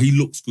 Oh, he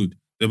looks good.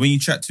 But when you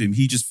chat to him,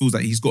 he just feels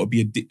like he's got to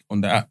be a dick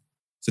on the app.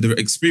 So the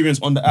experience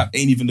on the app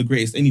ain't even the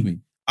greatest anyway.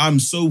 I'm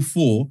so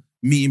for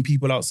meeting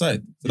people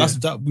outside. So that's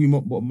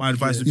what my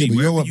advice would be.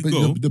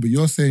 But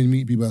you're saying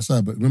meet people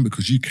outside, but remember,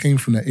 because you came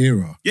from that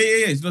era.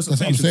 Yeah. That's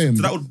what I'm saying.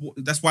 So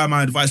that's why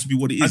my advice would be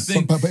what it is.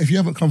 But if you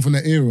haven't come from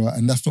that era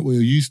and that's not what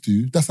you're used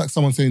to, that's like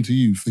someone saying to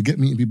you, forget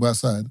meeting people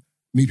outside,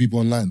 meet people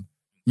online.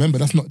 Remember,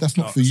 that's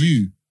not for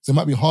you. So it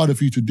might be harder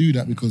for you to do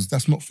that because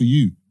that's not for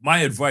you.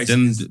 My advice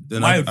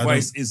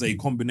is a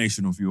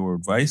combination of your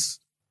advice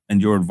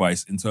and your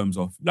advice in terms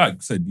of, like I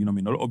said, you know what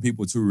I mean? A lot of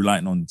people are too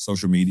reliant on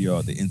social media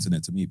or the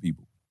internet to meet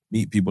people.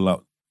 Meet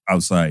people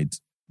outside,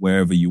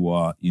 wherever you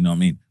are, you know what I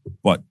mean?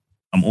 But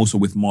I'm also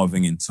with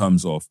Marvin in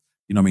terms of,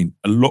 you know what I mean?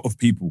 A lot of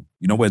people,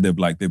 you know, where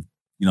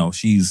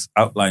she's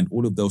outlined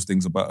all of those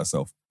things about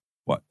herself.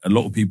 But a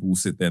lot of people will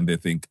sit there and they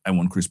think, I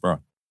want Chris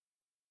Brown.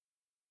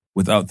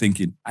 Without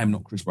thinking, I'm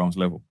not Chris Brown's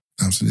level.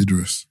 Damson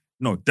Idris.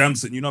 No,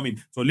 Damson, you know what I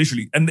mean? So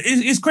literally, and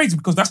it's crazy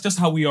because that's just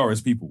how we are as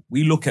people.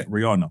 We look at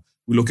Rihanna,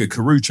 we look at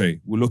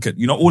Karrueche, we look at,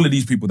 you know, all of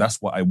these people,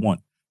 that's what I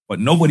want.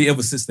 But nobody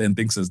ever sits there and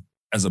thinks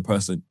as a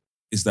person,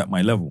 is that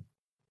my level?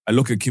 I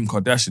look at Kim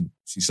Kardashian,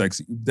 she's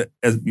sexy. You know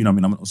what I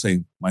mean? I'm not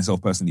saying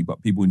myself personally,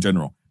 but people in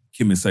general.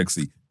 Kim is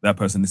sexy, that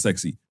person is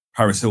sexy.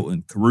 Paris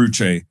Hilton,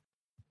 Karrueche,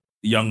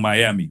 Young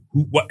Miami,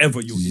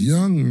 whatever you're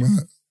Young Miami.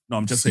 No,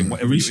 I'm just saying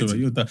whatever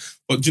you're that.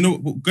 But do you know,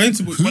 going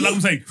to... But like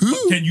I'm saying,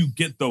 can you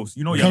get those?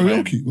 You know,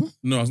 karaoke? What?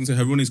 No, I was going to say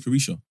her real name is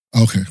Carisha.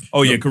 Okay.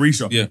 Oh yeah,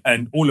 Carisha. Yeah.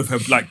 And all of her,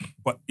 like,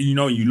 but you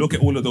know, you look at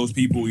all of those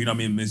people, you know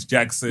what I mean? Miss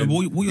Jackson.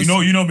 No,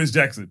 you know Miss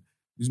Jackson.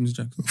 Who's Miss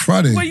Jackson?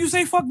 Friday. What you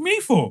say fuck me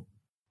for?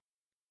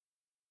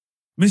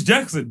 Miss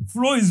Jackson.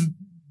 Floyd's...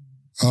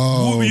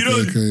 Oh, what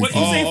you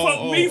say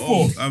fuck me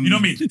for? You know what I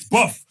mean?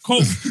 Buff,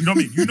 coke, you know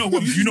what I mean? You know.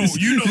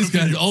 This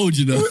guy's old,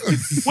 you know.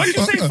 What you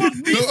say fuck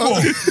me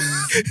for?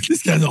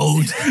 This guy's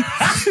old.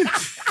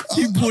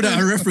 He pulled out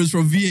a reference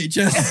from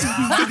VHS.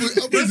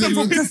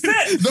 From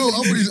cassette. No, I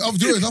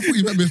thought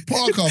you meant Miss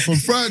Parker from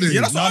Friday.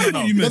 Yeah, that's what I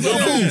thought you meant. You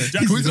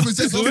What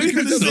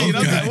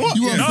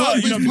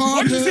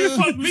you say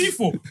fuck me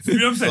for? You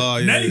know what I'm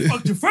saying? Nelly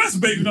fucked your first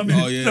baby, you know what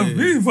I mean? So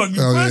really fucked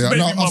your first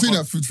baby. I've seen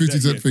that 50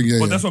 Cent thing,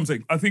 But that's what I'm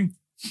saying. I think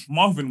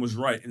Marvin was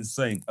right in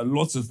saying a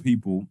lot of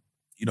people,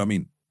 you know what I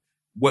mean,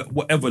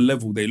 whatever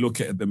level they look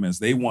at them as,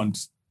 they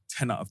want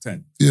 10 out of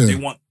 10. Yeah. They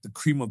want the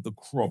cream of the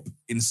crop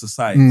in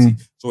society.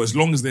 So as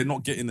long as they're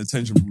not getting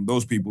attention from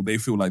those people, they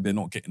feel like they're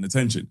not getting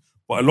attention.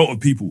 But a lot of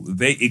people,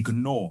 they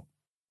ignore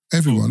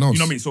everyone else. You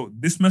know what I mean? So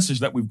this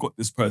message that we've got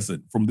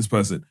from this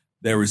person,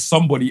 there is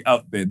somebody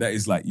out there that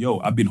is like, yo,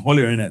 I've been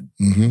hollering at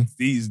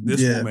this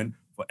woman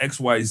for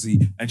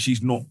XYZ and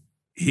she's not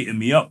hitting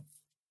me up.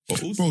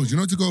 Bro, you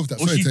know to go with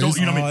that. Or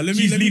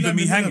she's leaving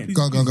me hanging.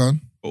 Go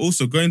on. But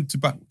also going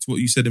back to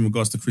what you said in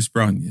regards to Chris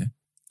Brown, yeah?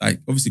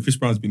 Like, obviously, Chris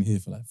Brown's been here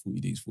for like 40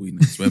 days, 40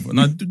 nights, whatever.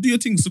 Now, do your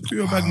thing,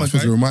 secure your bag, my guy. I'm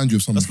supposed to remind you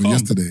of something from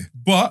yesterday.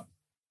 But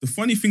the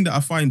funny thing that I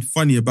find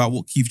funny about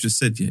what Keith just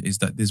said here is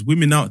that there's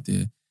women out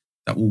there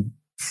that will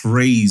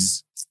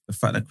praise the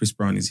fact that Chris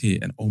Brown is here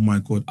and, oh my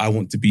God, I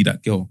want to be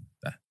that girl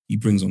that he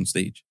brings on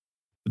stage.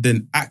 But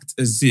then act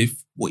as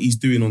if what he's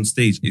doing on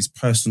stage is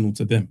personal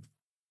to them.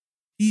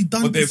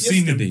 But they've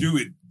seen him do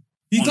it.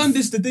 He done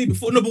this the day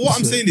before. No, but what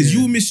I'm saying is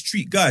you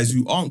mistreat guys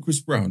who aren't Chris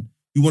Brown,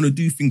 who want to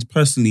do things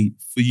personally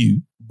for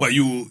you. But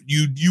you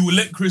will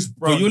let Chris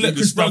Brown do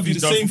the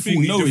same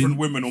thing, 40 different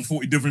women on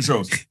 40 different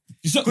shows.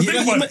 I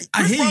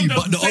hear you,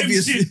 but the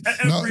obvious...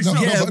 No,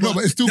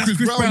 but it's still Chris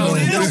Brown.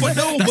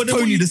 But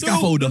Tony the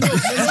scaffolder.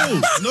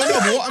 No,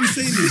 but what I'm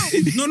saying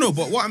is...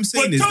 but what I'm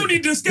saying is... But Tony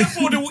the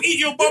scaffolder will eat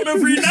your bum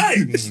every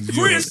night.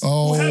 Chris...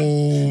 what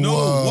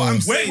I'm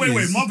saying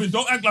Wait, Marvin,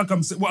 don't act like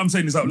what I'm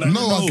saying is out loud.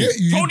 No, I get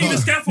you. Tony the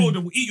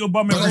scaffolder will eat your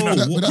bum every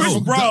night. Chris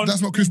Brown...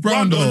 That's not Chris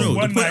Brown, though.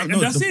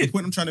 The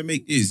point I'm trying to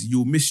make is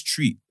you'll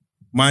mistreat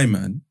my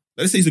man.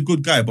 Let's say he's a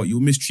good guy, but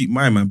you'll mistreat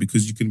my man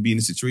because you can be in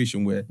a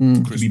situation where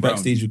you could be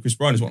backstage with Chris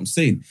Brown, is what I'm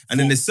saying. And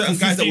then there's certain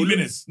guys that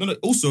will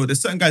also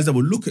there's certain guys that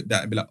will look at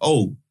that and be like,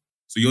 oh,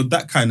 so you're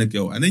that kind of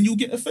girl. And then you'll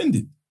get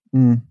offended.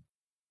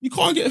 You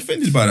can't get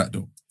offended by that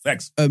though.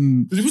 Facts.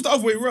 Because if it's the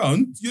other way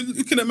around, you're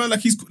looking at man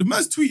like the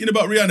man's tweeting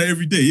about Rihanna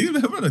every day. You're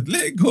gonna let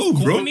it go,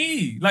 bro.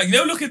 Corny. Like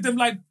they'll look at them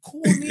like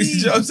corny.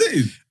 You know what I'm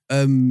saying?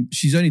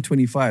 she's only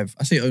 25.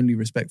 I say only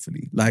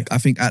respectfully. Like, I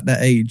think at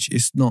that age,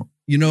 it's not,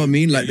 you know what I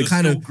mean? Like, You're the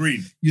kind still of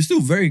green. You're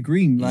still very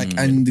green. Like,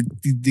 and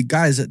the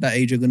guys at that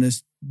age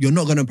you're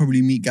not gonna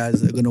probably meet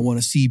guys that are gonna want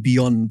to see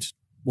beyond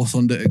what's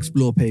on the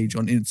explore page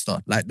on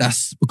Insta. Like,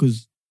 that's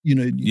because, you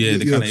know, the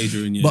kind of age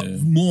you're in.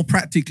 But more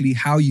practically,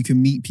 how you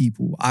can meet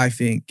people, I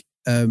think,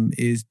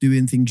 is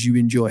doing things you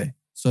enjoy.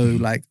 So,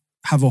 like,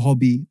 have a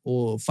hobby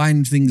or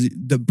find things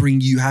that bring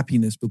you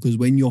happiness, because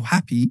when you're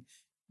happy,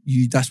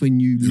 that's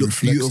when you look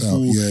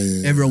beautiful.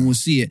 Everyone will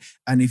see it.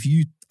 And if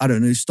you, I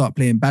don't know, start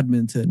playing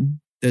badminton,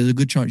 there's a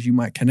good chance you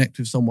might connect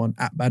with someone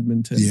at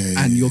badminton,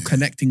 and you're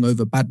connecting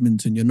over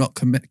badminton. You're not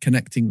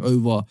connecting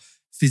over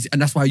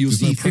and that's why you'll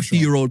see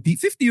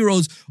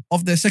 50-year-olds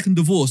of their second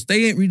divorce.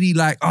 They ain't really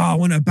like, oh, I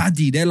want a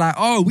baddie. They're like,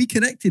 oh, we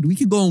connected. We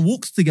can go on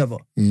walks together,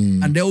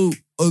 and they'll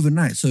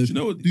overnight. So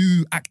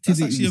do activities.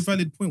 That's actually a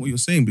valid point what you're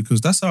saying,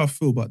 because that's how I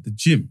feel about the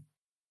gym.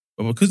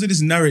 But because of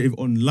this narrative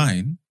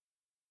online,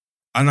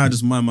 and I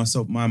just mind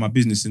my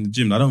business in the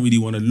gym. I don't really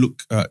want to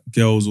look at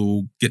girls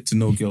or get to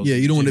know girls. Yeah,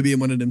 you don't want to be in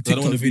one of them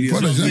TikTok videos.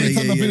 Brother,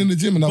 I've been in the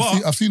gym and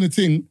I've seen a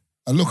thing.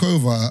 I look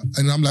over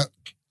and I'm like,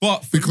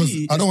 because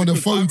I don't want the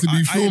phone to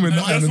be filming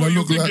that, and I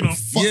look like,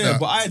 fuck that.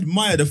 But I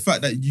admire the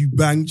fact that you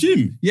bang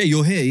gym. Yeah,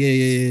 you're here. Yeah.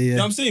 You know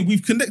what I'm saying?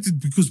 We've connected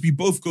because we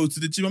both go to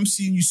the gym. I'm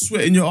seeing you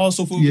sweating your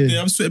ass off over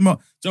there. I'm sweating my... Do you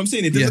know what I'm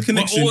saying? If there's a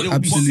connection,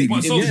 absolutely.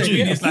 But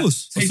it's like,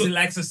 Taser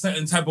likes a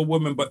certain type of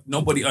woman, but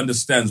nobody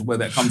understands where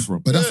that comes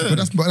from. But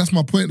that's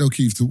my point though,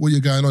 Keith. To what you're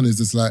going on is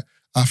just like,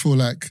 I feel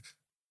like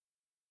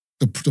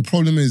the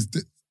problem is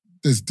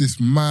there's this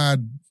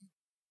mad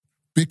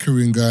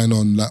bickering going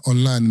on, like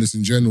online and this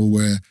in general,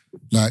 where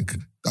like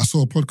I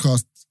saw a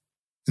podcast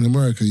in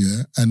America,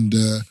 and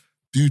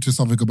due to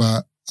something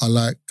about I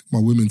like my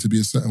women to be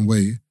a certain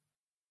way,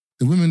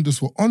 the women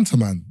just were onto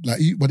man. Like,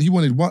 he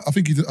wanted one. I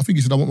think he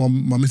said, I want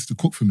my missus to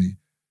cook for me.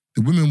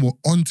 The women were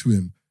onto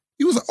him.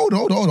 He was like, hold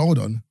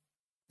on.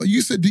 But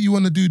you said that you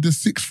want to do the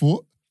 6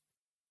 foot,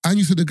 and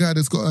you said the guy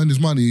that's got to earn his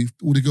money,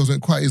 all the girls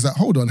went quiet. He's like,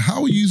 hold on,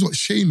 how are you sort of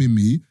shaming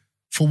me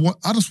for what?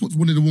 I just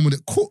wanted a woman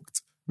that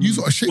cooked. You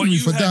sort of shamed me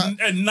for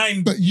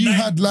that. But you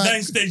had like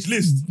 9-stage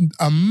list.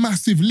 A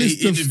massive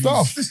list of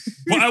stuff.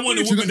 But I want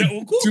a woman that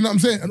will cook. Do you know what I'm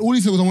saying? And all he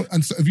said was,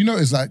 and so if you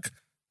notice, like,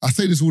 I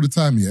say this all the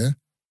time,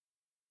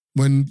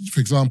 when, for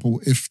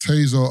example, if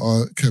Taser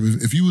or Kevin,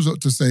 if you was up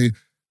to say,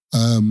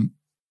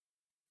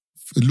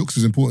 looks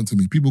is important to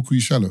me, people call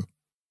you shallow.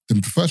 Then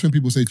the first thing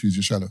people say to you is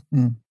you're shallow.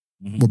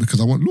 Well, because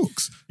I want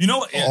looks. You know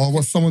what? Or I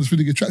want someone that's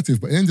really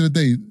attractive. But at the end of the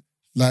day,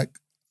 like,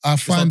 I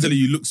find telling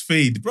you looks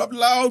fade. Bro,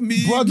 allow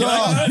me. Brother.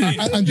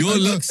 and your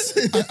looks.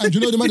 And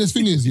you know the maddest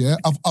thing is,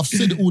 I've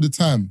said it all the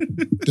time.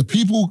 The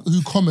people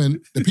who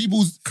comment, the people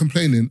who's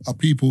complaining are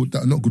people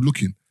that are not good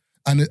looking.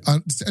 And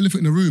it's the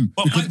elephant in the room.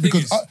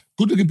 Because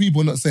good looking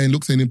people are not saying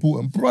looks ain't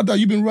important. Brother,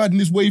 you've been riding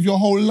this wave your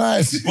whole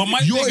life.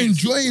 You're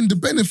enjoying the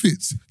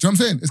benefits. Do you know what I'm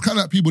saying? It's kind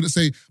of like people that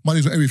say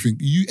money's not everything.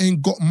 You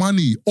ain't got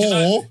money.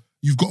 Or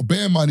you've got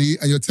bare money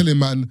and you're telling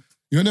man,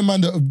 you know the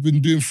man that have been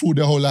doing fraud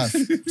their whole life?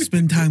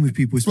 Spend time with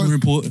people. It's more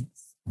important.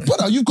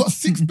 Brother, you've got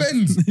 6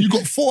 Benz. You've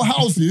got 4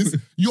 houses.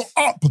 You're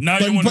up. Now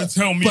you want to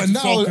tell me to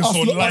focus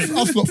on life.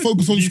 I've got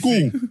focus on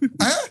school. Can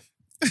I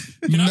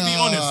be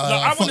honest?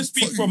 Like, I want to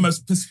speak from a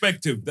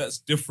perspective that's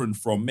different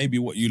from maybe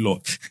what you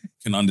lot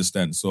can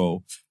understand.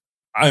 So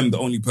I am the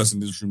only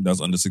person in this room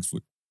that's under 6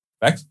 foot.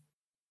 Facts?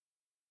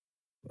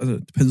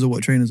 Depends on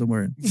what trainers I'm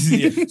wearing.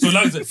 So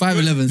like I said,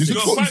 5'11".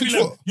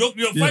 You're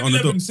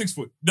 5'11", 6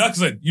 foot. Like I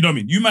said, you know what I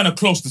mean? You man are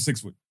close to 6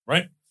 foot,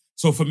 right?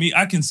 So for me,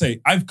 I can say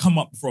I've come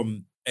up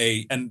from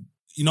and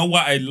you know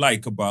what I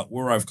like about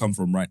where I've come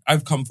from, right?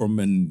 I've come from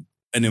an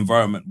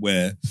environment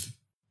where,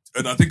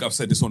 and I think I've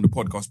said this on the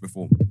podcast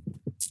before,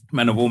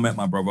 man, I've all met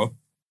my brother,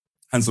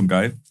 handsome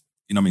guy, you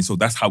know what I mean? So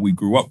that's how we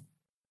grew up.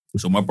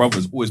 So my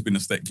brother's always been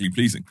aesthetically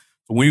pleasing.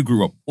 So when you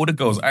grew up, all the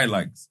girls I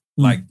liked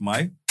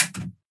my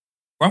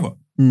brother.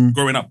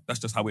 Growing up, that's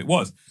just how it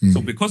was. So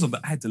because of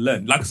that, I had to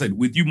learn. Like I said,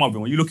 with you,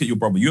 Marvin, when you look at your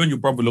brother, you and your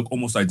brother look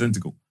almost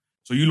identical.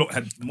 So you lot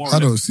had more or less... I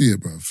don't see it,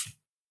 bruv.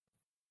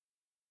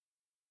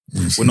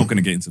 We're not going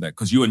to get into that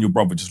because you and your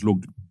brother just look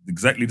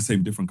exactly the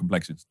same, different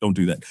complexions. Don't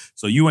do that.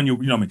 So you and your,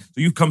 you know what I mean?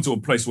 So you've come to a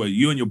place where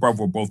you and your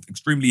brother were both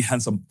extremely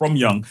handsome from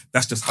young.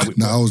 That's just how it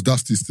was. I was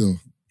dusty still.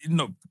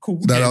 No,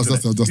 cool. I was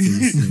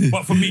dusty.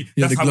 But for me,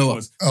 that's how it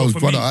was. I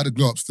had a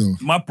glow up still.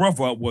 My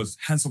brother was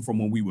handsome from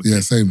when we were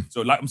kids. Same.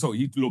 So like, I'm sorry,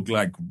 he looked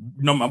like,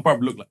 my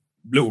brother looked like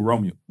Little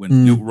Romeo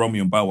when Little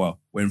Romeo and Bow Wow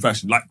were in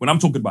fashion. Like when I'm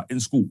talking about in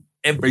school,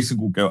 every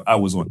single girl I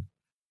was on,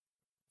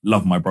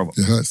 love my brother.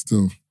 It hurts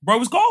still. Bro, it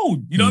was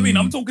cold. You know what I mean?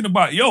 I'm talking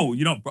about,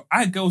 I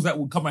had girls that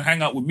would come and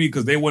hang out with me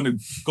because they wanted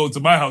to go to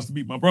my house to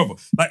meet my brother.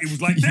 Like, it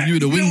was like that. You were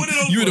the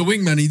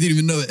wingman and you didn't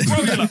even know it.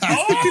 Bro, you're like,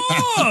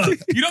 oh!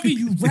 You know what I mean?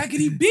 You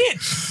raggedy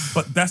bitch.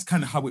 But that's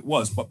kind of how it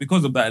was. But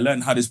because of that, I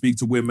learned how to speak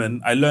to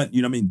women. I learned,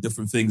 you know what I mean,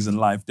 different things in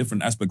life,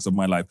 different aspects of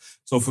my life.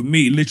 So for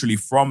me, literally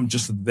from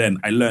just then,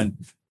 I learned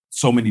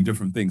so many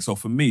different things. So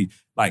for me,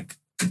 like,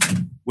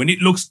 when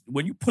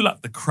you pull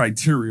up the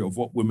criteria of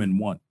what women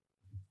want,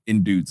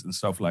 in dudes and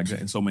stuff like that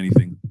and so many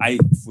things.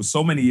 For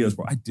so many years,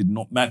 bro, I did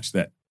not match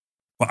that.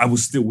 But I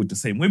was still with the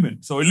same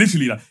women. So it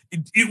literally, like,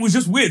 it was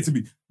just weird to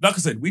me. Like I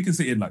said, we can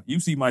sit in, like, you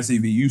see my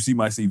CV, you see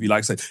my CV. Like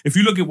I said, if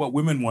you look at what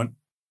women want,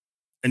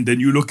 and then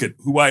you look at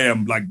who I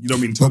am, like, you know what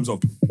I mean, in terms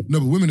of... No,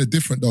 but women are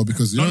different, though,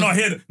 because...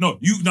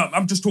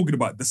 I'm just talking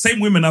about the same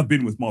women I've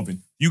been with,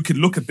 Marvin. You can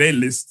look at their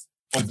list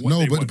of what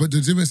they want. But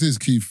the difference is,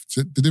 Keith,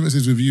 the difference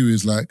is with you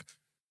is, like,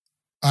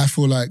 I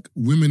feel like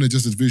women are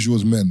just as visual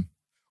as men,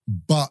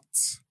 but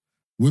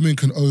women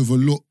can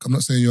overlook... I'm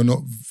not saying you're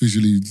not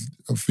visually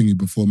a thingy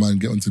before man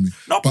get onto me.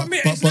 No, but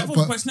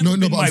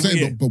I'm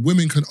saying, but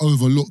women can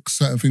overlook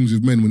certain things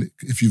with men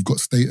if you've got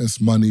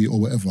status, money, or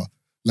whatever.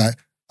 Like,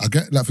 I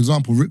get, like, for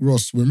example, Rick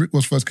Ross. When Rick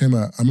Ross first came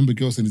out, I remember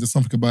girls saying, "There's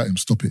something about him.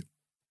 Stop it.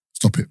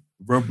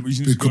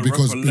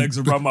 Because legs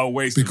around my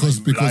waist. Because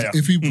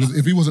if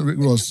he wasn't Rick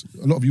Ross,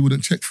 a lot of you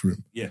wouldn't check for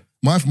him. Yeah.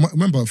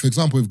 Remember, for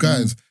example, with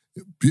guys,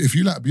 if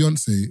you like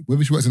Beyonce,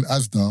 whether she works in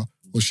Asda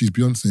or she's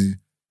Beyonce,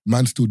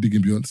 man's still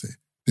digging Beyonce.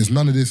 There's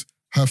none of this.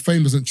 Her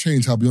fame doesn't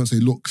change how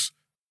Beyonce looks.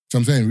 So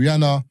I'm saying,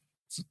 Rihanna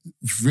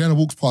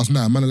walks past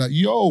now, man are like,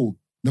 yo,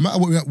 no matter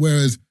what.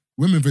 Whereas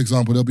women, for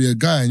example, there'll be a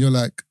guy and you're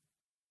like,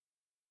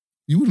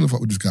 you wouldn't have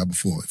fucked with this guy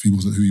before if he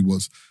wasn't who he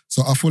was.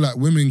 So I feel like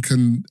women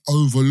can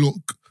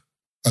overlook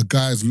a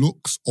guy's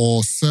looks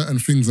or certain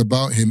things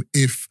about him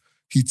if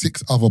he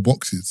ticks other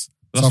boxes.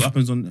 That's what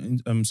happens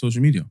on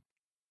social media.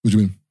 What do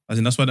you mean? As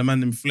in, that's why the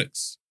man then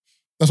flex.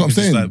 That's what I'm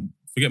saying. Like,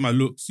 forget my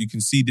looks. You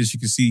can see this. You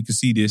can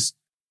see this.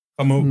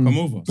 Come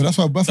over. But that's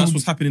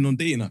what's happening on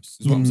dating apps.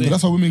 Is what I'm saying. But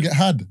that's how women get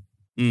had.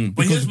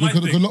 Because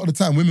a lot of the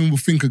time, women will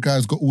think a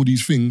guy's got all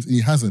these things and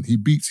he hasn't. He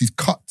beats his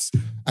cuts,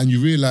 and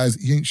you realise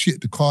he ain't shit.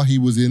 The car he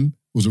was in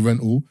was a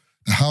rental.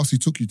 The house he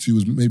took you to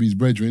was maybe his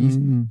brethren's.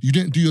 You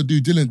didn't do your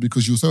due diligence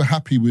because you were so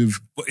happy with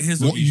what you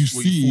thought you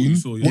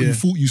saw. And that's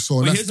the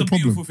problem. Here's the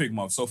beautiful thing,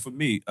 Marv. So for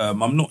me,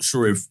 I'm not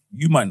sure if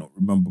you might not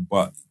remember,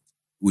 but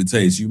would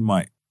say is you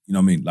might. You know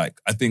what I mean?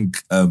 Like, I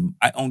think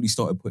I only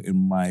started putting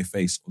my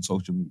face on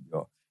social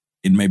media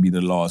in maybe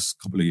the last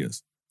couple of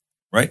years,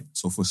 right?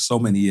 So for so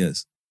many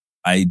years,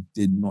 I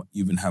did not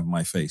even have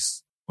my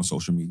face on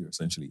social media,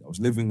 essentially. I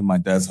was living in my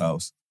dad's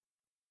house.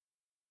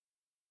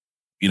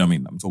 You know what I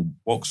mean? I'm talking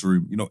box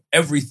room, you know,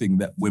 everything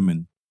that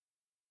women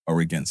are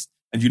against.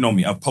 And you know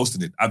me, I've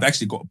posted it. I've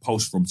actually got a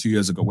post from 2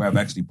 years ago where I've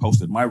actually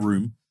posted my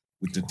room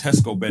with the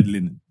Tesco bed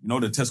linen. You know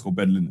the Tesco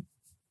bed linen?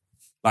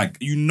 Like,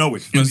 you know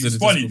it. It's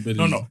funny.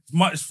 No.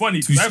 It's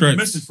funny because I have a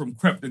message from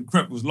Crep, and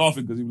Crep was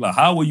laughing because he was like,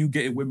 how are you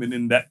getting women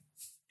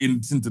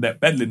into that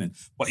bed linen?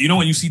 But you know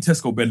when you see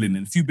Tesco bed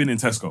linen, if you've been in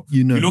Tesco,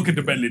 you look at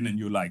the bed linen,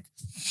 you're like,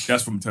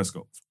 that's from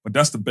Tesco. But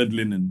that's the bed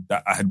linen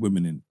that I had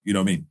women in. You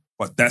know what I mean?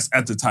 But that's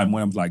at the time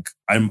when I'm like,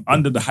 I'm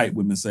under the height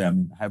women say, I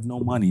mean, I have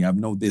no money, I have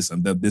no this,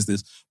 and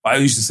this. But I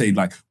used to say,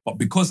 like, but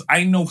because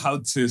I know how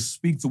to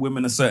speak to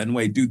women a certain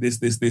way, do this,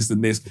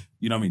 and this,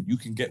 you know what I mean? You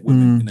can get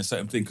women in a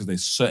certain thing because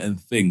there's certain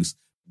things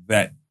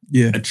that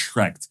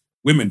attract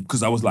women.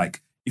 Because I was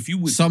like, if you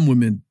would... Some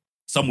women,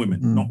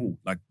 not all.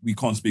 Like, we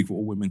can't speak for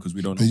all women because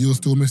we don't know. But you're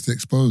still Mr.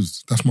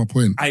 Exposed. That's my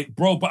point.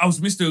 But I was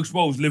Mr.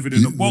 Exposed living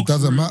in a box. It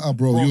doesn't matter,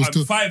 bro. You're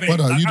still 5'8".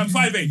 Brother, I'm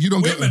 5'8". You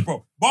don't women, get...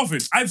 bro.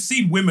 Marvin, I've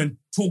seen women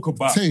talk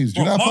about... Sage,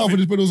 do you know how powerful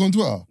this brother was on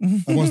Twitter?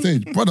 At one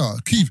stage. Brother,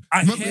 Keith,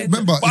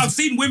 remember... But I've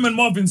seen women,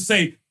 Marvin,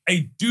 say,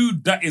 a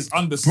dude that is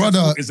under 6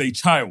 is a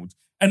child.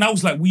 And I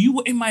was like, well, you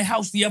were in my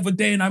house the other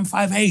day and I'm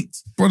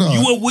 5'8". Brother.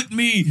 You were with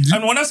me.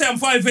 And when I say I'm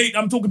 5'8",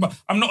 I'm talking about,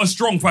 I'm not a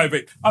strong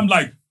 5'8". I'm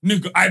like,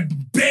 nigga, I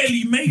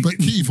barely made it. But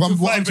Keith,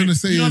 what I'm trying to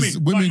say is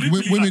women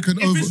can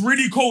if it's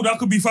really cold, I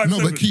could be 5'7". No,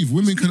 but Keith,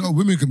 women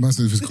can,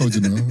 myself, if it's cold, you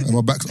know, and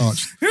my back's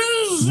arched.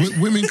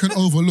 Women can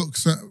overlook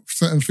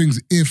certain things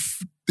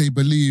if they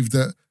believe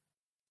that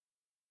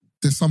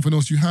there's something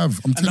else you have.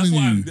 I'm telling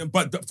you.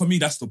 But for me,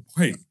 that's the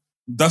point.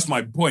 That's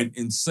my point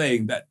in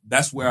saying that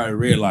that's where I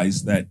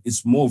realized that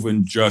it's more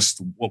than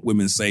just what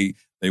women say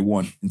they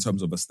want in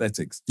terms of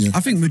aesthetics. Yeah.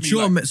 I think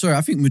mature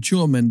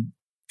men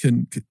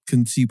can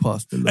see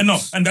past the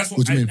looks. And that's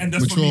what do you mean? and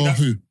that's mature what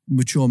who?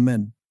 Mature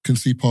men can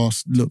see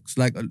past looks.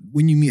 Like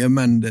when you meet a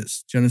man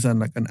that's, do you understand,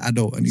 like an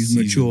adult and he's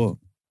mature.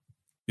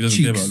 He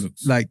doesn't care about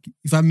looks. Like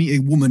if I meet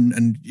a woman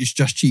and it's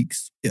just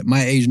cheeks at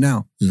my age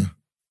now. Yeah.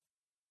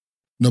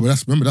 No, but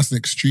that's an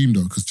extreme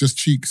though, because just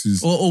cheeks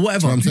is or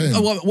whatever. What I'm saying.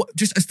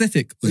 Just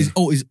aesthetic. Yeah.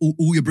 All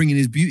you're bringing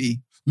is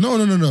beauty. No.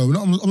 I'm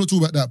not talking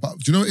about that. But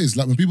do you know what it is?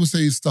 Like when people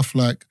say stuff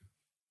like,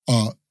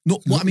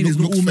 not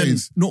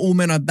all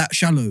men are that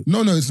shallow.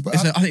 No. I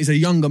think it's a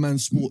younger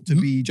man's sport to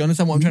be. Do you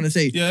understand what I'm trying to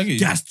say? Yeah, I get you.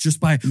 Gassed just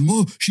by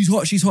she's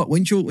hot.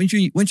 When you're in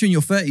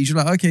your 30s, you're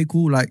like, okay,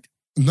 cool. Like,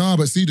 nah,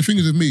 but see, the thing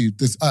is with me,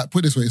 put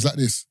it this way, it's like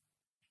this.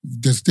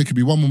 There could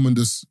be one woman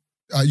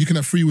you can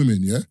have 3 women,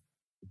 yeah?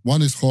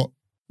 One is hot,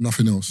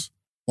 nothing else.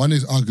 One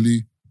is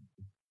ugly,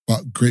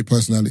 but great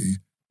personality.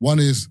 One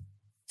is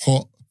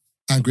hot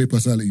and great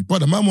personality. But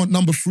the man want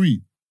number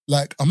 3.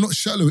 Like, I'm not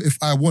shallow if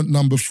I want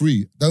number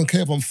 3. Don't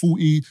care if I'm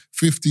 40,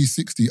 50,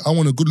 60. I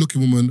want a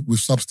good-looking woman with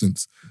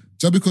substance.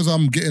 Just because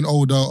I'm getting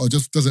older or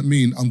just doesn't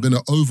mean I'm going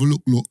to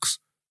overlook looks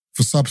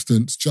for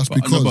substance just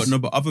because.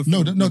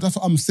 No, that's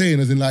what I'm saying.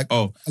 As in, like,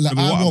 I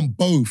want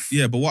both.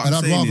 Yeah, but what and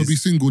I'm I'd saying rather be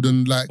single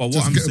than like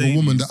just get with a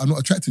woman that I'm not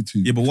attracted to.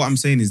 Yeah, but what I'm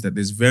saying is that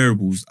there's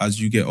variables as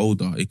you get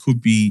older. It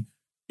could be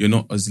you're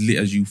not as lit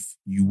as you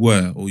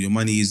were, or your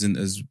money isn't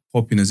as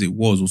popping as it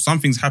was, or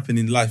something's happened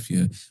in life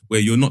here where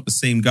you're not the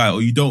same guy,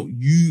 or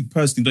you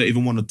personally don't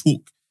even want to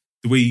talk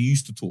the way you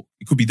used to talk.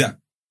 It could be that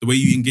the way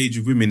you engage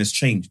with women has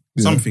changed.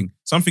 Yeah.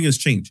 Something has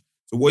changed.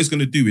 So what it's going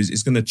to do is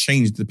it's going to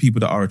change the people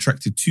that are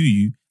attracted to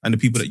you and the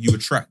people that you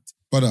attract.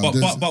 But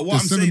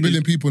there's 7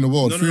 billion people in the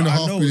world,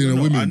 3.5 billion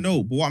women. I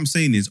know, but what I'm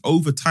saying is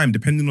over time,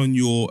 depending on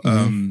your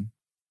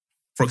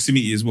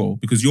proximity as well,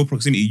 because your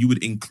proximity, you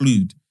would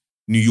include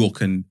New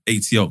York and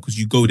ATL because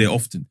you go there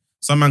often.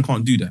 Some man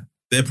can't do that.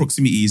 Their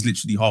proximity is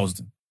literally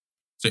Harlesden.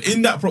 So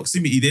in that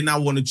proximity, they now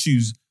want to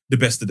choose the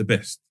best of the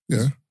best.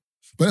 Yeah.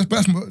 But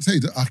that's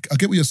I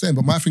get what you're saying,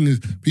 but my thing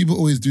is people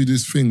always do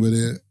this thing where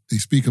they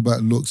speak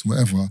about looks and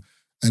whatever,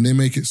 and they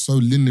make it so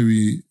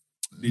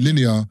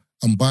linear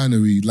and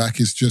binary, like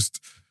it's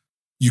just,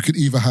 you could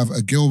either have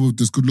a girl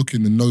that's good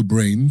looking and no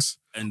brains,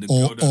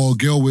 or a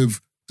girl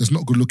that's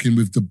not good looking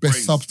with the best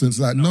brains. Substance.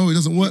 Like, no, it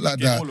doesn't work like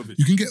that.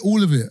 You can get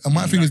all of it. And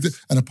my thing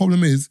is, and the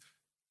problem is,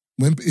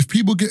 if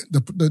people get,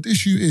 the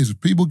issue is, if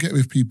people get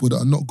with people that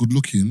are not good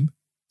looking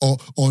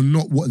or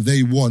not what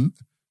they want,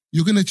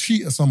 you're going to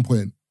cheat at some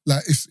point.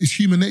 Like, it's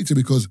human nature,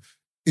 because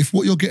if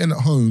what you're getting at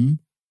home,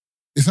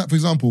 it's like, for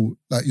example,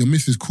 like your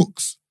missus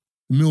cooks,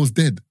 the meal's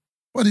dead.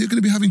 Brother, you're going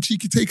to be having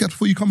cheeky takeout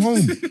before you come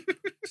home.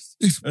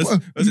 That's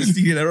just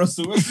thinking that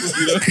Russell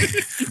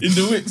Westbrook, in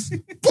the Wicks.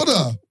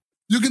 Brother,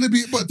 you're going to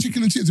be, but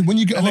chicken and chips, when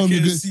you get home,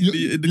 you're going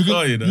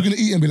to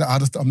eat and be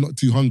like, I'm not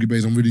too hungry,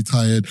 babes, I'm really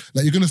tired.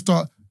 Like, you're going to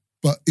start,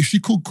 but if she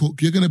could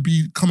cook, you're going to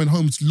be coming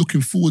home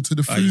looking forward to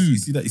the food. You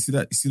see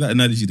that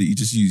analogy that you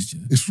just used?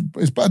 Yeah?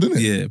 It's bad, isn't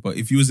it? Yeah, but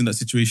if you was in that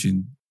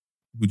situation,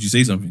 would you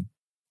say something?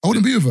 I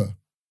wouldn't be with her.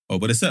 Oh,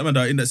 but there's certain men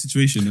that are in that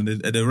situation and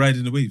they're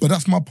riding the wave. But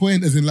that's my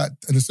point, as in, like,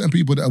 and there's certain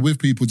people that are with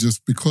people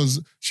just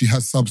because she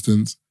has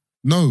substance.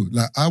 No,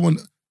 like, I want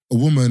a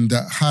woman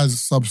that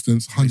has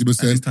substance 100%.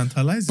 It's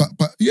tantalizing.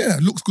 But yeah,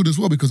 it looks good as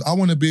well, because I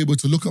want to be able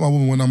to look at my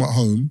woman when I'm at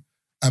home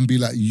and be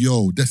like,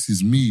 yo, this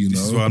is me, you know.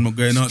 This is why I'm not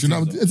going out. Do you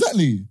know,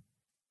 exactly.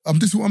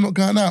 This is why I'm not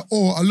going out.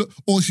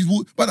 Or she's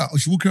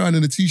walking around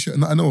in a t-shirt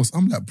and nothing else.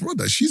 I'm like,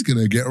 brother, she's going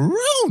to get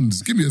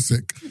around. Give me a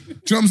sec. Do you know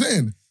what I'm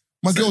saying?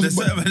 My girls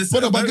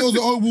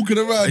at home walking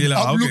around.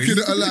 Like, I'm looking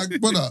at her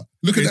like, brother,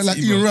 looking at her like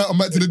Ian Wright on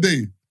Back to the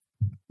Day.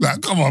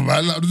 Like, come on,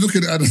 man. Like, I'm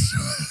looking at her.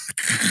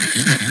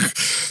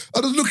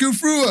 I'm just looking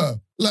through her.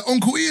 Like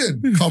Uncle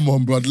Ian. Come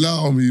on, blood.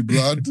 Allow me,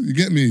 blood. You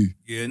get me?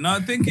 Yeah, no,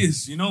 I think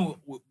it's,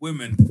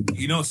 women,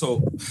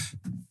 so...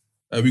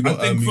 we got,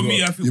 I think for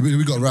me, I feel... Yeah,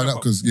 we got to round up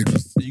because... Yeah,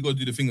 you got to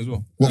do the thing as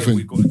well. What thing?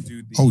 We got to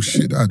do the... Oh,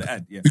 shit, the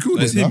ad. Yeah. We could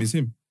do it. It's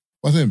him.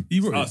 What's him? He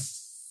wrote Us.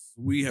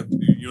 We have to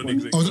do your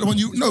niggas. Oh, is that the one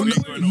you... No,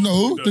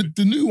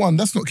 the new one.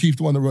 That's not Keith,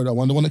 the one that wrote that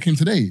one. The one that came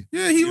today.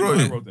 Yeah, he wrote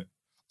it.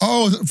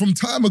 Oh, from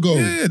time ago.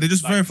 Yeah, they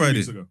just verified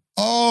it.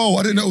 Oh,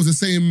 I didn't know it was the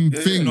same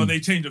thing. No,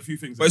 they changed a few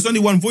things. But it's only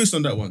one voice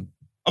on that one.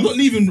 I'm not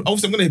leaving.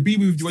 Obviously, I'm going to be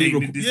with you when you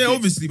record. Yeah,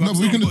 obviously. But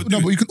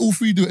we can all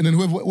three do it, and then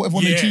whatever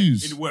one they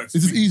choose. It works.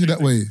 It's just easy that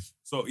way.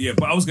 So, yeah,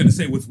 but I was going to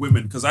say with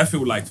women, because I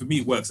feel like for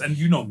me it works. And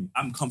you know me,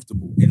 I'm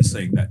comfortable in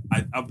saying that.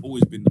 I've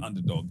always been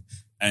underdog.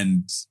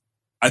 And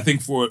I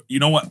think you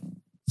know what?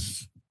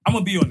 I'm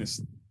going to be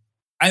honest.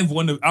 I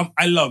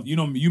love,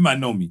 you might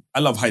know me. I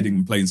love hiding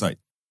in plain sight.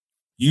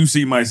 You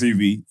see my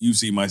CV. You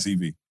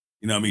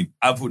know what I mean?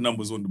 I put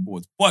numbers on the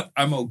board. But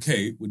I'm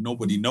okay with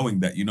nobody knowing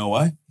that. You know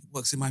why? It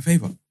works in my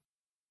favor.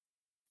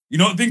 You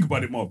don't think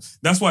about it, Mob.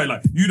 That's why,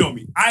 like, you know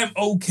me. I'm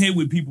okay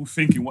with people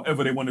thinking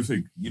whatever they want to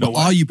think. You know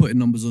why? Are you putting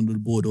numbers on the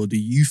board, or do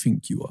you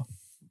think you are?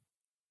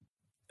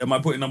 Am I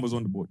putting numbers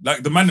on the board?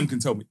 Like, the man can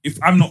tell me. If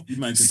I'm not, the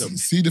man can tell me.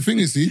 See, the thing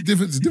is, the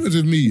difference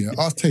with me, yeah,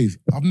 ask Taze,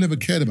 I've never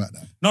cared about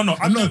that. I'm not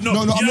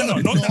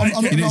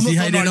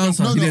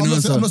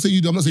saying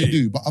you do, I'm not saying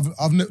you do, but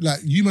I've never,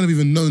 like, you might have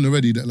even known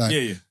already that, like,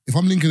 if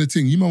I'm linking a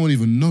thing, you might not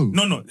even know.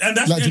 No, and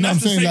that's, like, do you know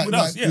what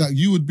I'm saying? Like,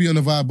 you would be on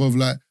a vibe of,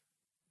 like,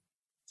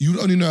 you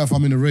would only know if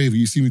I'm in a rave or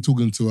you see me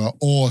talking to her,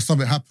 or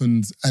something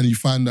happens and you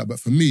find that. But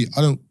for me,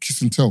 I don't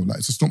kiss and tell. Like,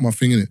 it's just not my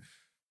thing, innit?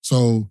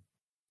 So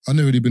I've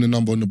never really been a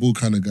number on the ball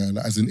kind of guy.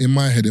 Like, as in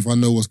my head, if I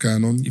know what's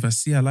going on. If I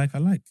see I like. You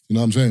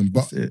know what I'm saying?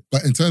 But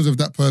in terms of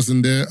that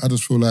person there, I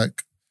just feel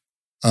like,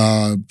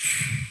 I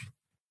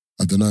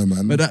don't know,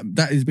 man. But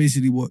that is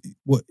basically what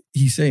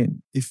he's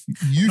saying. If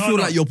you feel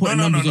like you're putting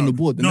numbers on the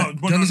board, then do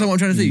you understand what I'm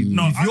trying to say?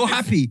 No, if you're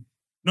happy...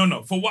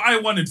 No. For what I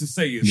wanted to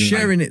say is...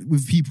 Sharing it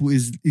with people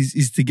is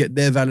to get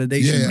their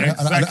validation. Yeah,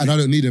 exactly. and I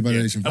don't need their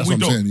validation. Yeah. That's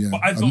what I'm saying, yeah.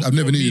 But I've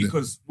never needed it.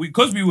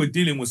 Because we were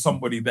dealing with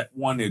somebody that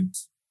wanted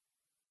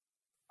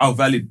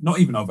not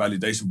even our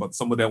validation, but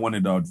somebody that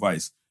wanted our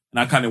advice. And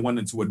I kind of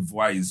wanted to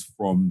advise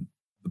from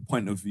the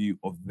point of view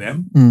of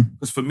them.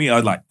 Because for me, I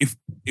like, if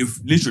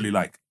literally,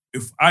 like,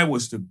 if I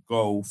was to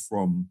go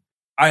from,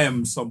 I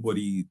am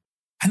somebody,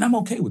 and I'm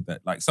okay with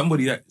that, like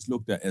somebody that is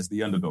looked at as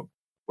the underdog,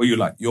 where you're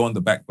like, you're on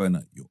the back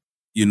burner,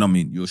 You know what I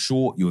mean? You're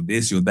short, you're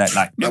this, you're that.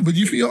 Like, no, but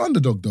you think you're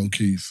underdog though,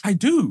 Keith? I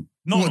do.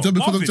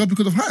 Just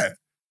because of height?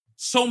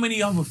 So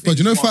many other things. But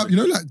you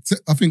know,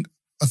 I think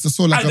I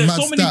saw like a mad there's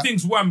so many stat.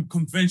 things where I'm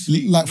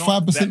conventionally like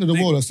 5% of the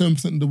world or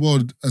 7% of the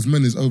world as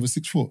men is over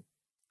 6 foot.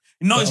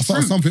 No, it's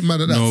true. Something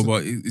mad at that. No,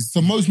 but it's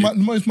so most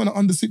men are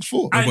under 6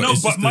 foot. I know,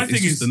 but my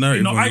thing is, the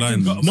narrative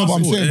online. No, but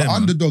I'm saying, but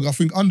underdog. I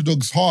think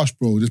underdog's harsh,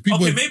 bro. There's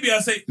people. Okay, maybe I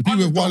say people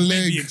with one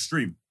leg. May be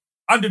extreme.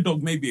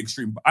 Underdog may be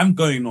extreme, but I'm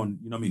going on.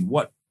 You know what I mean?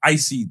 What I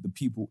see the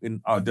people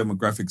in our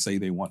demographic say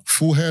they want: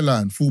 full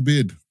hairline, full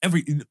beard,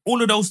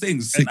 all of those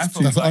things. And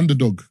that's an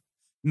underdog.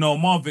 No,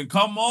 Marvin,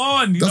 come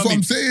on. That's what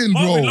I'm saying,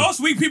 bro. Marvin,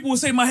 last week people would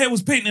say my hair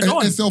was painted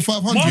on. SL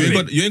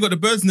 500. You ain't got the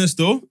bird's nest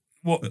though.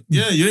 What?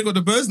 Yeah, you ain't got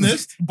the bird's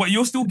nest. But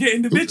you're still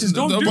getting the bitches.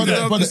 Don't do that. You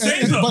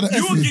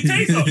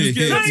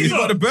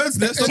got the bird's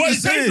nest. But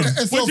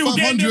you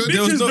getting the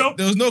bitches,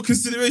 there was no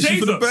consideration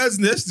for the bird's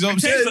nest. You know what I'm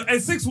saying?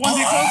 And 6'1",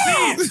 they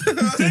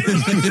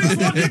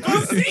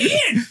can't see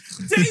it.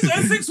 Taser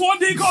and 6'1",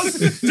 they can't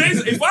see it.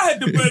 Taser, if I had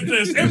the bird's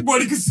nest,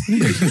 everybody could see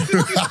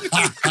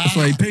it. That's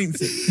why he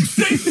paints it.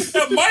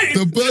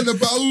 The bird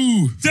about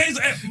Taser,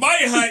 at my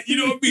height, you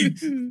know what I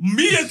mean?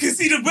 Mia can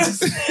see the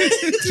best.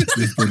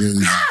 This brother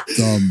is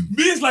dumb.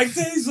 Mia's like,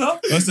 Taser,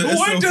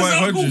 why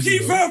does Uncle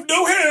Keith have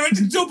no hair at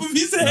the top of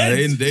his head?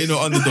 They ain't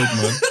no underdog,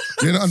 man.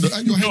 They're not underdog.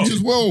 And your hench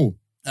as well.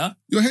 Huh?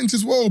 Your hench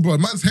as well, bro.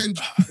 Man's hench.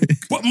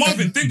 But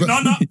Marvin, think,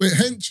 no. Wait,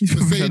 hench,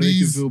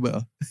 Mercedes, feel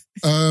better.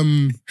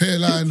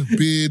 Hairline,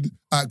 beard,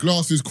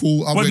 glasses,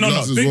 cool. I wear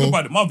glasses think well.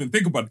 about it, Marvin.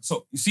 Think about it.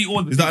 So you see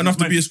all the. Is that enough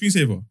to be a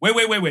screensaver?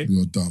 Wait.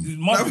 You're dumb.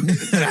 Marvin,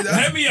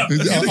 hear me up. I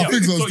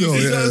think so still.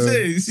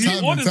 See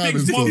all the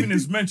things Marvin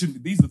has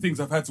mentioned. These are things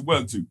I've had to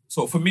work to.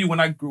 So for me, when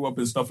I grew up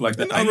and stuff like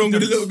that, I'm wrong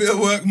with a little bit of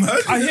work, man.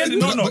 I hear it.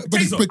 No. I'm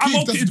okay. I'm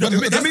okay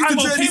with that.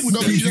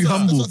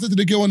 I said to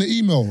the girl on the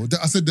email.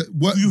 I said that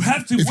you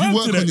have to. If you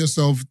work on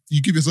yourself,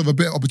 you give yourself a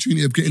better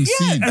opportunity of getting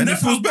seen. And it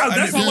feels better.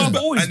 That's how I've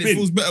always been. And it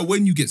feels better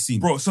when you get seen,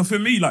 bro. So for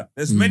me, like,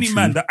 there's many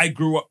men that I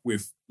grew up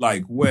with,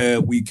 like,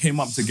 where we came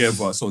up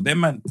together. So their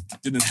man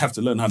didn't have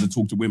to learn how to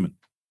talk to women.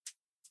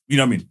 You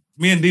know what I mean?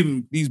 Me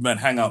and these men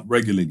hang out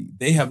regularly.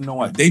 They have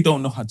no idea. They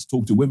don't know how to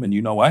talk to women.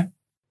 You know why?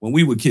 When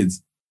we were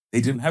kids,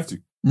 they didn't have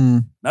to.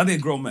 Now they're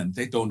grown men.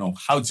 They don't know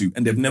how to,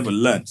 and they've never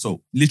learned.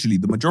 So literally,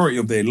 the majority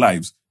of their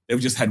lives, they've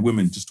just had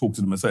women just talk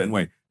to them a certain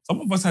way. Some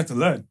of us had to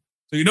learn.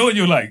 So you know when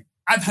you're like,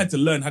 I've had to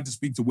learn how to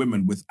speak to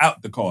women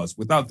without the cars,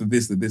 without the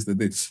this, the this, the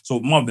this. So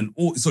Marvin,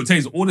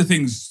 Taser, all the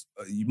things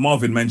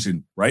Marvin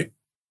mentioned, right?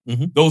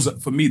 Mm-hmm. Those are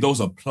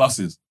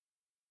pluses.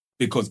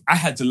 Because I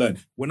had to learn.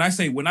 When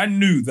I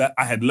knew that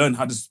I had learned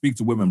how to speak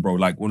to women, bro,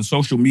 like on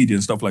social media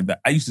and stuff like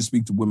that, I used to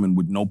speak to women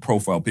with no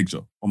profile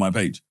picture on my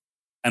page.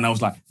 And I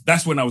was like,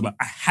 that's when I was like,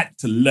 I had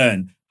to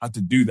learn how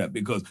to do that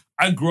because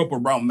I grew up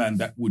around men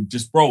that would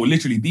just, bro,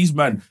 literally these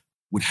men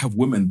would have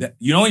women that,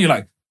 you know, and you're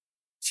like,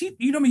 you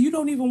know what I mean? You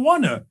don't even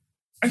want her.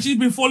 And she's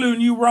been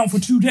following you around for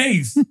 2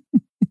 days.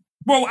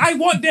 Bro, I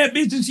want that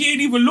bitch and she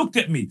ain't even looked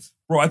at me.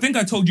 Bro, I think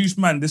I told you,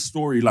 man, this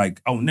story,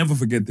 like, I'll never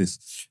forget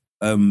this.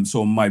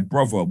 So my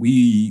brother,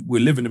 we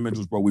live in the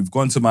Middles, bro. We've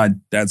gone to my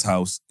dad's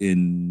house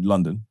in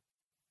London.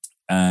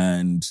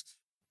 And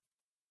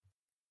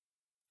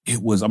it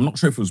was, I'm not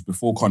sure if it was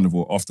before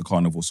Carnival or after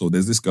Carnival. So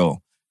there's this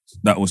girl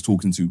that I was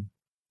talking to.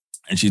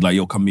 And she's like,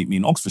 yo, come meet me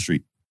in Oxford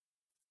Street.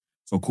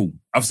 So cool.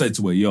 I've said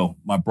to her, yo,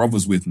 my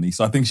brother's with me.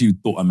 So I think she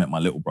thought I meant my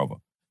little brother.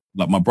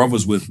 Like, my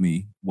brother's with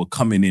me. We're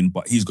coming in,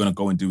 but he's going to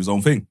go and do his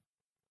own thing.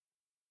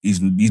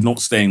 He's not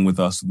staying with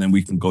us. And then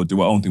we can go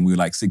do our own thing. We were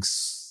like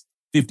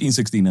 15,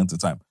 16 at the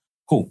time.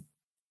 Cool.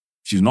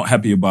 She's not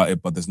happy about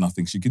it, but there's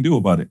nothing she can do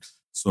about it.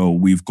 So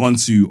we've gone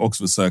to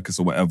Oxford Circus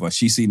or whatever.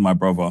 She's seen my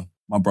brother.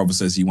 My brother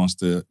says he wants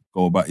to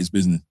go about his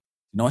business.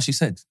 You know what she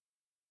said?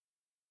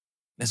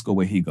 Let's go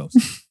where he goes.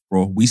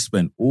 Bro, we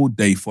spent all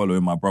day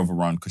following my brother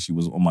around because she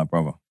was on my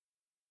brother.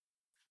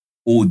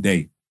 All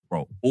day,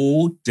 bro.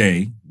 All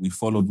day, we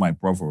followed my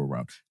brother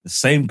around. The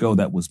same girl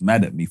that was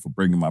mad at me for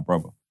bringing my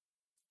brother.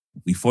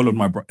 We followed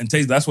my brother. And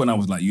that's when I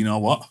was like, you know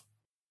what?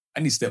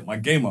 I need to step my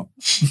game up.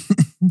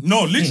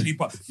 No, literally,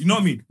 but you know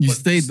what I mean? You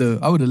stayed though.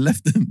 I would have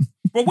left them.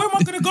 But where am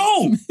I going to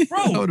go?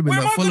 Bro, where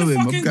am I going to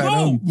fucking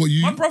go?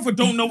 My brother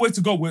don't know where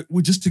to go.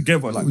 We're just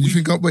together. Like, you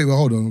think, wait,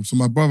 hold on. So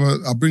my brother,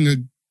 I'll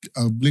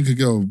link a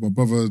girl, my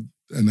brother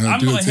and her.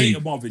 I'm not a hater,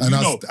 Marvin. And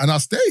I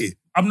stay.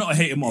 I'm not a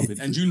hater, Marvin.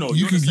 And you know.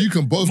 You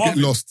can both Marvin,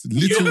 get lost.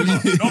 Literally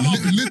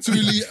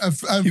and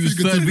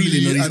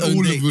figuratively and all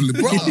of it.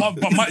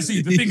 Bro. But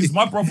see, the thing is,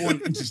 my brother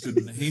wasn't interested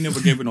in it. He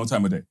never gave her no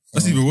time of day.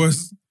 That's even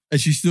worse. And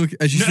she's still...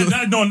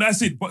 No,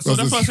 that's it. But, so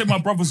that's why I said my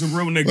brother's a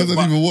real nigga. That's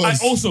even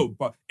worse.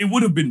 But it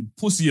would have been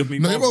pussy of me.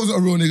 No, he wasn't a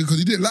real nigga because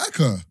he didn't like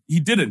her. He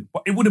didn't.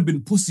 But it would have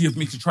been pussy of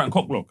me to try and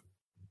cockblock.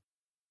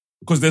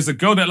 Because there's a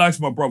girl that likes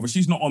my brother.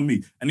 She's not on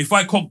me. And if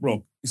I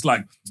cockblock, it's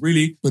like,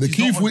 really? But the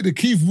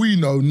Keith we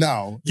know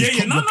now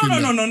is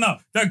No.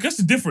 That's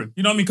different.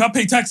 You know what I mean? Because I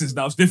pay taxes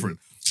now. It's different.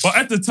 But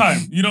at the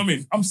time, you know what I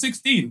mean? I'm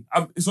 16.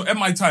 So at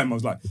my time, I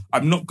was like,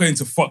 I'm not going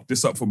to fuck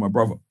this up for my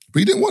brother. But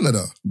you didn't want her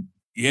though.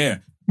 Yeah.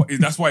 But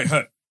that's why it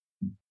hurt.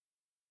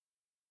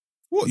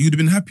 What? You'd have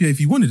been happier if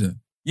you wanted her?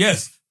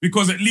 Yes,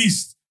 because at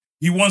least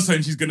he wants her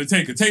and she's gonna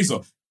take a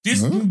taser.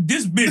 This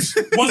bitch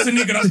wants a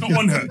nigga that's not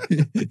on her.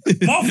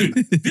 Marvin,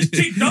 this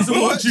chick doesn't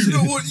want you. She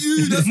don't want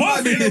you. That's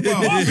Marvin, she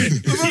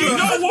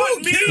don't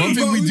want me. One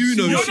thing we do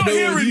know, You're not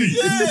hearing me.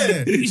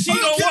 Yeah. She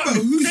don't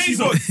want me.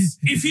 Taser.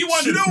 If he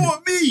wanted, she don't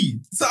want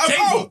me. So I'm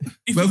out.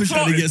 We're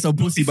trying to get some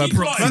pussy by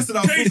proxy.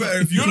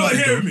 You're not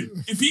hearing me.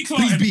 If he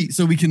clotted, please beat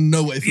so we can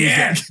know what it feels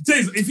like.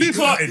 Taser. If he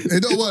clotted, They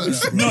don't want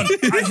that. none.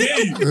 I hear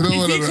you.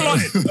 If he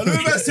clotted, I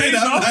don't know say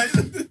that.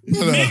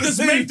 Niggas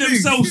make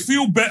themselves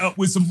feel better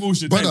with some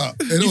bullshit.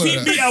 If he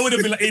beat, I would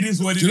have been like, it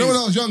is what it is. Do you know when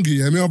I was younger,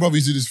 yeah? Me and my brother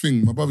used to do this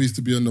thing. My brother used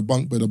to be on the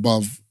bunk bed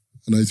above,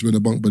 and I used to be on the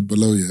bunk bed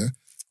below, yeah?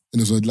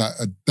 And it was like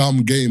a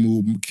dumb game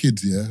with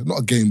kids, yeah?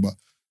 Not a game, but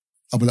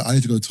I'll be like, I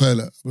need to go to the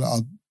toilet. I'll be like,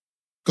 I'll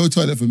go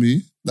toilet for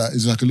me. Like,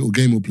 it's like a little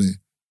game we'll play.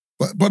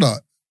 But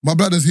brother, my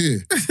brother's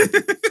here.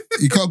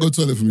 He can't go to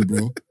the toilet for me,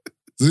 bro.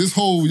 So this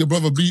whole, your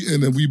brother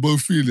beating and we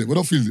both feel it. We're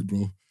not feeling it,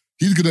 bro.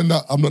 He's gonna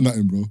nut, I'm not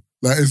nutting, bro.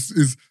 Like,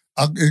 you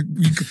can't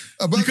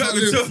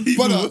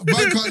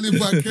live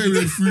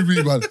vicarious through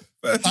me, man.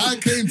 I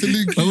came to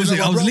link. I was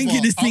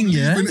linking this thing,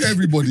 yeah. With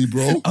everybody,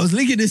 bro. I was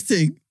linking this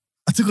thing.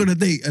 I took on a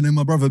date and then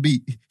my brother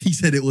beat. He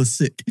said it was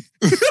sick.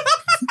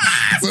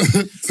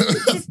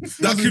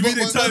 That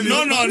comedic time.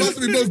 No.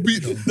 We both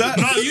beat them. No,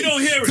 you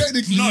don't hear it.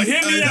 Technically, no, hear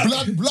me out.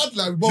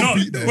 Bloodline, we both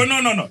beat them. But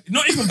no.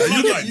 Not even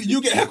bloodline.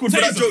 You get heckled for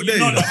that joke there.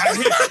 No.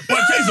 But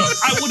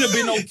Taser, I would have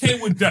been okay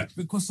with that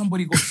because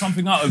somebody got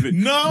something out of it.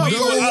 No,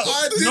 you're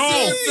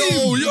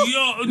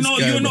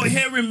not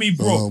hearing me,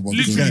 bro.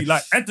 Literally,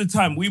 like at the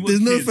time we were.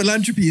 There's no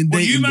philanthropy in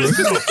dating, bro.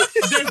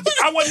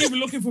 I wasn't even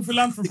looking for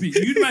philanthropy.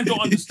 You man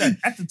don't understand.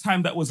 At the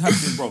time that was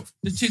happening, bro,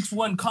 the chicks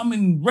weren't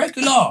coming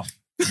regular.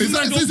 It's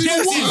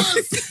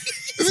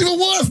even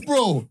worse,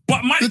 bro.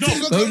 But you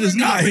don't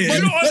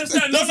understand. No.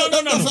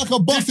 That's like a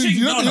bus.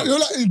 You're like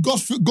in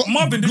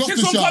Marvin, the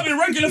chicks don't come in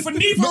regular for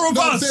neither of us.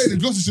 I'm saying in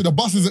Gloucestershire, the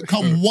buses that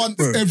come once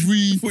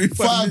every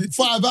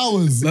 5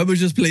 hours. Remember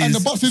just playing. And the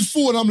bus is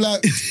full, and I'm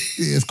like,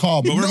 yeah, it's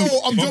calm. No,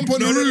 I'm jumping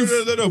on the roof.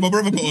 No, my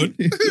brother got on.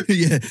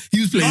 Yeah, he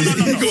was playing.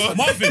 No.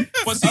 Marvin,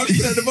 but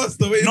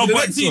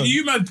see,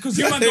 you man, because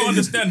you man don't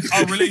understand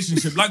our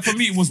relationship. Like for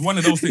me, it was one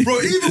of those things.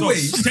 Bro, either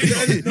way.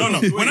 No.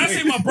 When I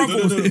say my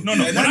brother was when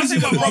I say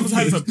my brother was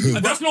handsome,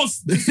 that's not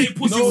to say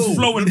pussy was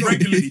flowing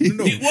regularly.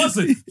 It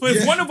wasn't. So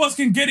if one of us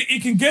can get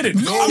it can get it.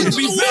 No, it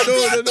doesn't work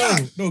like that.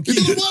 It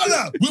doesn't work like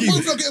that. We're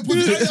both not getting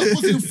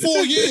pussy in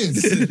 4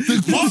 years.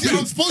 The pussy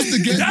I'm supposed to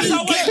get, that's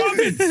how I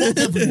Marvin. Fuck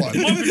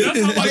everyone. Marvin,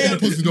 that's how I get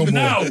pussy no more.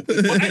 Now,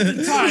 but at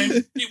the time,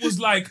 it was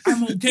like,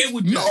 I'm okay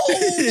with this. No,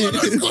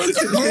 that's good.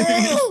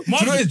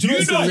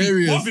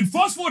 Marvin,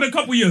 fast forward a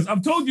couple years.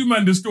 I've told you,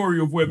 man, the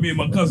story of where me and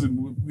my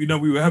cousin, we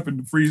were having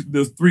the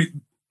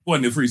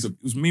threesome.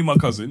 It was me and my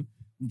cousin,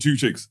 2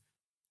 chicks.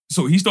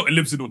 So he started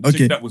lip-syncing on the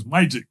chick that was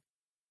my chick.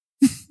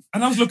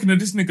 And I was looking at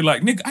this nigga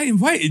like, nigga, I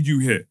invited you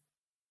here.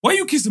 Why are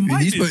you kissing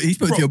my dick? He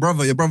spoke to your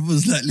brother. Your brother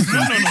was like,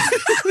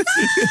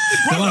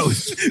 No. No.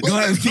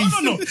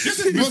 This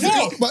is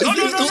before.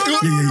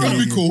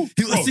 That'd be cool.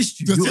 He'll assist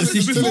you.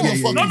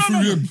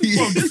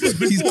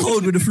 He's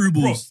cold with the through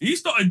balls. Bro, he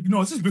started,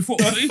 this is before.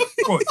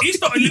 Bro, he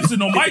started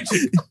listening on my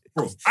chick.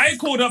 Bro, I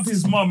called up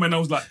his mum and I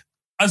was like,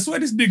 I swear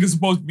this nigga's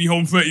supposed to be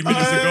home 30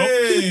 minutes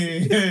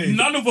ago.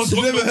 None of us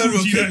got no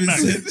Gucci that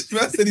night.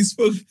 Man said he's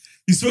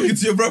spoken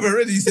to your brother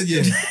already. He said,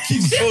 yeah,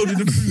 keep holding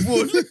the free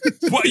ball.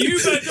 But you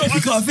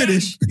can't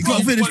finish. You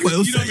can't finish, but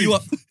it'll set you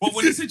up. But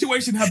when the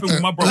situation happened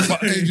with my brother,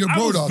 your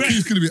brother,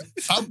 he's gonna be,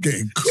 I'm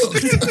getting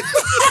cooked.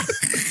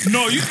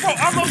 No,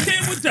 I'm okay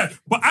with that.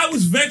 But I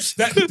was vexed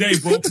that day,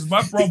 bro, because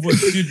my brother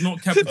did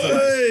not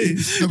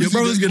capitalize. Your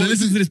brother's gonna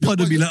listen to this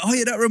pod and be like, oh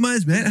yeah, that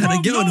reminds me. How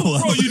to get on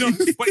one.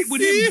 But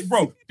with him,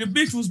 bro, the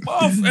bitch was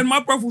buff and my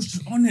brother was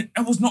just on it.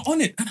 I was not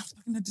on it. And I was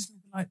looking at this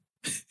nigga like,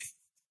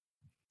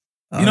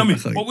 you know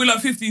what I mean? But we're like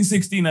 15,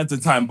 16 at the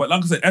time. But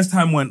like I said, as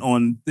time went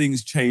on,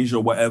 things changed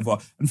or whatever.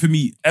 And for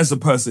me, as a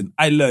person,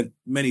 I learned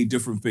many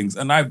different things.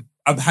 And I've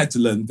had to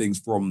learn things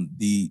from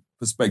the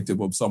perspective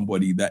of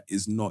somebody that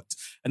is not.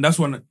 And that's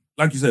when,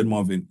 like you said,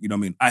 Marvin, you know what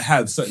I mean? I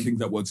have certain things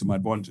that work to my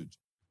advantage.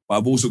 But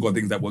I've also got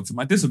things that work to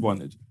my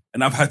disadvantage.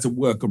 And I've had to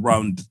work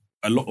around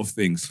a lot of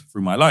things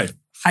through my life.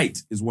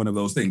 Height is one of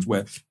those things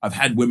where I've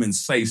had women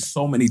say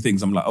so many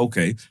things. I'm like,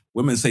 okay,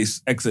 women say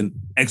X and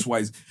X,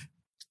 Y's.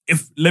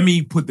 Let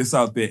me put this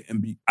out there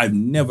I've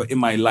never in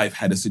my life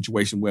had a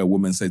situation where a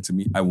woman said to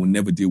me, I will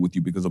never deal with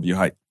you because of your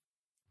height.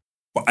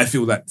 But I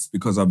feel that's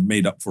because I've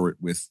made up for it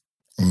with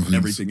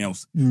everything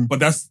else.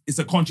 But it's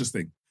a conscious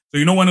thing.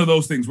 So one of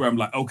those things where I'm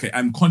like, okay,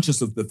 I'm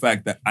conscious of the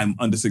fact that I'm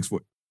under 6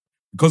 foot.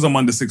 Because I'm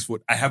under 6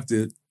 foot, I have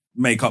to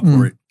make up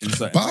for it in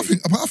certain ways.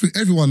 I think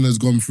everyone has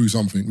gone through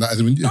something. Like,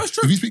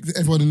 if you speak to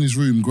everyone in this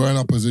room, growing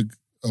up as a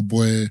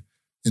boy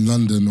in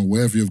London or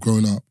wherever you've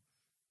grown up,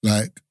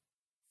 like,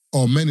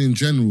 or men in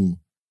general,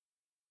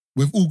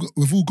 we've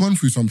all gone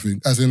through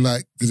something. As in,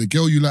 like, there's a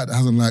girl you like that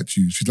hasn't liked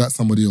you. She's liked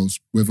somebody else.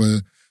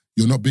 Whether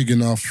you're not big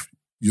enough,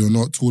 you're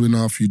not tall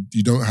enough, you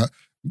don't have...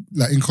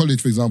 Like, in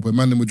college, for example, a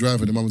man then would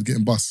drive and the man was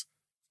getting bus.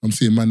 I'm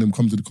seeing man them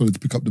come to the college to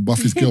pick up the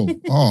buffest girl.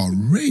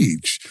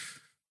 Rage.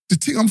 The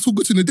thing I'm so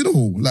good to in the dinner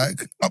hall,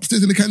 like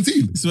upstairs in the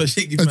canteen. So I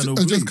shake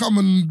and just come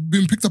and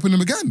been picked up in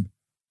them again.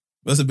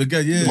 That's a big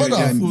guy, yeah. Brother,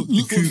 like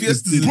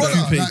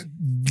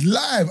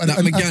live. But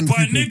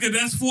nigga,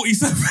 that's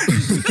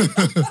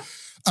 47.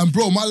 And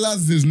bro, my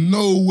lads is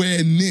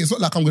nowhere near. It's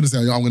not like I'm going to say,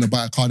 I'm going to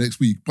buy a car next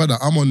week. Brother,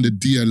 I'm on the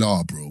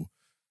DLR, bro.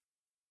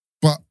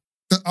 But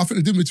I think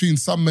the difference between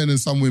some men and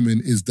some women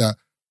is that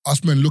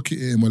us men look at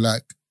it and we're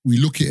like, we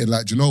look at it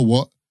like, do you know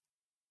what?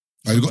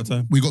 Like,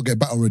 we got to get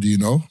battle ready, you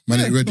know?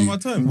 Man ain't ready.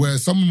 Where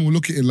some women will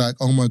look at it like,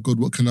 oh my God,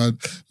 what can I,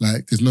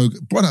 like, there's no,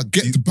 brother,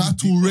 get the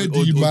battle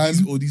ready,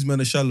 man. All these men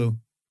are shallow.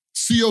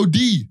 COD,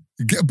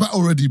 get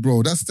battle ready,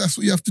 bro. That's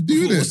what you have to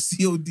do. What's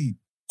COD?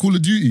 Call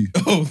of Duty.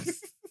 Oh,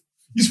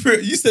 you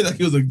said like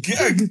it was a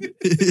gag.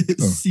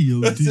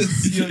 COD.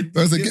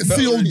 That's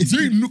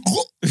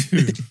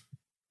COD.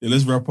 Yeah,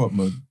 let's wrap up,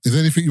 man. Is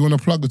there anything you want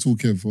to plug at all,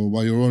 Kev, or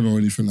while you're on or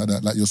anything like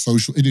that? Like your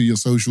social, any of your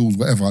socials,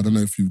 whatever. I don't know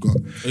if you've got.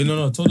 Hey,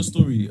 no. Tell the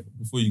story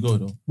before you go,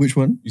 though. Which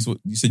one?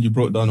 You said you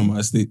broke down on my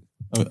estate.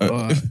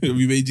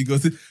 We made you go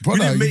to...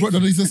 Brother, you brought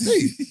down on his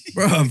estate.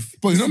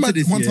 But you know,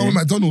 one time at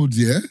McDonald's,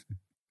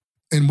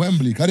 in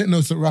Wembley, I didn't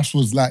know St. Raf's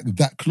was like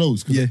that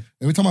close. Yeah.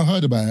 Every time I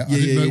heard about it, I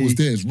didn't know it was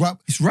there. It's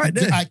right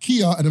there. The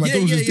IKEA and the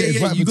McDonald's is there. It's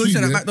right you go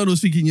between to that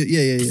McDonald's thinking,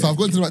 So I've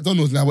gone to the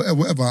McDonald's now,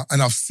 whatever,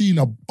 and I've seen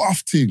a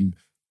buff thing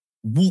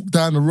walk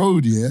down the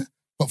road,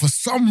 but for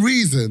some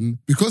reason,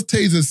 because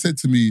Taser said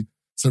to me,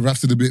 St.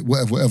 Raf's a bit,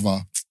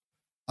 whatever,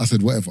 I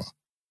said, whatever.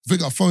 I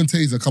think I phoned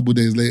Taser a couple of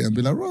days later and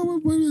be like,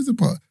 where is the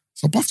part?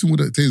 So I buffed him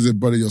with it. Taser said,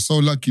 brother, you're so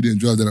lucky you didn't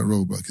drive down that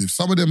road, bro. Because if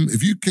some of them,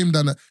 if you came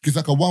down that, it's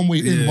like a one way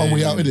in, one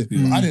way out, isn't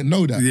it? I didn't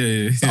know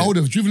that. So I would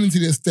have driven into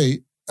the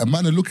estate and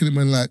man are looking at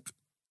me and like,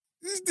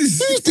 who's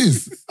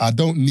this? I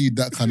don't need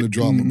that kind of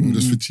drama, bro,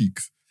 just for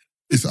cheeks.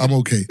 I'm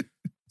okay.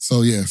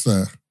 So yeah,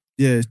 sir.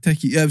 Yeah,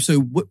 techie. Yeah, so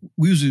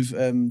we was with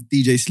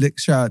DJ Slick.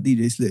 Shout out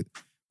DJ Slick.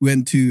 We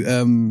went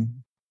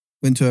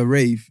to a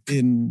rave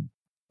in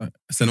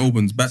St.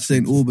 Albans.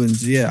 St.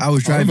 Albans. Yeah, I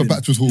was driving. I remember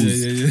Batch's Halls.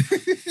 Yeah.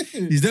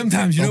 These them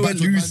times, you know when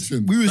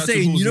we were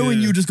saying, you know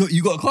when you just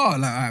you got a car,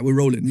 like, all right, we're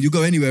rolling. You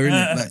go anywhere,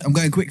 innit? Like, I'm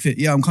going quick fit.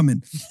 Yeah, I'm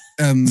coming.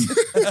 You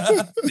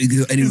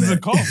go anywhere. This is a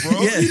car,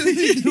 bro. Yeah.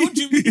 What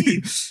do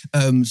you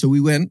mean? So we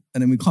went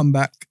and then we come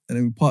back and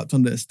then we parked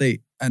on the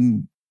estate.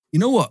 And you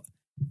know what?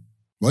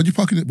 Why did you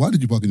park in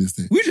the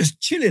estate? We were just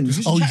chilling. You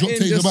dropped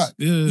Taser back?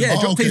 Yeah,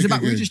 dropped Taser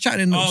back. We were just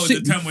chatting.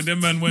 The time when them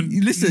man went...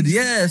 Listen,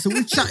 yeah. So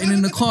we're chatting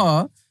in the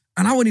car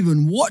and I wasn't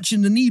even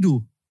watching the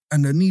needle.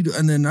 And then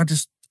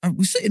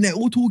we're sitting there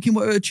all talking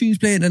about tunes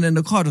playing and then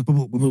the car just...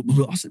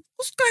 I said,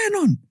 what's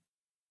going on?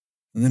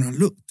 And then I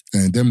looked.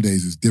 And them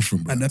days is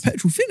different, bro. And the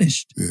petrol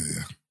finished.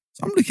 Yeah.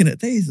 So I'm looking at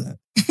Taser.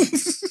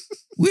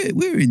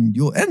 We're in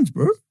your ends,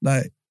 bro.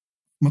 Like,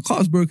 my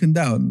car's broken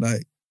down.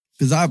 Like,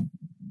 because I...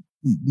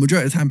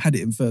 majority of the time had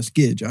it in first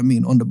gear, do you know what I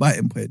mean? On the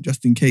biting point,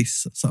 just in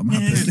case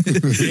something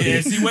happened.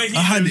 See where he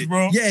is,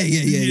 bro.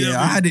 Yeah.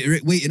 I had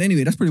it waiting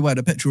anyway. That's probably why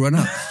the petrol ran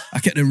out. I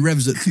kept them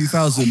revs at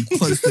 2,000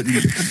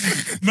 constantly.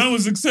 Man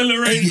was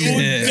accelerating all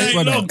day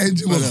long.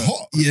 Engine was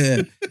hot.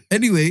 Yeah.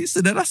 Anyway, so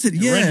then I said,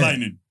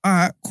 redlining. All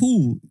right,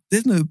 cool.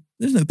 There's no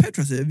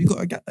petrol. I said, have you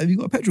got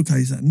a petrol car?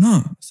 He's like,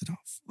 no. I said, oh,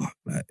 fuck.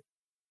 Like,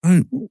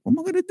 what am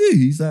I going to do?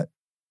 He's like,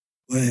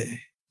 wait,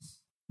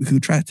 we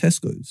could try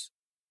Tesco's.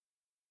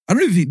 I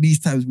don't think these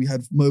times we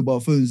had mobile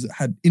phones that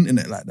had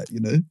internet like that,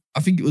 you know? I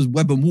think it was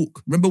Web and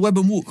Walk. Remember Web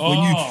and Walk? When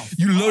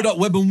you load up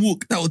Web and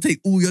Walk, that will take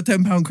all your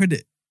 £10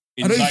 credit.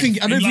 I think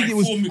it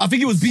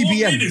was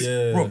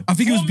BBM. Bro, I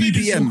think it was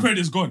BBM.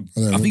 Credit's gone.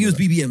 I think it was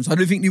BBM. So I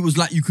don't think it was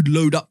like you could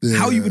load up.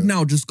 How you would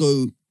now just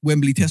go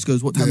Wembley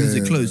Tesco's, what time is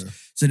it closed?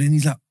 So then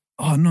he's like,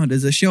 oh no,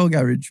 there's a Shell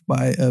garage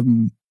by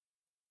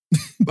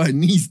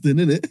Neaston,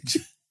 innit?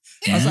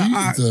 I was like, all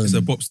right. It's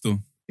a pop store.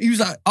 I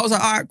was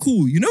like, all right,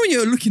 cool. You know when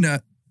you're looking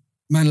at,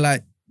 man,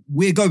 like,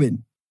 we're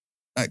going.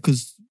 Like,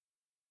 because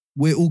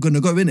we're all going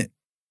to go, innit?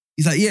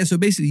 He's like, yeah, so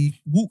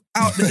basically, walk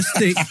out the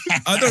estate.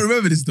 I don't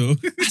remember this, though.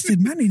 I said,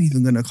 man ain't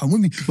even going to come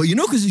with me. But you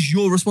know, because it's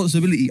your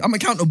responsibility. I'm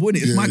accountable,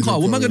 innit? It's my car.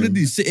 What am I going to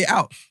do? Sit it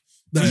out?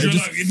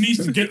 It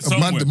needs to get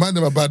somewhere. Man,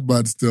 I'm a bad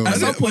man still. At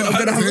some point, I'm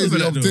going to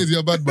have to... You're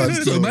a bad man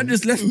still. So man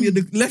just left me in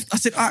the left. I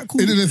said, all right,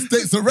 cool. In the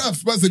estate, so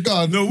Raf's, man said,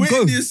 God. No, we're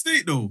in the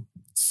estate, though.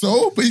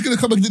 So, but he's going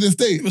to come back to the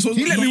estate.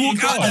 He let me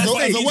walk out the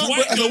estate.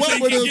 As a white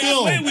brother as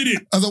well.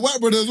 As a white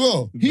brother as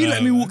well. He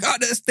let me walk out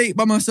the estate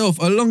by myself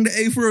along the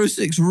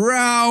A406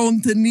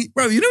 round to...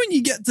 Bro, you know when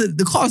you get to...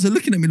 The cars are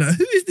looking at me like,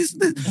 who is this?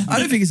 I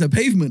don't think it's a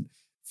pavement.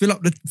 Fill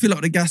up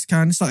the gas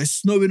can. It started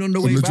snowing on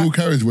the way back. On the dual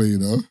carriageway, you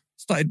know?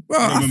 Bro,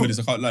 I remember this.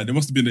 I can't lie. There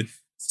must have been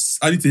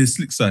I need to hear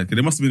Slick's side, because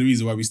there must have been a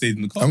reason why we stayed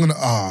in the car. I'm going to...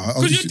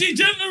 Because you're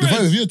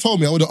degenerate. If you had told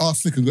me, I would have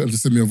asked Slick and got him to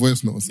send me a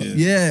voice note or something.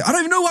 Yeah. I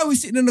don't even know why we're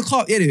sitting in the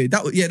car. Anyway,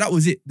 that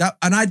was it.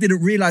 And I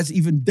didn't realise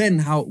even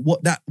then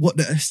what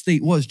the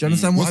estate was. Do you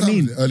understand what I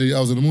mean? Early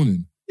hours in the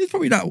morning? It's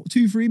probably like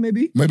 2, 3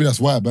 maybe. Maybe that's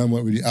why man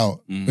weren't really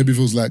out. Maybe it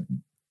feels like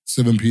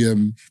 7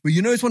 p.m. But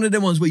you know, it's one of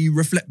them ones where you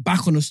reflect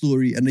back on a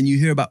story and then you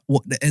hear about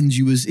what the ends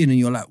you was in and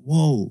you're like,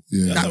 whoa.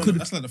 Yeah.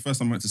 That's like the first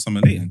time I went to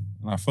Summer Leighton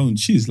and I phoned.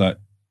 She's like,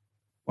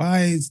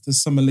 why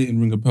does Summer Leighton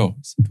ring a bell?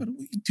 I said, brother,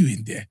 what are you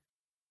doing there?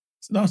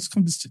 I said, no, just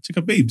come to check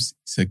her babes.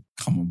 He said,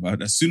 come on,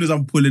 man. As soon as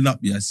I'm pulling up,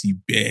 I see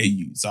bare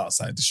youths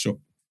outside the shop.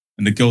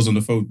 And the girls on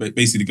the phone,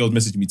 basically the girls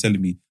messaging me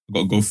telling me, I've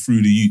got to go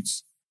through the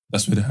youths.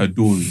 That's where her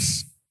door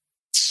is.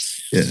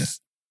 Yeah.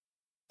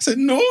 I said,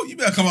 no, you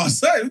better come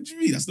outside. What do you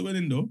mean? That's the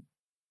wedding door.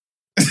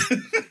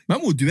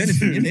 Man will do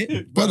anything,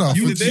 innit? But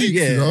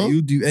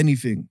you'll do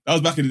anything. That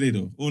was back in the day,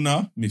 though. Oh,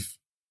 nah, myth.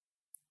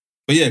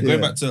 But yeah,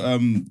 going back to,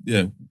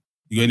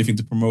 you got anything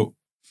to promote?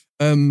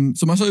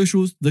 So my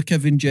socials, the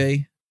Kevin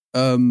J,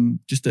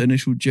 just the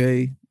initial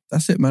J.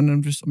 That's it, man.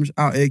 I'm just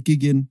out here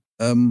gigging.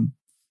 I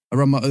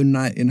run my own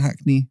night in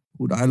Hackney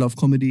called I Love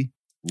Comedy.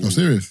 Oh,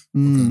 serious?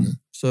 Okay.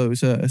 So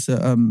it's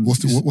a what's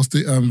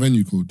the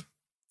venue called?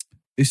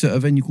 It's a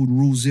venue called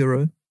Rule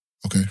Zero.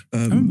 Okay.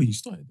 I remember you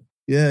started that.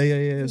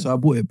 Yeah. So I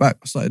bought it back.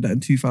 I started that in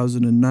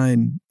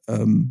 2009,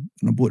 and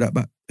I bought that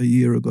back a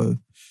year ago.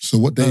 So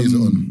what day is it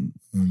on?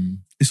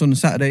 It's on a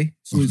Saturday.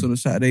 It's always on a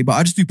Saturday. But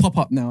I just do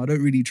pop-up now. I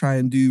don't really try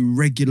and do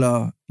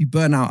regular. You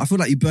burn out. I feel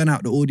like you burn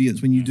out the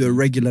audience when you do a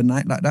regular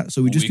night like that.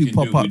 So we just do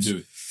pop-ups.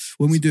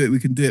 When we do it, we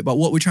can do it. But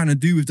what we're trying to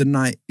do with the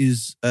night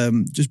is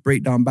just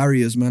break down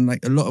barriers, man.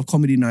 Like a lot of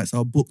comedy nights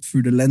are booked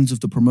through the lens of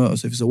the promoter.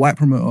 So if it's a white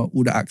promoter,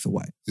 all the acts are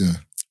white. Yeah.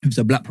 If it's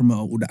a black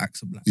promoter, all the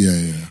acts are black.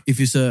 Yeah. If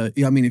it's if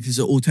it's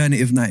an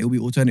alternative night, it'll be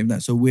alternative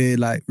night. So we're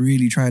like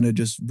really trying to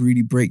just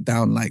really break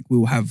down. Like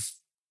we'll have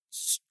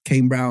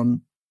Kane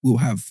Brown, we'll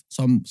have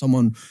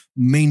someone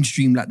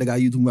mainstream like the guy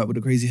you talking about with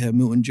the crazy hair,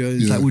 Milton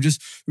Jones. Yeah. Like we're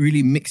just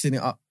really mixing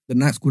it up. The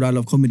night's called I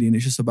Love Comedy, and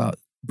it's just about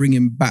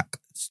bringing back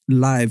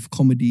live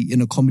comedy in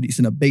a comedy. It's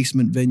in a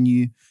basement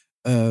venue,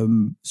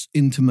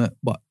 intimate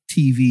but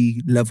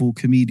TV level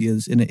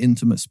comedians in an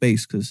intimate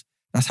space because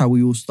that's how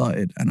we all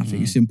started. And I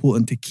think it's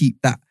important to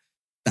keep that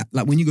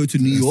like when you go to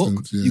New York,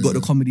 you got the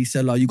Comedy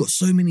Cellar, you got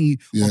so many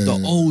of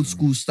the old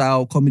school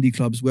style comedy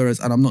clubs. Whereas,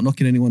 and I'm not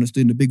knocking anyone that's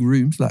doing the big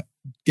rooms, like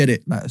get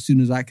it. Like as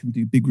soon as I can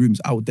do big rooms,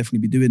 I will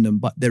definitely be doing them.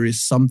 But there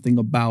is something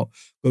about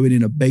going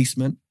in a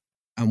basement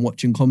and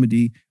watching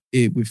comedy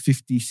with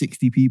 50,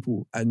 60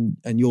 people and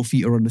your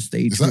feet are on the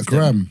stage. It's like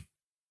Graham.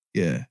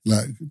 Yeah.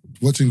 Like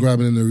watching Graham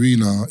in an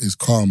arena is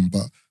calm,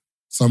 but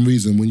some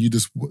reason when you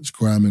just watch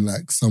Graham in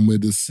like somewhere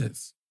just and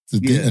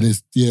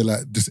it's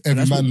like just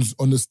every man's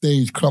on the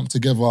stage clumped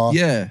together.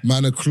 Yeah.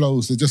 Man are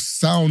close. It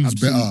just sounds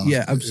better.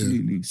 Yeah,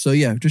 absolutely. Yeah. So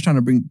yeah, just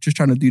trying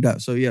to do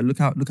that. So yeah,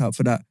 look out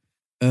for that.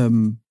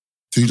 So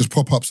you just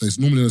pop up. So it's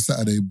normally on a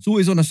Saturday. It's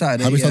always on a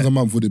Saturday. How many times a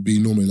month would it be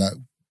normally? Like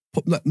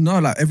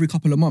every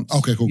couple of months.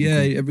 Okay, cool. Yeah,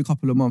 every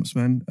couple of months,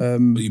 man.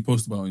 But you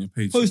post about it on your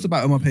page. Post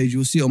about it on my page.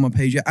 You'll see it on my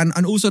page. Yeah.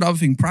 And also the other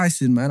thing,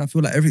 pricing, man. I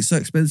feel like everything's so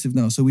expensive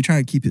now. So we try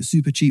and keep it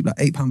super cheap, like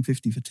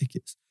 £8.50 for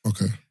tickets.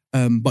 Okay.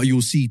 But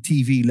you'll see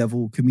TV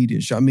level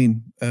comedians. You know what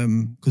I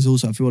mean? Because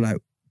also I feel like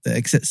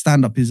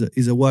stand-up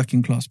is a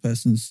working class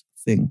person's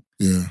thing.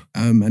 Yeah.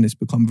 And it's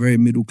become very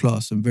middle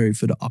class and very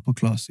for the upper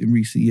class in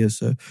recent years.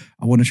 So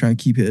I want to try and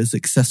keep it as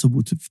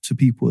accessible to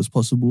people as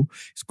possible.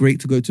 It's great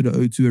to go to the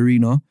O2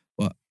 Arena,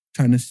 but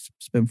trying to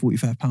spend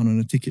 £45 on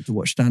a ticket to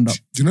watch stand-up.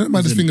 Do you know the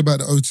maddest thing about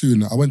the O2?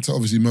 And I went to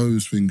obviously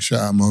Mo's thing,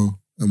 shout out Mo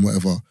and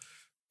whatever.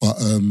 But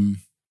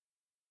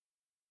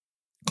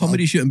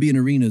comedy shouldn't be in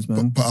arenas,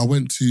 man. But I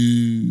went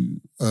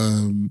to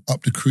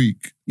Up the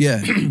Creek.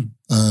 Yeah.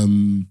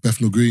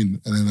 Bethnal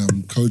Green. And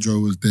then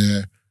Kojo was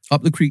there.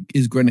 Up the Creek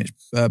is Greenwich.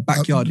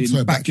 Backyard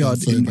in Bethnal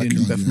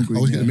Green. I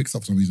always get mixed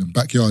up for some reason.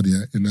 Backyard,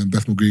 in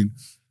Bethnal Green.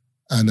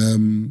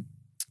 And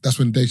that's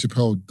when Dave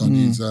Chappelle done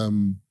his...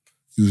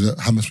 he was at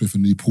Hammersmith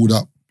and he pulled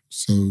up.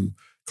 So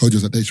Kojo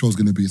was like, Dave Chappelle's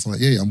going to be. So I'm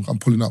like, yeah, I'm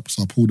pulling up.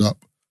 So I pulled up.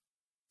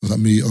 It was like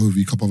me,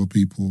 Ovi, a couple other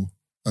people.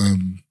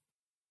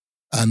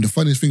 And the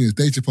funniest thing is,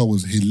 Dave Chappelle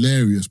was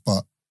hilarious,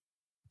 but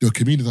the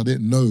comedians I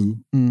didn't know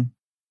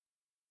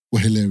were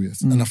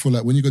hilarious. And I feel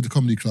like when you go to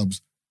comedy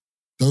clubs,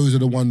 those are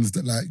the ones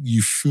that like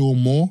you feel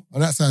more.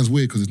 And that sounds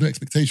weird because there's no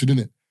expectation in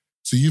it.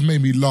 So you've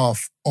made me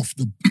laugh off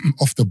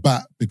the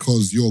bat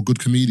because you're a good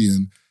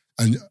comedian.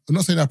 And I'm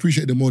not saying I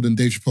appreciate it more than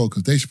Dave Chappelle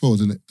because Dave Chappelle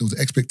there was an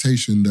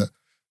expectation that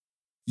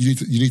you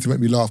need to make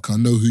me laugh because I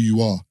know who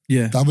you are.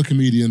 Yeah. The other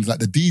comedians, like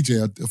the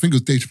DJ, I think it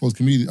was Dave Chappelle's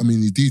comedian. I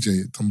mean, his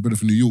DJ, some brother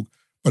from New York.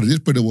 But this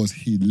brother was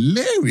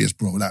hilarious,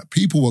 bro. Like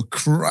people were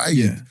crying.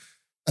 Yeah.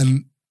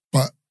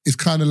 But it's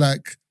kind of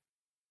like,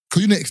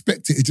 because you didn't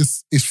expect it.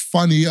 It's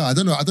funny. I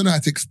don't know how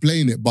to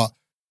explain it, but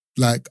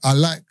like I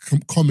like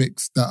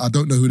comics that I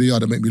don't know who they are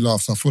that make me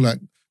laugh. So I feel like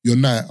your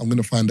night, I'm going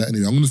to find that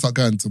anyway. I'm going to start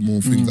going to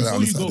more things like that.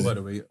 Before you go, by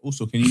the way,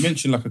 also, can you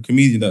mention like a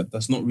comedian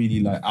that's not really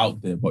like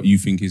out there, but you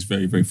think is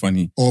very, very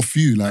funny? Or a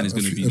few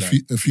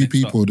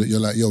people that you're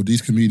like, yo,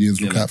 these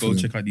comedians look out for them.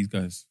 Go check out these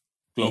guys.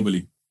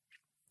 Globally.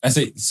 I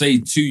say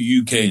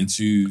two UK and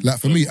two... Like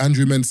for me,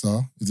 Andrew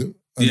Mensah, is it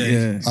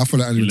I feel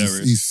like Andrew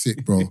he's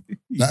sick, bro.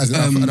 Like,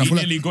 he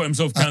nearly got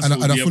himself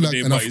cancelled the other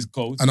day by his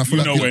coach. And I feel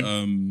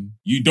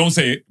you don't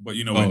say it, but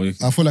you know when.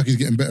 I feel like he's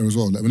getting better as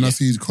well. Like when I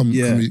see his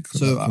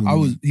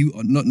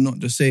not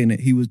just saying it,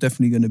 he was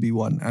definitely going to be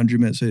one. Andrew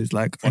Mensah is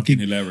like,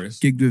 hilarious.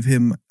 Gigged with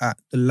him at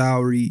the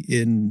Lowry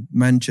in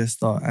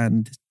Manchester,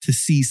 and to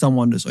see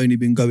someone that's only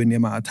been going the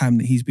amount of time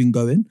that he's been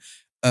going,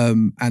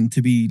 and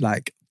to be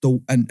like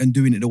and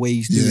doing it the way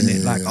he's doing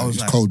it, like I was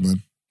like, cold,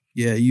 man.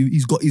 Yeah,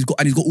 he's got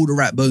all the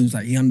right bones.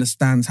 Like he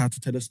understands how to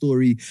tell a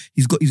story.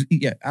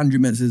 Andrew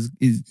Mensah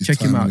is check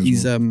him out.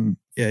 He's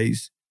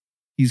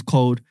he's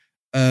cold.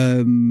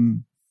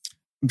 I'm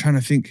trying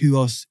to think who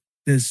else.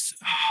 There's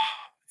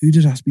who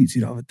did I speak to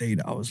the other day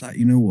that I was like,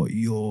 you know what,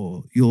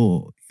 your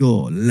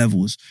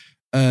levels.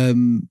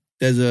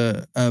 There's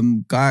a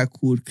guy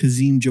called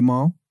Kazim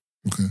Jamal.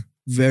 Okay.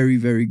 Very,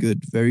 very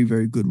good. Very,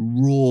 very good.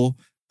 Raw.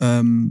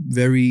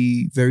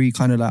 Very, very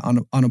kind of like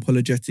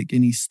unapologetic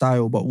in his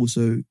style, but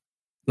also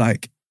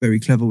like very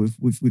clever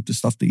with the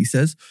stuff that he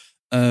says.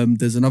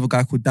 There's another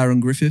guy called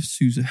Darren Griffiths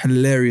who's a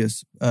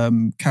hilarious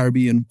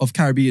Caribbean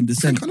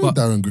descent. I know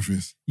Darren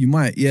Griffiths. You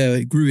might, yeah.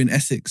 He grew in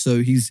Essex,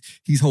 so his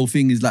whole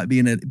thing is like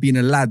being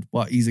a lad,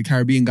 but he's a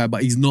Caribbean guy,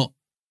 but he's not.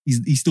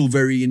 He's still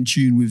very in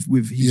tune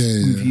with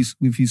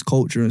his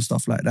culture and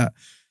stuff like that.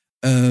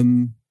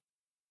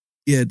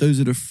 Those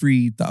are the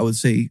three that I would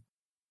say.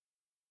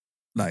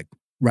 Like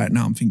right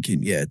now, I'm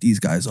thinking, these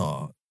guys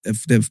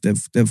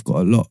they've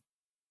got a lot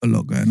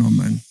going on,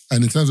 man.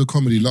 And in terms of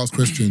comedy, last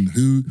question: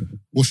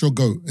 what's your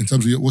GOAT in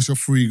terms of what's your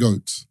three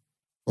GOATs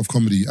of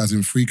comedy? As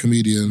in three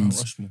comedians. Mount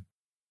Rushmore.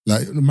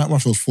 Like Mount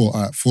Rushmore's four.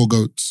 All right, 4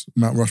 GOATs.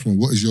 Mount Rushmore.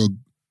 What is your?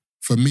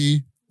 For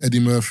me, Eddie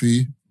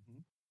Murphy,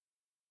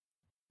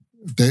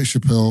 Dave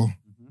Chappelle,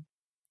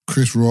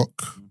 Chris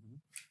Rock,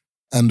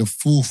 and the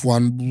fourth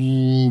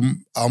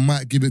one, I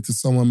might give it to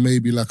someone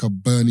maybe like a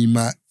Bernie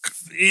Mac.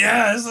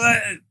 Yeah, it's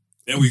like,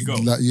 there we go.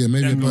 Like,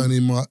 maybe Bernie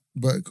Mac,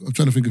 but I'm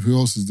trying to think of who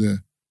else is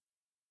there.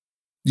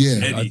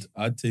 Yeah, Eddie.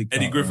 I'd take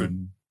Eddie out,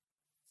 Griffin.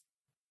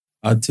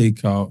 I'd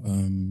take out.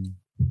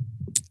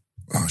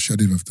 Oh shit! I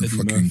didn't have the Eddie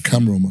fucking Murphy.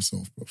 camera on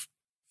myself, bro.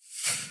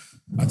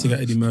 I'd take out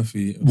Eddie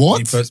Murphy.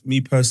 What? Me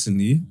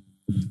personally,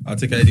 I'd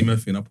take out Eddie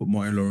Murphy and I'll put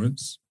Martin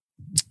Lawrence.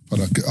 But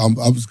I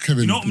was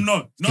Kevin. No,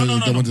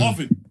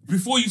 Marvin.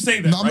 Before you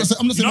say that, No, I'm not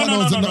saying it's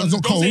not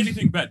don't cold. say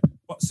anything bad.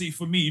 But see,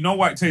 for me, you know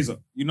why, Taser?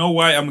 You know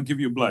why I'm gonna give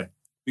you a blind?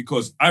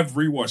 Because I've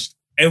rewatched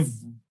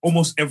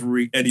almost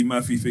every Eddie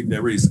Murphy thing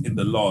there is in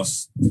the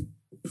last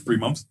 3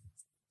 months.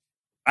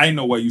 I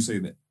know why you say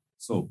that.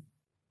 So,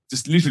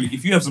 just literally,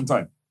 if you have some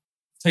time,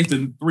 take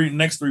the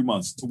next 3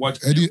 months to watch.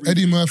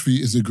 Eddie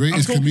Murphy is the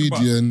greatest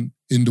comedian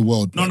in the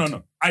world.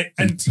 No.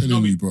 I'm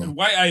telling you, bro. And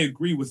why I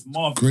agree with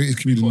Marvin. Greatest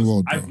comedian in the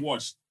world, bro. I've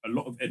watched a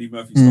lot of Eddie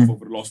Murphy stuff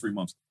over the last 3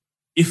 months.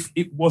 If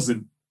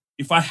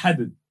I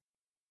hadn't,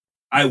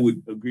 I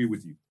would agree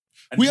with you.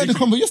 And We had this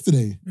convo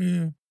yesterday.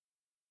 Yeah.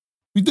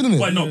 We didn't it?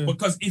 But no,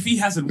 because if he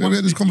hasn't Yeah, we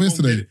had this convo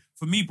yesterday.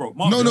 For me, bro.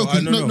 No,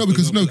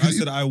 because I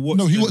said I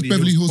watched. he watched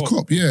Beverly Hills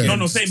Cop. Yeah.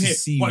 No, same here.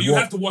 But you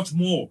have to watch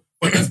more.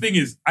 But the thing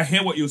is, I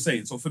hear what you're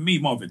saying. So for me,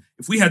 Marvin,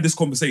 if we had this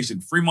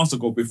conversation 3 months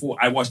ago before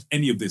I watched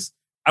any of this,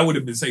 I would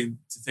have been saying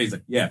to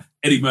Taser,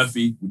 Eddie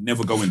Murphy would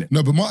never go in there.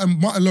 No, but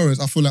Martin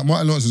Lawrence, I feel like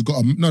Martin Lawrence has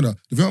got the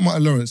thing about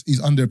Martin Lawrence,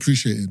 he's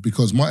underappreciated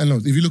because Martin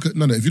Lawrence, if you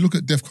look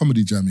at Def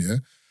Comedy Jam,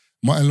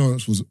 Martin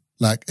Lawrence was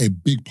like a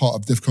big part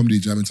of Def Comedy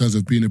Jam in terms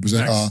of being a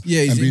presenter.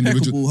 Yeah, he's and being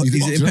impeccable.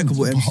 He's an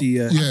impeccable MC.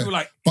 Yeah, I feel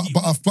like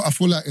but I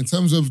feel like in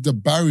terms of the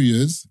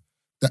barriers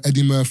that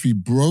Eddie Murphy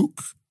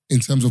broke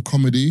in terms of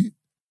comedy,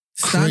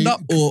 stand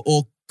up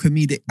or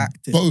comedic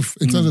acting. Both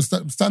in terms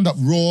of stand up,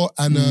 raw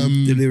and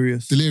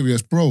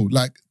delirious, bro.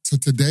 Like to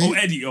today. Oh,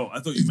 Eddie. Oh,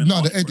 I thought you meant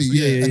the Eddie.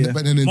 Yeah.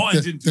 But then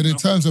in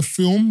terms of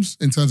films,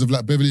 in terms of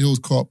like Beverly Hills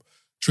Cop,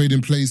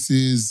 Trading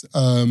Places,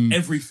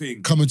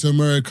 everything, Coming to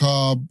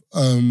America.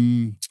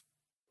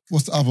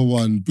 What's the other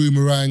one?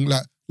 Boomerang.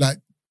 Like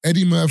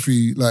Eddie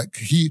Murphy. Like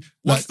he.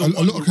 What's Like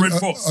a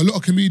lot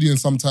of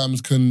comedians sometimes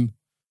can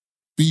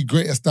be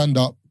great at stand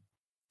up.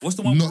 What's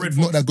the one with Red Fox?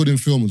 Not that good in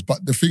films,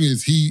 but the thing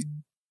is, he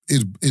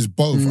is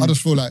both. I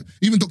just feel like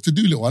even Dr.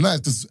 Dolittle, I know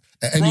it's just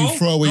any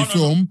throwaway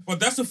film.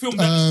 But that's a film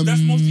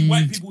that's mostly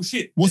white people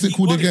shit. What's it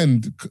called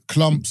again?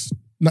 Clumps,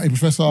 Nutty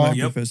Professor.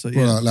 Professor,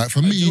 Bro, like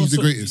for me, he's the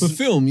greatest. For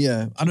film,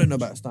 I don't know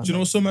about stand-up. Do you know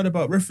what's so mad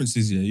about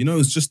references here? You know,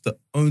 it's just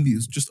only,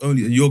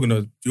 and you're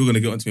gonna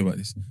get onto me about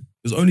this. It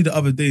was only the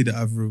other day that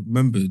I've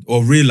remembered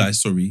or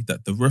realized,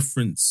 that the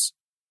reference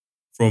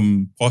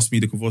from Pass Me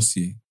the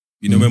Courvoisier.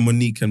 You know when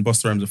Monique and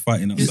Busta Rhymes are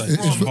fighting outside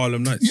from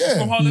Harlem Nights? Yeah.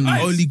 From Harlem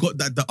Nights. I only got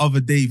that the other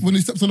day. When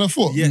he steps on her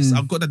foot? Yes,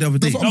 I've got that the other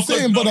day. That's what I'm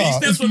saying, brother. He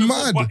steps It's on the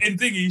mad. foot, but in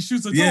thing, he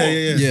shoots a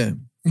Yeah.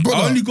 Brother,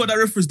 I only got that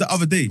reference the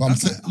other day. I'm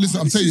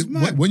telling you,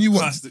 when you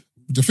watch,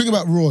 the thing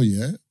about Raw,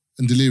 and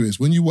Delirious,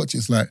 when you watch it,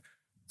 it's like,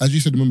 as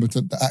you said, remember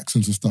the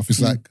accents and stuff,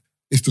 it's like,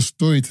 it's the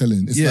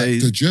storytelling. It's like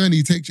the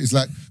journey takes you. It's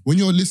like, when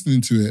you're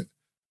listening to it,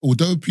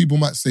 although people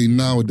might say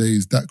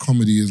nowadays that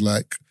comedy is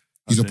like,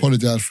 he's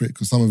apologized for it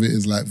because some of it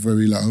is like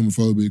very like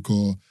homophobic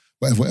or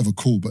whatever,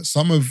 cool. But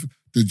some of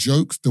the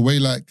jokes, the way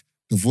like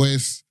the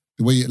voice,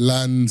 the way it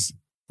lands,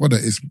 brother,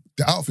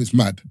 the outfit's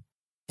mad.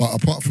 But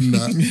apart from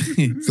that,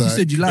 you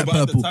said you like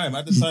purple.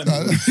 At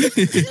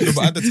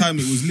the time,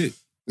 it was lit.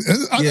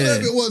 I don't know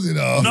if it was, you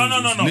know. No,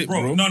 lit,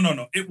 bro.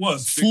 No. It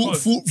was. Full.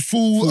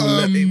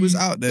 It was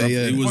out there,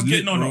 yeah. It was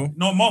lit,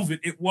 No, Marvin,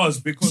 it was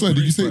because... Sorry,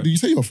 did you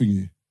say your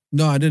thingy?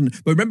 No, I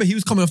didn't. But remember, he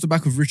was coming off the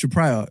back of Richard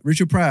Pryor.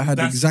 Richard Pryor had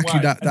exactly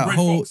that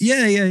whole... Fox.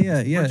 Yeah.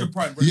 Richard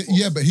Pryor,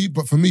 Yeah,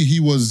 but for me,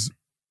 he was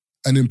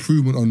an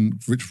improvement on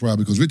Richard Pryor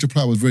because Richard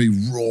Pryor was very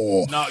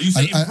raw. No, you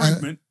say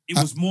improvement. It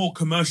was more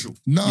commercial.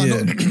 No,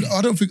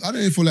 I don't feel like...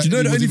 Do you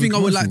know the only thing I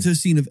would like to have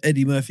seen of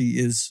Eddie Murphy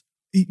is...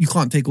 You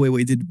can't take away what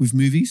he did with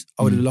movies.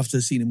 I would have loved to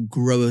have seen him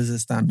grow as a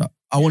stand-up.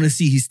 I want to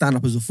see his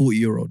stand-up as a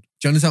 40-year-old. Do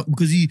you understand?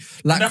 Because he,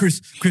 like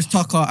Chris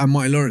Tucker and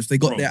Martin Lawrence, they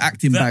got their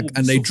acting back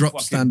and they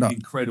dropped stand-up.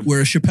 Incredible.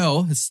 Whereas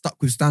Chappelle has stuck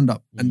with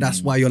stand-up. And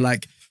that's why you're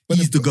like,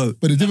 he's the GOAT.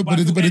 But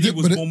it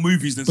was more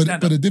movies than stand-up.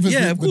 But the difference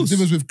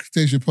with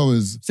Dave Chappelle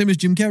is... Same as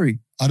Jim Carrey.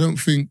 I don't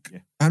think... Yeah.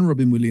 And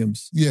Robin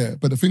Williams. Yeah,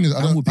 but the thing is,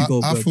 I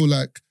feel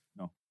like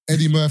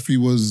Eddie Murphy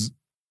was...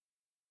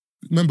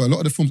 Remember, a lot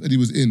of the films Eddie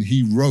was in,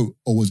 he wrote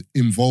or was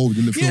involved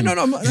in the film. Yeah, no,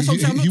 that's what I'm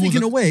saying. I'm not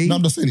taking away. No,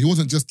 I'm just saying, he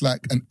wasn't just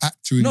like an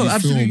actor in these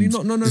absolutely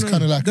films. not. No. It's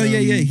kind of like...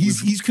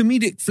 His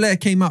comedic flair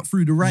came out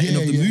through the writing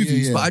of the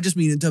movies, but I just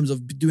mean in terms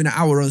of doing an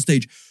hour on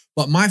stage.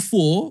 But my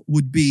 4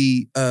 would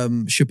be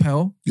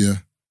Chappelle,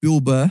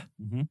 Bill Burr.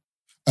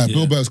 Mm-hmm.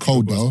 Bill Burr's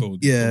cold, though.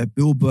 Yeah,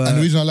 Bill Burr. And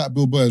the reason I like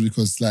Bill Burr is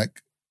because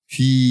like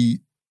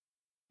he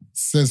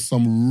says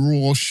some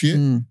raw shit,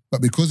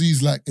 but because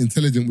he's like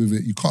intelligent with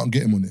it, you can't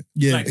get him on it.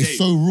 Yeah, like it's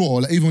so raw.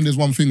 Like even when there's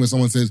one thing where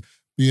someone says,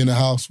 being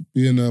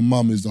a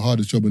mum is the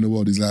hardest job in the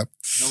world. He's like,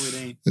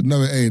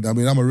 no, it ain't. I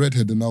mean, I'm a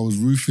redhead and I was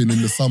roofing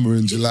in the summer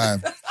in July.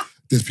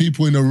 There's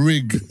people in a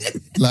rig,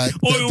 like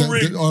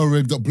the oil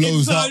rig that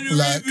blows up,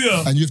 like,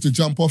 and you have to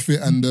jump off it,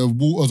 and the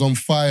water's on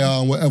fire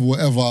and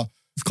whatever.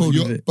 It's cold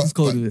with it. But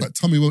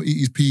Tommy won't eat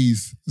his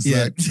peas. It's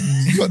like,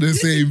 it's not the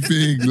same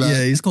thing. Like.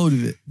 Yeah, he's cold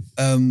with it.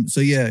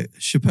 So yeah,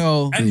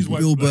 Chappelle,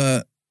 Bill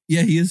Burr.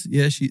 Yeah, he is.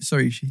 Yeah, he is.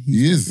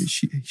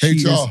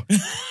 HR.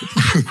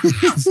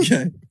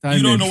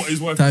 You don't know what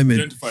his wife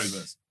identifies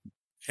as.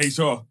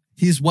 HR.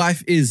 His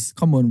wife is,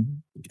 come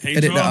on,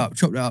 edit that up,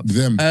 chop that up.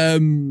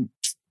 Them.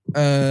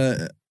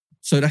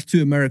 So that's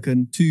 2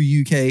 American,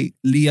 2 UK,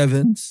 Lee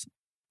Evans.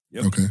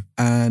 Yep. Okay.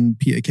 And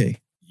Peter Kay.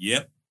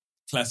 Yep.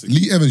 Classic.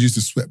 Lee Evans used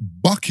to sweat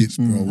buckets,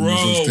 bro. When he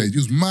was on stage. He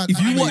was mad. If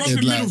you watch in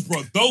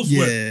Middlesbrough, those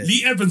were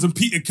Lee Evans and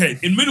Peter Kay.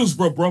 In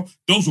Middlesbrough, bro,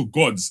 those were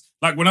gods.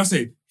 Like when I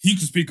say he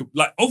could speak,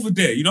 like over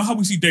there, you know how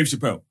we see Dave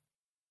Chappelle?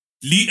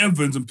 Lee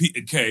Evans and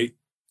Peter Kay.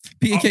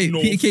 Peter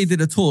Kay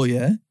did a tour,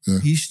 yeah?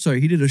 He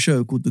did a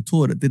show called The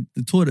Tour That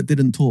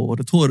Didn't Tour, or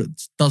The Tour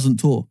That Doesn't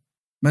Tour.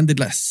 Man did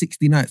like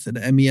 60 nights at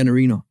the MEN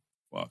Arena.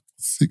 Fuck.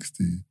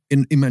 60?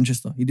 In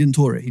Manchester. He didn't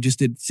tour it. He just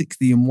did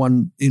 60 in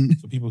one.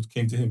 So people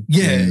came to him?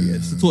 Yeah.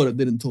 It's The Tour That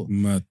Didn't Tour.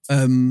 Mad.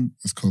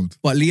 That's cold.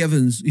 But Lee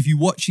Evans, if you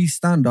watch his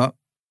stand-up,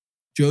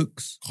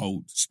 jokes,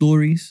 cold,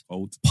 stories,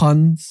 cold,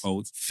 puns,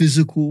 cold,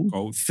 physical,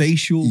 cold,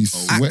 facial,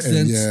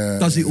 accents,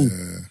 does it all.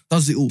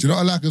 Does it all. Do you know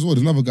what I like as well?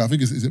 There's another guy, I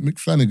think is it Mick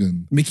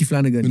Flanagan? Mickey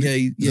Flanagan,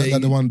 Is that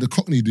like the one, the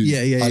Cockney dude?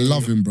 Yeah. I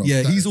love him, bro.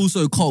 Yeah, he's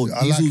also cold.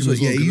 I like him as well,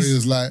 because he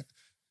was like,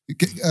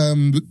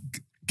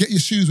 get your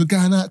shoes, we're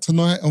going out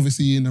tonight.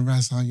 Obviously, you're in the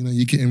Raza, you know,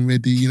 you're getting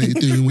ready, you know, you're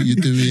doing what you're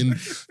doing. Do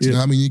you know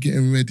what I mean? You're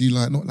getting ready,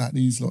 like, not like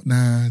these, like,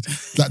 nah.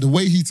 Like, the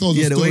way he tells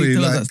the story,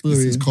 like,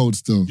 it's cold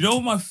still. You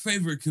know my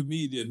favourite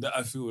comedian that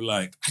I feel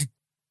like, I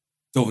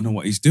don't know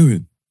what he's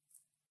doing?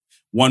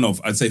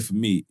 I'd say for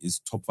me, is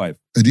top 5.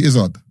 Eddie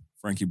Izzard.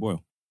 Frankie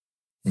Boyle.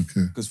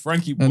 Okay. Because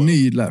Frankie Boyle... I knew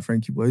you'd like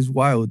Frankie Boyle. He's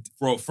wild.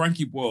 Bro,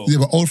 Frankie Boyle... Yeah,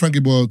 but old Frankie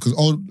Boyle, because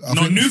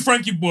new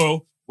Frankie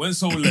Boyle, when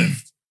so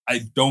left... I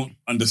don't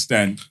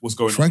understand what's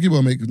going on. Frankie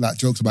Boyle make like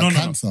jokes about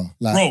cancer.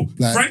 Like, bro,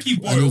 Frankie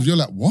Boyle... You're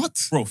like, what?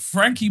 Bro,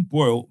 Frankie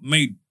Boyle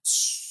made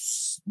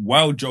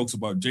wild jokes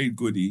about Jade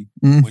Goody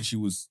when she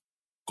was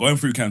going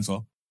through cancer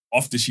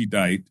after she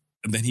died.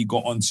 And then he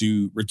got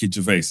onto Ricky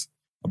Gervais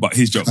about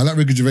his jokes. I like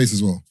Ricky Gervais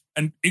as well.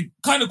 And it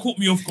kind of caught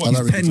me off guard.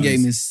 His pen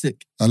game is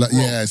sick.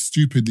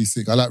 Stupidly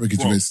sick. I like Ricky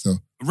Gervais still.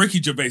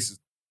 Ricky Gervais is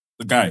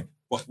the guy.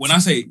 But when I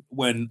say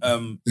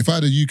if I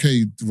had a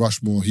UK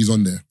Rushmore, he's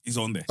on there. He's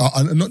on there.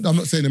 I'm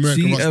not saying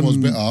American Rushmore's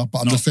better, but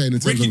I'm just saying in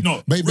terms of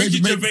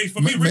Ricky Gervais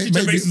for me. Ricky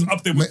Gervais is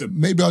up there with them.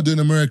 Maybe I'll do an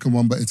American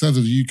one, but in terms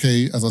of the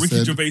UK, as I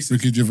said,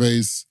 Ricky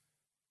Gervais,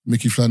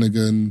 Mickey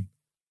Flanagan,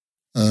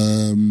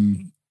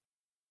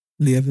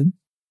 Lee Evans.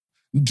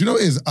 Do you know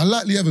what it is? I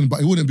like Lee Evans, but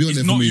he wouldn't be on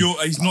there for me.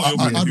 He's not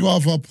your. I'd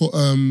rather put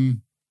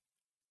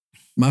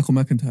Michael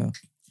McIntyre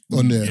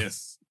on there.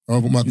 Yes.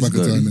 I'll put Michael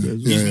McIntyre on there.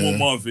 He's more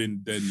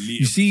Marvin than Lee.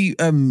 You see,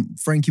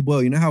 Frankie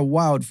Boyle. You know how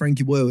wild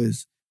Frankie Boyle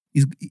is.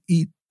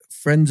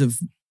 Friends of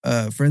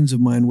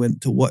mine went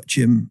to watch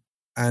him,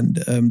 and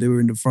they were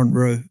in the front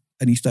row,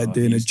 and he started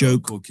doing a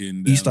joke. He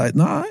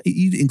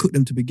didn't cook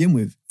them to begin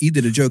with. He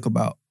did a joke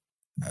about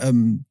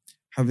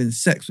having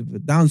sex with a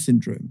Down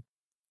syndrome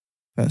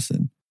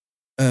person.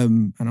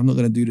 And I'm not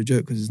going to do the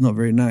joke because it's not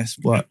very nice,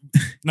 but...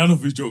 None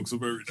of his jokes are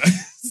very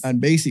nice.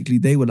 And basically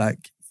they were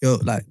like, yo,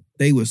 like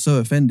they were so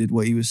offended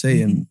what he was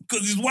saying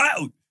because it's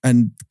wild.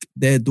 And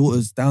their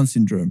daughter's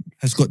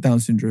has got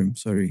Down syndrome.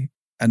 Sorry,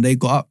 and they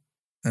got up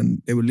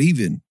and they were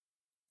leaving,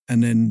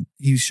 and then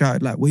he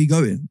shouted like, "Where you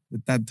going?" The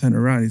dad turned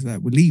around. He's like,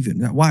 "We're leaving."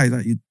 Like, why?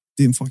 Like, you're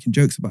doing fucking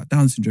jokes about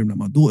Down syndrome. Like,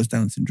 my daughter's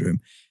Down syndrome.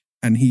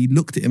 And he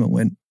looked at him and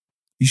went,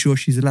 "You sure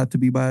she's allowed to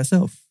be by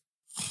herself?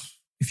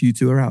 If you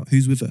two are out,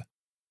 who's with her?"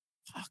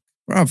 Fuck,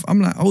 bruv.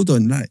 I'm like, hold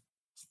on, like.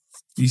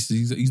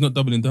 He's not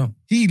doubling down.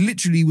 He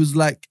literally was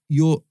like,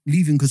 "You're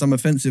leaving because I'm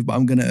offensive, but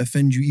I'm going to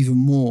offend you even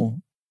more."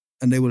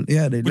 And they were, they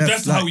left. But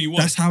that's like, how he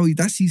was.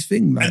 That's his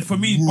thing. Like, and for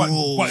me, but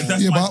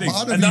that's my thing.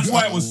 And that's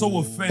why I was so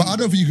offended. But I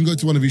don't think you can go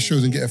to one of his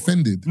shows and get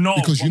offended. No.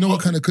 Because you know what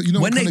kind of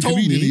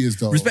comedian he is,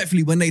 though.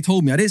 Respectfully, when they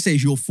told me, I didn't say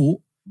it's your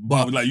fault.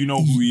 But like, you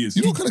know who he is.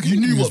 You know what kind of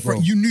comedian he is, bro.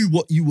 You knew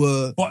what you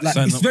were. But like,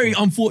 it's very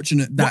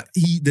unfortunate that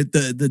the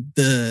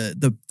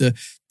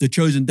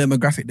chosen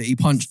demographic that he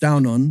punched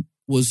down on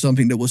was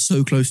something that was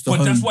so close to home.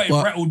 But that's why it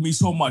rattled me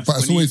so much. But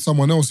it's always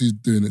someone else who's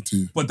doing it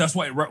too. But that's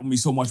why it rattled me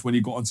so much when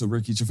he got onto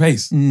Ricky Gervais.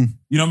 You know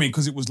what I mean?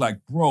 Because it was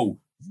like, bro,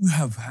 you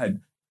have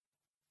had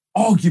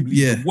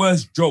arguably the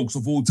worst jokes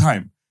of all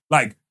time.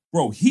 Like,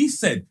 bro, he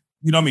said,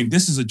 you know what I mean?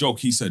 This is a joke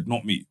he said,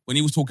 not me. When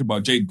he was talking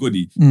about Jade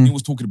Goody, he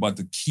was talking about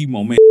the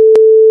chemo man.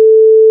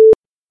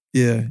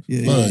 Yeah.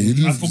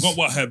 I forgot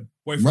what her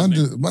boyfriend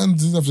man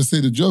doesn't have to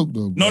say the joke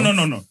though. Bro.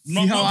 No.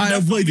 See how I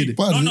avoided it.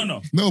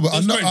 No. No, but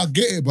I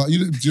get it. But do you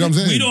know what I'm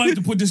saying? We don't have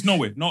to put this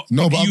nowhere. No,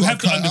 but you have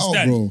to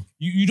understand. Bro.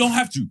 You don't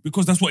have to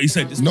because that's what he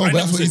said. No, but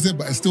that's what he said.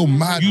 But it's still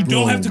mad. You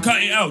bro. don't have to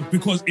cut it out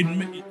because it.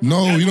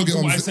 No, you don't get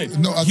what I said.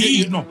 No, I get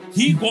you. No,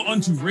 he got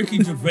onto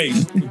Ricky Gervais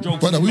for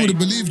jokes. Brother, we would have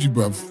believed you,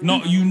 bruv.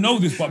 No, you know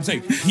this, but I'm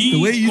saying the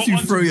way you two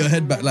throw your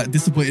head back like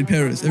disappointed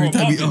parents every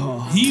time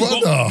he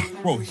got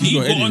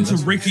onto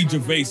Ricky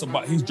Gervais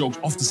about his jokes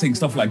after saying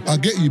stuff like that. I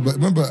get you, but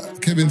remember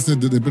Kevin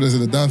said that they better say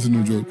the Down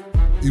syndrome joke.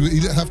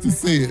 He didn't have to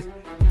say it.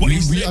 But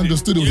we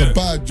understood it was a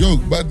bad joke,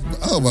 but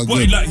oh my god!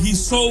 But like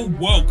he's so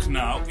woke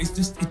now, it's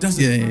just it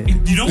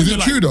doesn't. You don't. Is it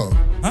true though?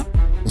 Huh?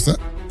 What's that?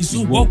 He's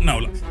so woke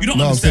now. Like, you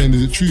don't understand. I'm saying,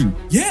 is it true?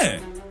 Yeah.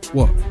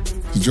 What?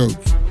 The joke.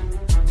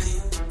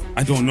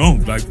 I don't know.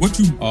 Like what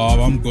you?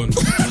 Oh, I'm gone.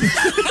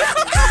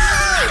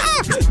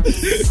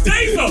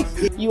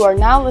 You are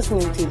now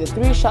listening to the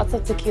 3 Shots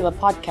of Tequila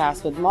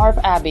podcast with Marv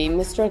Abbey,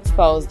 Mr.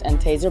 Exposed, and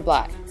Taser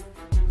Black.